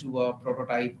POC to a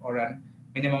prototype or a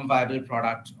minimum viable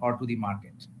product or to the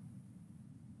market.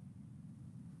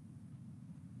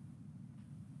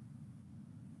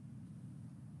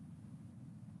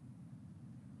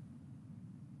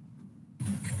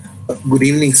 Good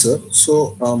evening, sir.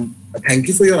 So thank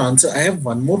you for your answer. I have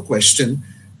one more question.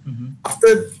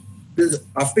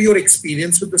 After your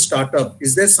experience with the startup,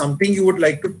 is there something you would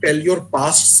like to tell your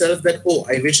past self that, oh,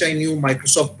 I wish I knew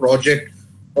Microsoft Project,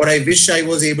 or I wish I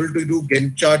was able to do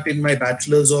Gantt chart in my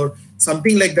bachelor's, or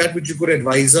something like that, which you could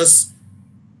advise us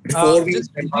before we...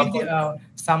 Just repeat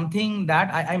something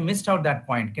that I missed out that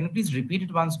point. Can you please repeat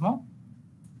it once more?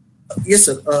 Yes,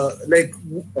 sir.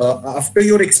 After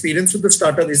your experience with the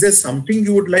startup, is there something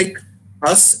you would like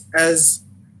us as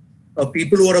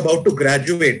people who are about to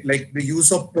graduate, like the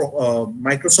use of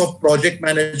Microsoft Project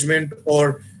Management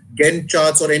or Gantt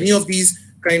charts or any of these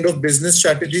kind of business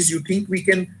strategies, you think we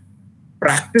can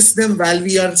practice them while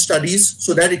we are studies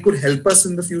so that it could help us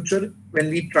in the future when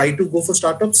we try to go for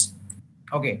startups?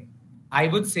 Okay. I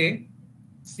would say,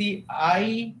 see,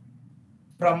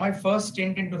 from my first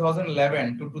stint in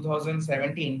 2011 to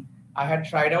 2017, I had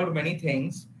tried out many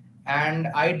things. and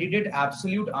I did it in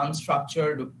an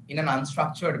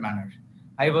unstructured manner.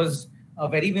 I was a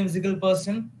very whimsical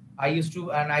person. I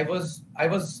was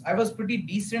pretty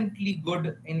decently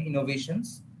good in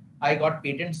innovations. I got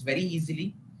patents very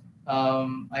easily.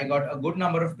 I got a good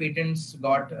number of patents,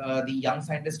 got the Young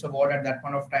Scientist Award at that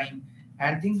point of time,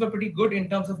 and things were pretty good in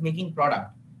terms of making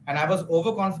product. And I was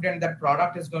overconfident that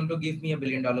product is going to give me $1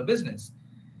 billion business.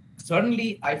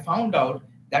 Suddenly, I found out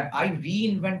that I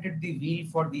reinvented the wheel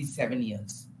for these 7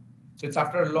 years. So it's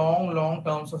after a long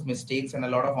terms of mistakes and a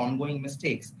lot of ongoing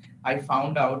mistakes, I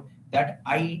found out that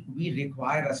we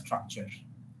require a structure.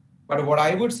 But what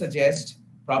I would suggest,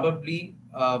 probably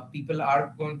people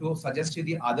are going to suggest you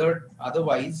the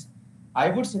otherwise, I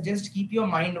would suggest keep your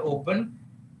mind open.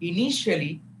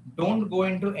 Initially, don't go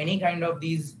into any kind of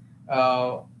these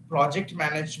project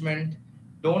management.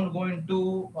 Don't go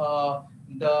into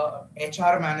the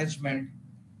HR management.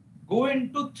 Go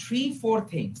into 3-4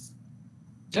 things.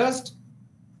 Just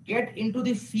get into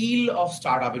the feel of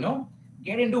startup,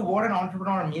 get into what an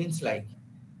entrepreneur means like.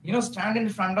 Stand in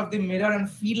front of the mirror and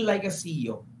feel like a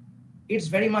CEO. It's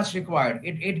very much required.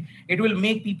 It will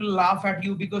make people laugh at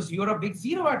you because you're a big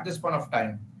zero at this point of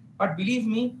time. But believe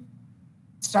me,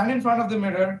 stand in front of the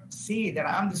mirror, say that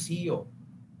I'm the CEO.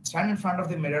 Stand in front of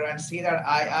the mirror and say that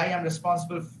I am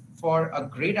responsible for a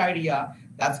great idea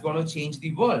that's going to change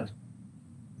the world.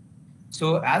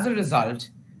 So as a result,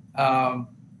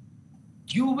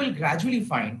 you will gradually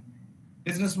find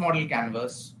business model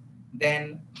canvas,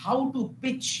 then how to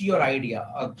pitch your idea,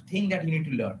 a thing that you need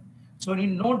to learn. So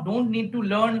don't need to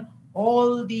learn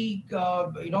all the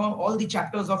all the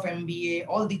chapters of MBA,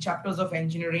 all the chapters of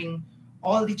engineering,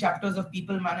 all the chapters of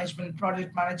people management,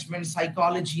 project management,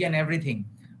 psychology, and everything.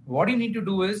 What you need to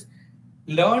do is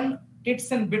learn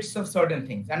bits and bits of certain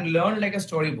things and learn like a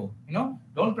storybook.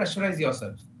 Don't pressurize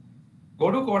yourself. Go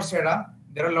to Coursera.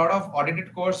 There are a lot of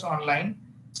audited course online,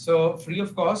 so free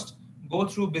of cost. Go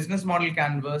through business model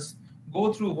canvas.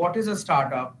 Go through what is a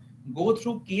startup. Go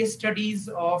through case studies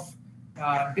of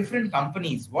different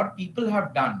companies, what people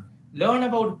have done. Learn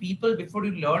about people before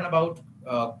you learn about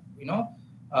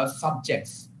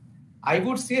subjects. I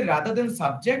would say rather than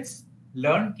subjects,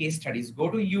 learn case studies. Go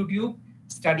to YouTube,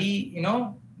 study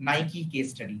Nike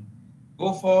case study.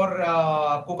 Go for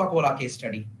Coca-Cola case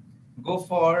study. Go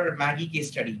for Maggie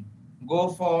case study. Go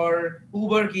for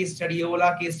Uber case study,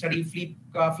 Ola case study,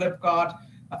 Flipkart,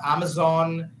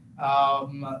 Amazon,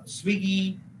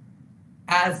 Swiggy.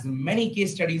 As many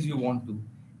case studies you want to.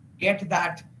 Get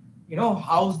that,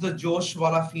 how's the Josh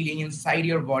Wala feeling inside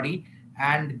your body,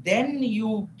 and then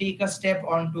you take a step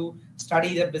on to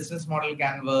study the business model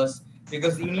canvas,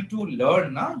 because you need to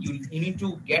learn, you need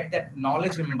to get that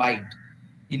knowledge imbibed.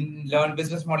 Learn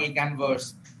business model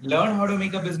canvas, learn how to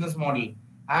make a business model.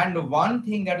 And one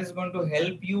thing that is going to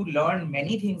help you learn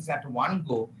many things at one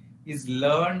go is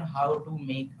learn how to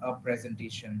make a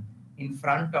presentation in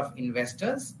front of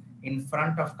investors, in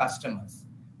front of customers.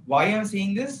 Why I'm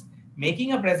saying this?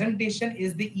 Making a presentation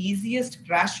is the easiest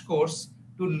crash course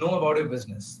to know about your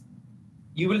business.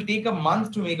 You will take a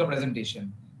month to make a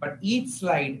presentation, but each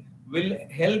slide will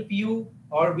help you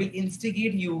or will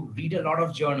instigate you read a lot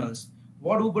of journals.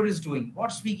 What Uber is doing,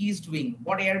 what Swiggy is doing,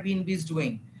 what Airbnb is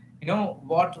doing,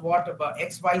 what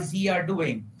XYZ are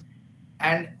doing.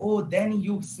 And then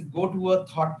you go to a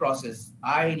thought process.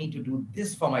 I need to do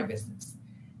this for my business.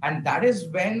 And that is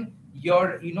when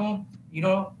you're,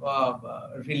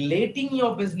 relating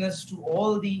your business to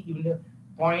all the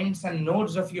points and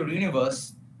nodes of your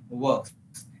universe works.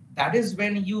 That is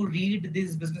when you read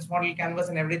this business model canvas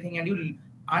and everything, and you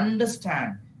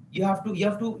understand. You don't have to read,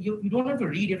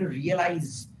 you have to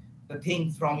realize the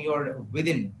thing from your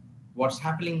within, what's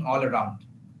happening all around.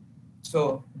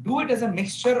 So do it as a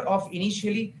mixture of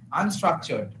initially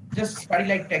unstructured, just study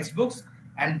like textbooks,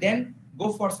 and then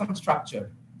go for some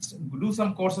structure. Do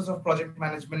some courses of project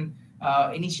management,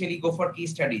 initially go for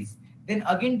case studies. Then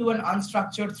again do an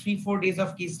unstructured 3-4 days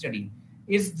of case study.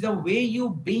 Is the way you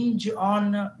binge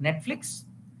on Netflix,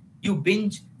 you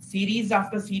binge series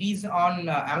after series on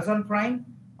Amazon Prime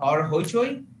or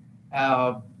Hoichoi,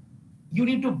 you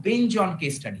need to binge on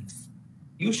case studies.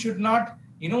 You should not,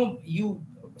 you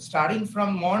starting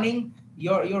from morning,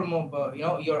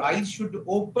 your eyes should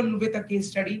open with a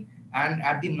case study, and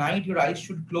at the night your eyes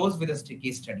should close with a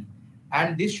case study.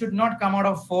 And this should not come out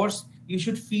of force. You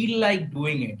should feel like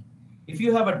doing it. If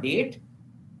you have a date,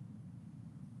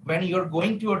 when you're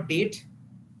going to a date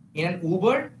in an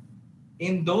Uber,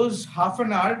 in those half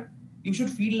an hour, you should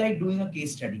feel like doing a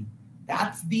case study.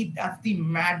 That's the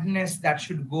madness that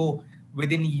should go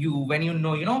within you when you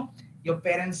know your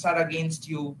parents are against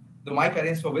you, though my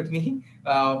parents were with me.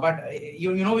 But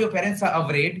you know your parents are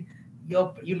afraid.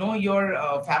 Your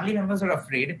family members are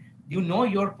afraid. You know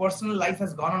your personal life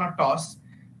has gone on a toss,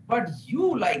 but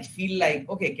you feel like,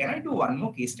 okay, can I do one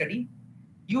more case study?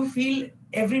 You feel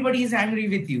everybody is angry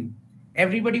with you.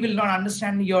 Everybody will not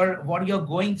understand what you're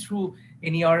going through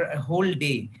in your whole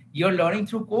day. You're learning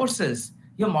through courses.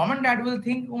 Your mom and dad will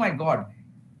think, oh my God,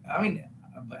 I mean,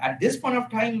 at this point of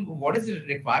time, what is the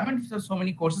requirement for so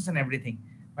many courses and everything?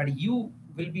 But you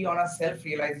will be on a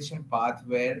self-realization path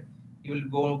where you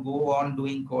will go on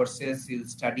doing courses, you'll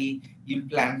study, you'll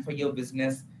plan for your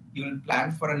business, you'll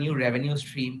plan for a new revenue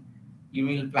stream, you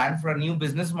will plan for a new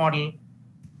business model.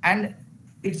 And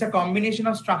it's a combination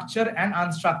of structure and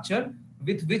unstructure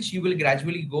with which you will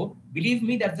gradually go. Believe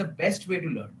me, that's the best way to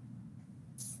learn.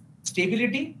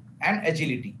 Stability and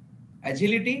agility.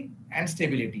 Agility and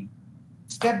stability.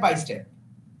 Step by step.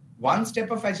 One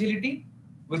step of agility,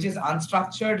 which is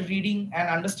unstructured reading and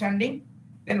understanding.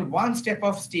 Then one step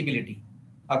of stability,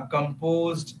 a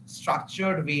composed,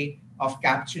 structured way of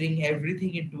capturing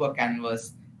everything into a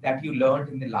canvas that you learned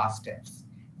in the last steps.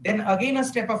 Then again a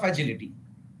step of agility,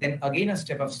 then again a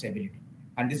step of stability.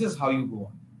 And this is how you go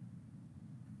on.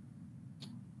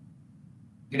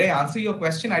 Did I answer your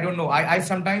question? I don't know. I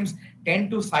sometimes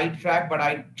tend to sidetrack, but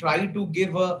I try to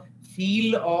give a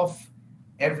feel of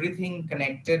everything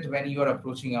connected when you are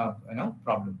approaching a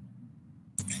problem.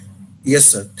 Yes,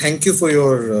 sir. Thank you for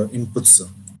your input, sir.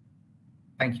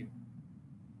 Thank you.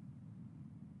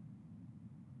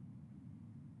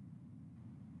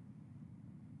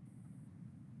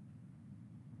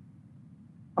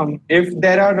 If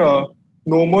there are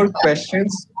no more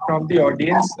questions from the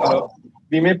audience,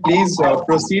 we may please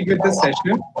proceed with the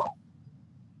session.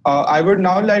 I would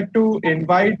now like to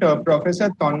invite Professor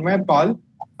Tanmay Pal,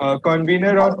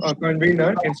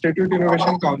 convener, Institute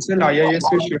Innovation Council,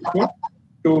 IIEST Shibpur,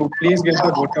 to please give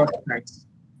the vote of thanks.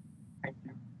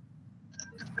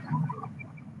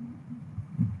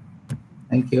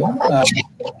 Thank you.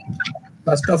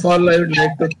 First of all, I would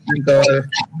like to thank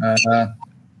our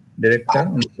Director,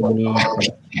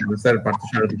 Mr.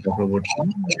 Parthasarathi Chakraborty,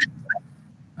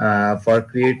 for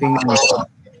creating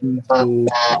to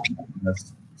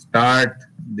start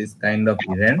this kind of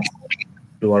events,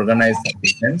 to organize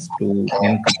events, to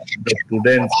encourage the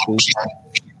students to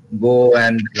go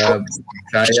and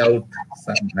try out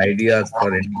some ideas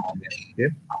for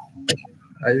entrepreneurship.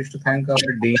 I wish to thank our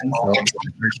deans, our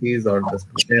faculties, or the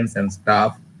students and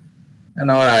staff, and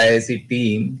our IISc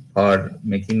team for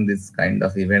making this kind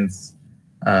of events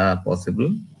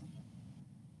possible.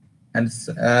 And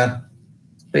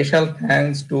special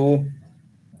thanks to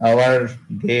our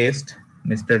guest,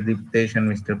 Mr. Diptesh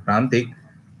and Mr. Prantik.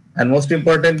 And most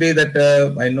importantly, that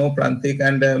I know Prantik,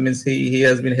 and means he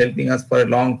has been helping us for a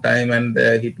long time, and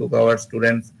he took our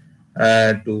students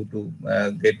to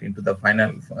get into the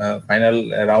final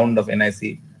round of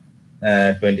NIC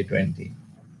 2020.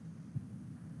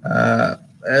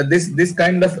 This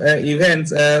kind of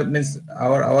events means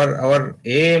our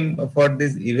aim for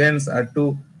these events are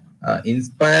to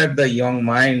inspire the young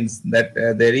minds that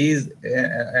there is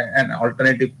an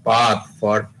alternative path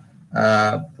for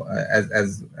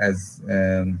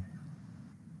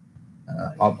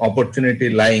opportunity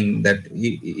lying, that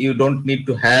you don't need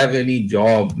to have any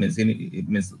job. Means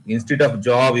instead of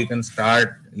job, you can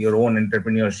start your own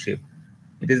entrepreneurship.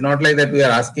 It is not like that we are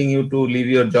asking you to leave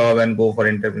your job and go for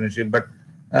entrepreneurship, but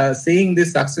seeing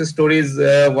these success stories,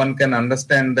 one can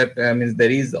understand that means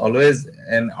there is always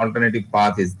an alternative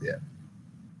path is there.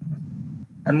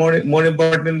 And more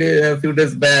importantly, a few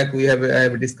days back, I have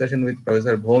a discussion with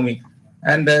Professor Bhomi,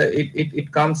 and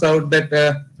it comes out that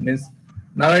means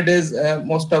nowadays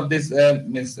most of these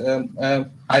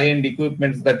high-end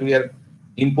equipments that we are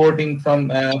importing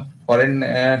from foreign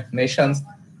nations,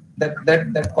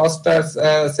 that cost us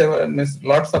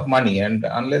lots of money, and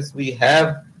unless we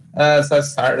have such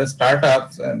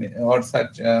startups or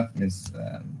such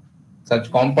such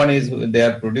companies, they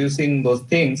are producing those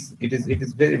things, it is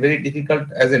very, very difficult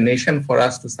as a nation for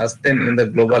us to sustain in the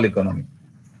global economy.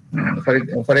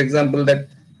 For example, that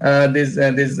these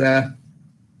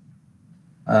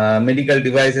medical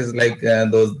devices like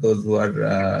those who are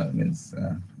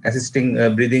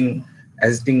assistive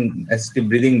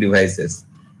breathing devices,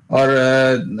 or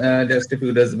just a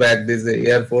few days back, this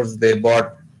Air Force, they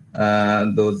bought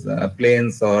those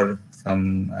planes or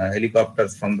some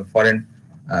helicopters from the foreign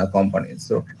companies.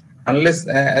 So unless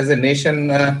as a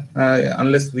nation,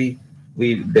 unless we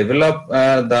develop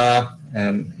the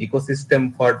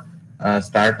ecosystem for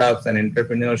startups and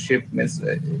entrepreneurship,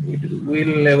 it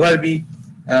will never be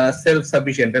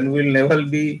self-sufficient, and will never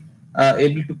be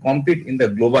able to compete in the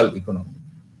global economy.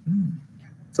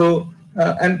 So,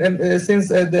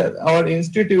 since our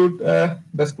institute,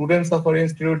 the students of our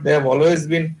institute, they have always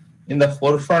been in the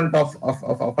forefront of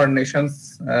our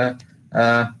nation's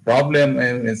problem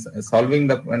and is solving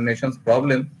the nation's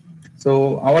problem.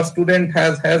 So our student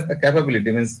has the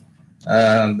capability, means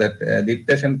that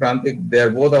Diktesh and Prantik, they are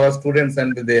both our students,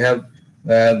 and they have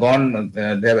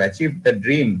they have achieved the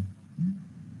dream.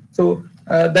 So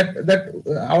that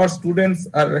our students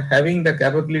are having the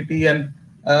capability, and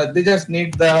they just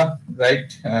need the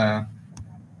right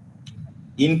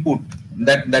input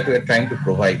that we are trying to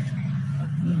provide.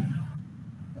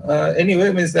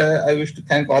 Anyway, Miss, I wish to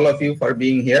thank all of you for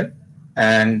being here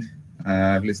and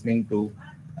listening to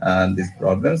these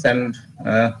problems, and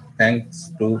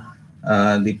thanks to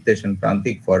Diktesh and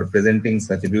Prantik for presenting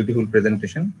such a beautiful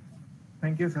presentation.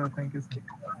 Thank you, sir. Thank you, sir.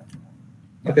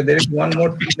 Okay, there is one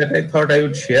more thing that I thought I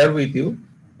would share with you.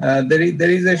 There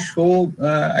is a show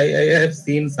I have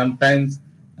seen sometimes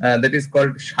that is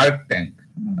called Shark Tank.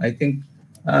 I think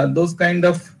those kind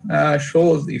of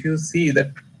shows, if you see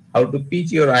that how to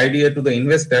pitch your idea to the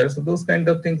investors, so those kind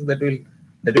of things that will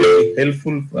be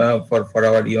helpful for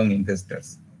our young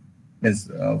investors, means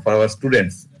for our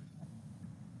students.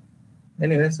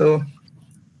 Anyway, so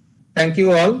thank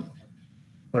you all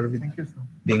for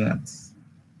being us.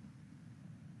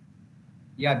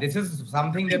 Yeah, this is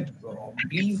something that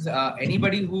please,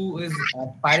 anybody who is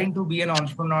aspiring to be an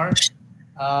entrepreneur,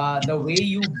 the way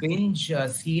you binge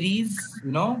series,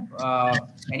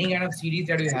 any kind of series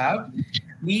that you have,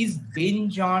 please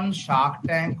binge on Shark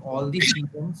Tank, all the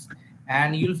seasons,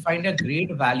 and you'll find a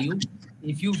great value.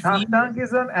 If you Shark Tank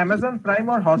is on Amazon Prime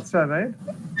or Hotstar, right?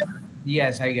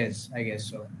 Yes, I guess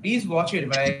so. Please watch it.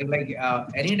 But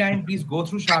anytime, please go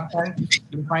through Shark Tank.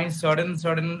 You'll find certain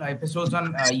episodes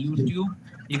on YouTube.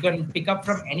 You can pick up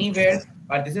from anywhere.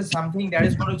 But this is something that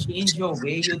is going to change your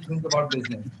way you think about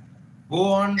business. Go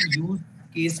on, use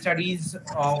case studies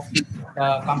of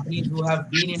companies who have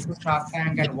been into Shark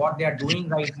Tank and what they are doing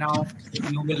right now.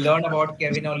 You will learn about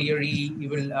Kevin O'Leary. You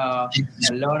will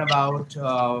learn about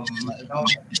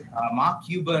Mark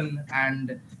Cuban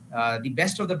and the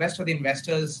best of the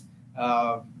investors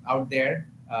out there.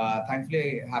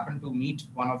 Thankfully, I happened to meet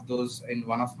one of those in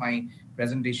one of my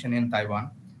presentation in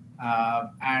Taiwan.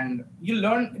 And you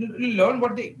learn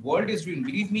what the world is doing.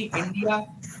 Believe me, India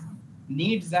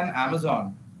needs an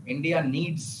Amazon. India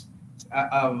needs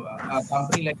a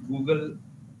company like Google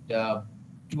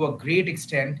to a great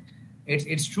extent.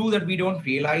 It's true that we don't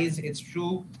realize. It's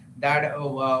true that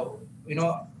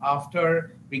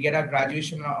after we get a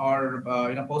graduation or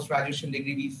post-graduation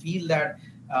degree, we feel that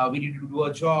we need to do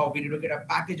a job, we need to get a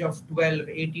package of 12,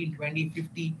 18, 20,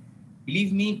 50.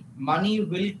 Believe me, money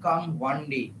will come one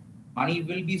day. Money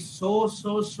will be so a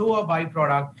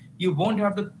byproduct. You won't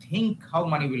have to think how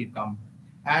money will come.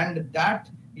 And that,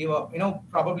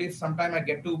 probably sometime I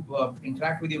get to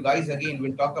interact with you guys again.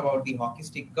 We'll talk about the hockey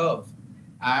stick curve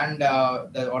and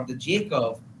the J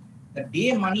curve. The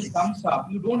day money comes up,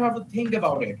 you don't have to think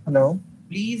about it. Hello.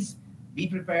 Please be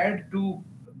prepared to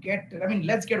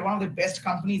let's get one of the best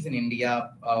companies in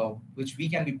India, which we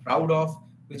can be proud of,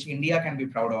 which India can be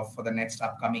proud of for the next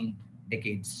upcoming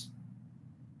decades.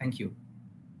 Thank you.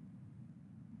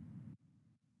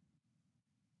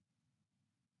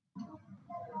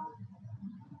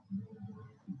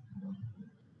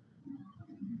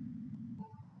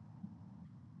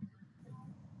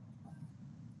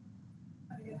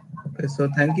 Okay, so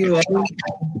thank you all.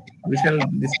 We shall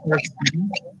discuss.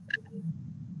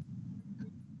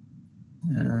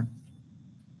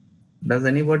 Does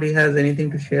anybody has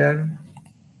anything to share?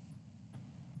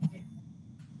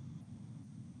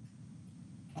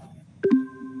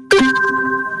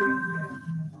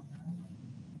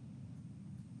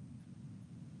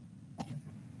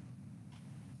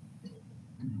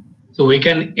 So we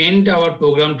can end our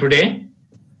program today.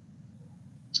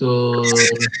 So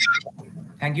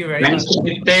thank you very much. Thanks to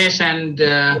Diktesh and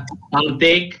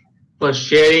Prantik for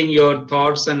sharing your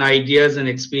thoughts and ideas and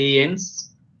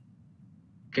experience.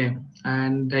 Okay,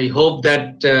 and I hope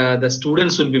that the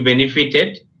students will be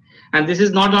benefited. And this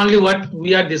is not only what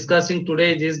we are discussing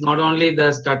today. This is not only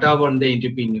the startup and the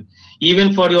entrepreneur.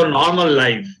 Even for your normal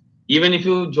life, even if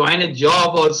you join a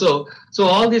job also, so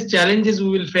all these challenges we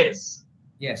will face.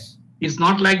 Yes. It's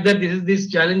not like that. This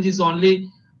challenge is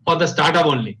only for the startup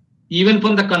only. Even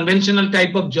from the conventional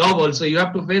type of job also, you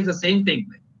have to face the same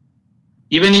thing.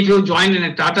 Even if you join in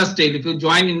a Tata Steel, if you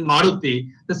join in Maruti,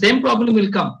 the same problem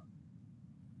will come.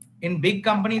 In big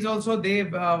companies also, they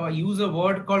use a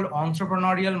word called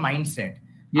entrepreneurial mindset.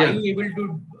 Yeah. Are you able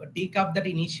to take up that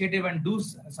initiative and do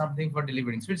something for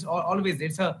delivering? So it's always,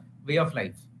 it's a way of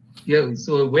life. Yeah,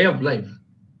 so a way of life.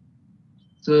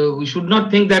 So we should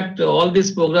not think that all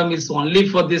this program is only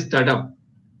for this startup.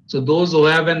 So those who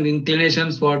have an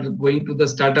inclination for going to the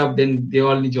startup, then they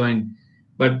only join.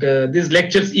 But these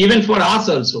lectures, even for us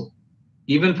also,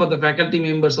 even for the faculty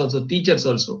members also, teachers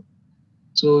also.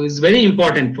 So it's very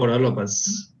important for all of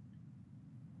us.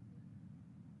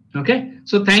 Okay.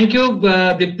 So thank you,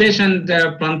 Diptesh and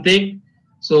Prantik.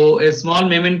 So a small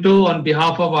memento on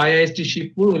behalf of IIST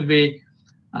Shibpur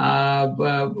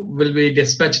will be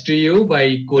dispatched to you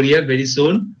by courier very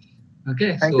soon.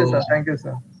 Okay. Thank you, sir. Thank you,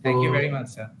 sir. Thank you very much,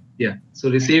 sir. Yeah. So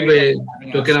receive a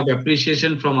token of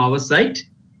appreciation from our side.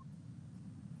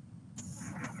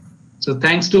 So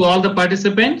thanks to all the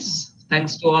participants.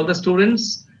 Thanks to all the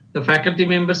students, the faculty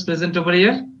members present over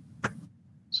here.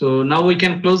 So now we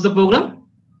can close the program.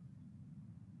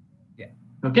 Yeah.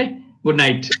 Okay. Good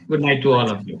night. Good night to all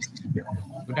of you.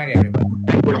 Good night, everyone.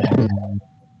 Good night.